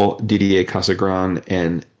Duval, Didier Casagran,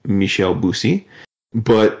 and Michel Bussy,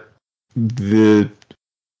 but the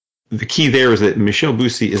key there is that Michel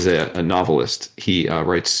Bussy is a novelist. He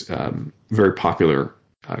writes very popular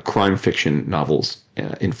crime fiction novels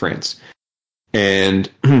in France, and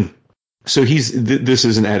so this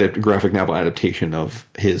is an graphic novel adaptation of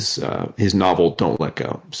his novel "Don't Let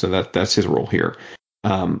Go." So that's his role here.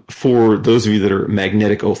 For those of you that are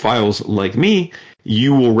magnetic-ophiles like me,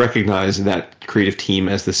 you will recognize that creative team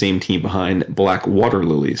as the same team behind Black Water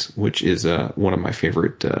Lilies, which is one of my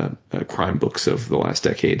favorite crime books of the last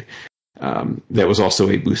decade. That was also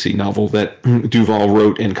a Bussy novel that Duval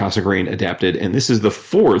wrote and Cassagrain adapted, and this is the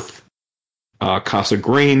fourth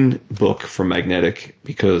Cassagrain book from Magnetic,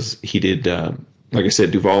 because he did, like I said,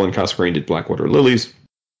 Duval and Cassagrain did Black Water Lilies,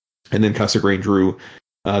 and then Cassagrain drew.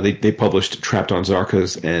 They published Trapped on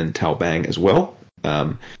Zarkas and Tao Bang as well.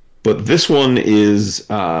 But this one is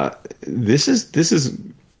this is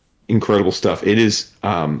incredible stuff. It is.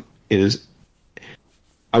 I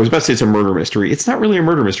was about to say it's a murder mystery. It's not really a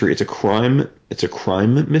murder mystery. It's a crime. It's a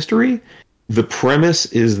crime mystery. The premise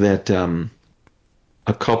is that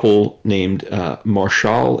a couple named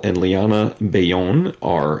Marshall and Liana Bayonne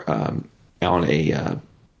are on a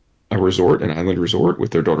resort, an island resort,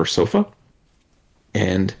 with their daughter Sophie,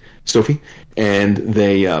 and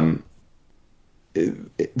they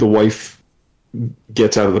the wife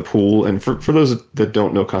gets out of the pool, and for those that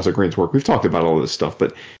don't know Casagrain's work, we've talked about all of this stuff,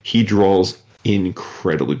 but he draws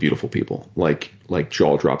incredibly beautiful people, like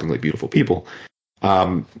jaw-droppingly beautiful people.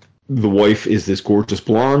 The wife is this gorgeous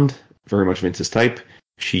blonde, very much Vince's type.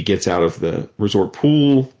 She gets out of the resort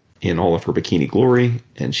pool in all of her bikini glory,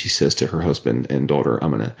 and she says to her husband and daughter,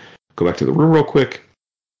 "I'm going to go back to the room real quick."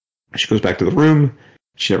 She goes back to the room.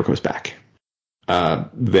 She never comes back.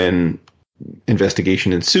 Then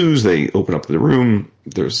investigation ensues. They open up the room.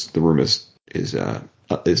 The room is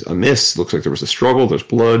amiss. Looks like there was a struggle. There's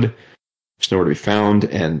blood. There's nowhere to be found,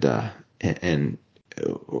 and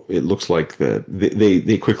it looks like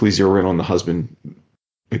they quickly zero in on the husband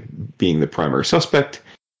being the primary suspect.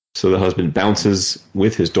 So the husband bounces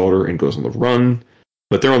with his daughter and goes on the run.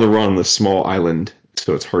 But they're on the run on this small island,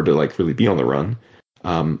 so it's hard to really be on the run.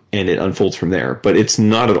 And it unfolds from there, but it's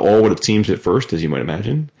not at all what it seems at first, as you might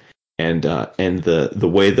imagine. And the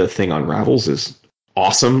way the thing unravels is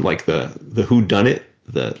awesome. Like the whodunit,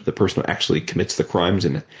 the person who actually commits the crimes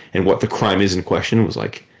and what the crime is in question was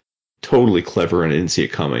totally clever, and I didn't see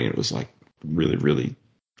it coming. It was really, really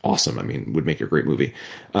awesome. I mean, would make a great movie.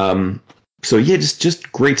 So yeah,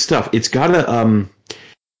 just great stuff. It's got a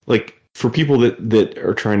for people that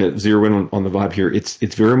are trying to zero in on the vibe here, it's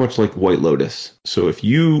very much like White Lotus. So if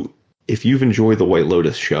you've enjoyed the White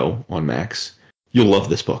Lotus show on Max, you'll love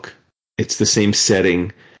this book. It's the same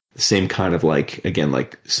setting, the same kind of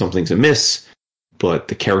something's amiss, but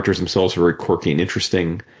the characters themselves are very quirky and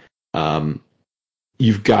interesting.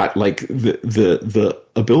 You've got the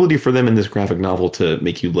ability for them in this graphic novel to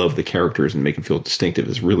make you love the characters and make them feel distinctive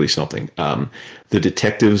is really something. The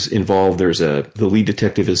detectives involved, the lead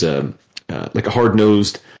detective is a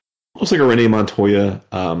hard-nosed, almost like a Renee Montoya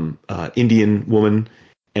Indian woman,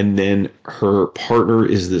 and then her partner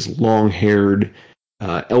is this long-haired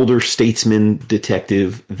elder statesman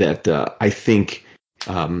detective that I think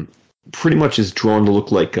pretty much is drawn to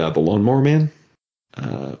look like the Lawnmower Man.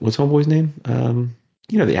 What's homeboy's name?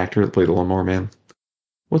 The actor that played the Lawnmower Man.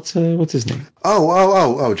 What's his name?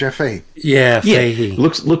 Oh, Jeff Fahey. Yeah, Fahey.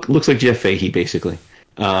 Looks like Jeff Fahey basically.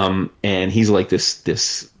 And he's like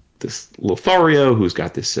this Lothario who's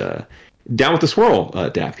got this down with the swirl.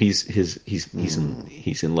 Dap. He's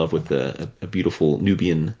in love with a beautiful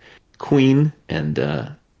Nubian queen, and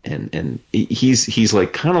he's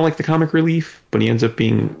kind of like the comic relief, but he ends up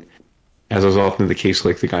being, as is often the case,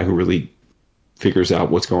 the guy who really figures out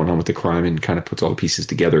what's going on with the crime and kind of puts all the pieces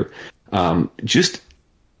together. Just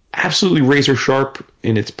absolutely razor sharp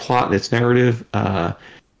in its plot and its narrative.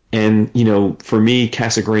 And for me,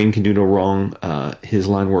 Cassagrain can do no wrong. His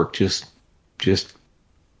line work just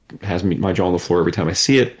has my jaw on the floor every time I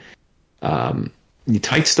see it.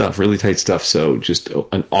 Tight stuff, really tight stuff. So just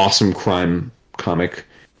an awesome crime comic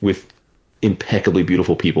with impeccably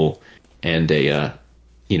beautiful people and a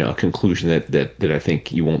conclusion that I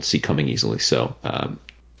think you won't see coming easily. So,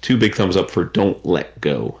 2 big thumbs up for Don't Let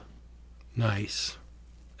Go. Nice.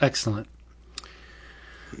 Excellent.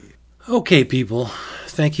 Okay, people.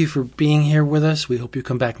 Thank you for being here with us. We hope you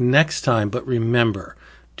come back next time. But remember,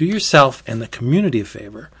 do yourself and the community a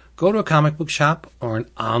favor. Go to a comic book shop or an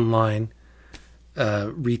online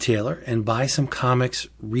retailer and buy some comics,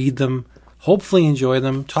 read them, hopefully enjoy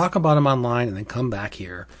them, talk about them online, and then come back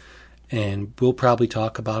here. And we'll probably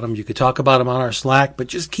talk about them. You could talk about them on our Slack, but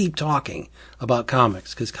just keep talking about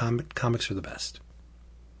comics because comics are the best.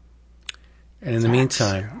 And in the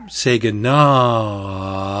meantime, say goodnight.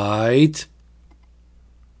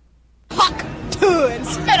 Huck to and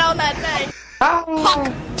spit on that name.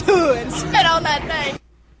 Huck to and spit on that name.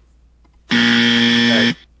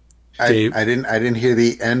 I didn't hear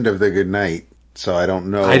the end of the good night, so I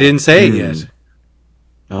don't know. I didn't say it yet.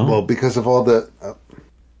 Oh. Well, because of all the.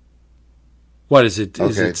 What is it?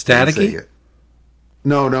 Is Okay, it staticky?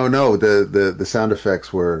 No. The sound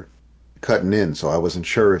effects were cutting in, so I wasn't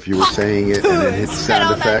sure if you were saying it and it hit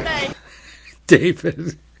sound effect.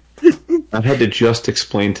 David. I had to just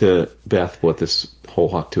explain to Beth what this whole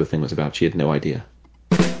Hawk Tuah thing was about. She had no idea.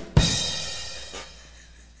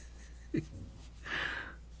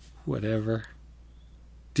 Whatever.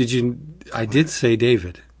 Did you? I did say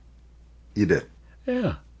David. You did.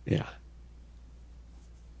 Yeah. Yeah.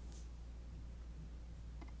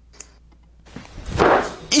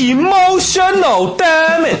 Emotional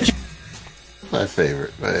damage. My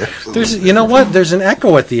favorite. There's, you know what? There's an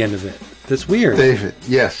echo at the end of it. That's weird. David,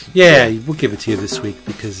 yes. Yeah, we'll give it to you this week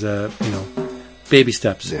because baby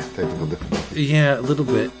steps. Yeah, technical difficulty. Yeah, a little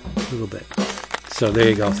bit. So there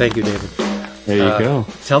you go. Thank you, David. There you go.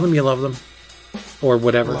 Tell them you love them, or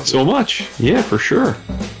whatever. So much. Yeah, for sure.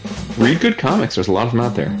 Read good comics. There's a lot of them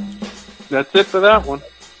out there. That's it for that one.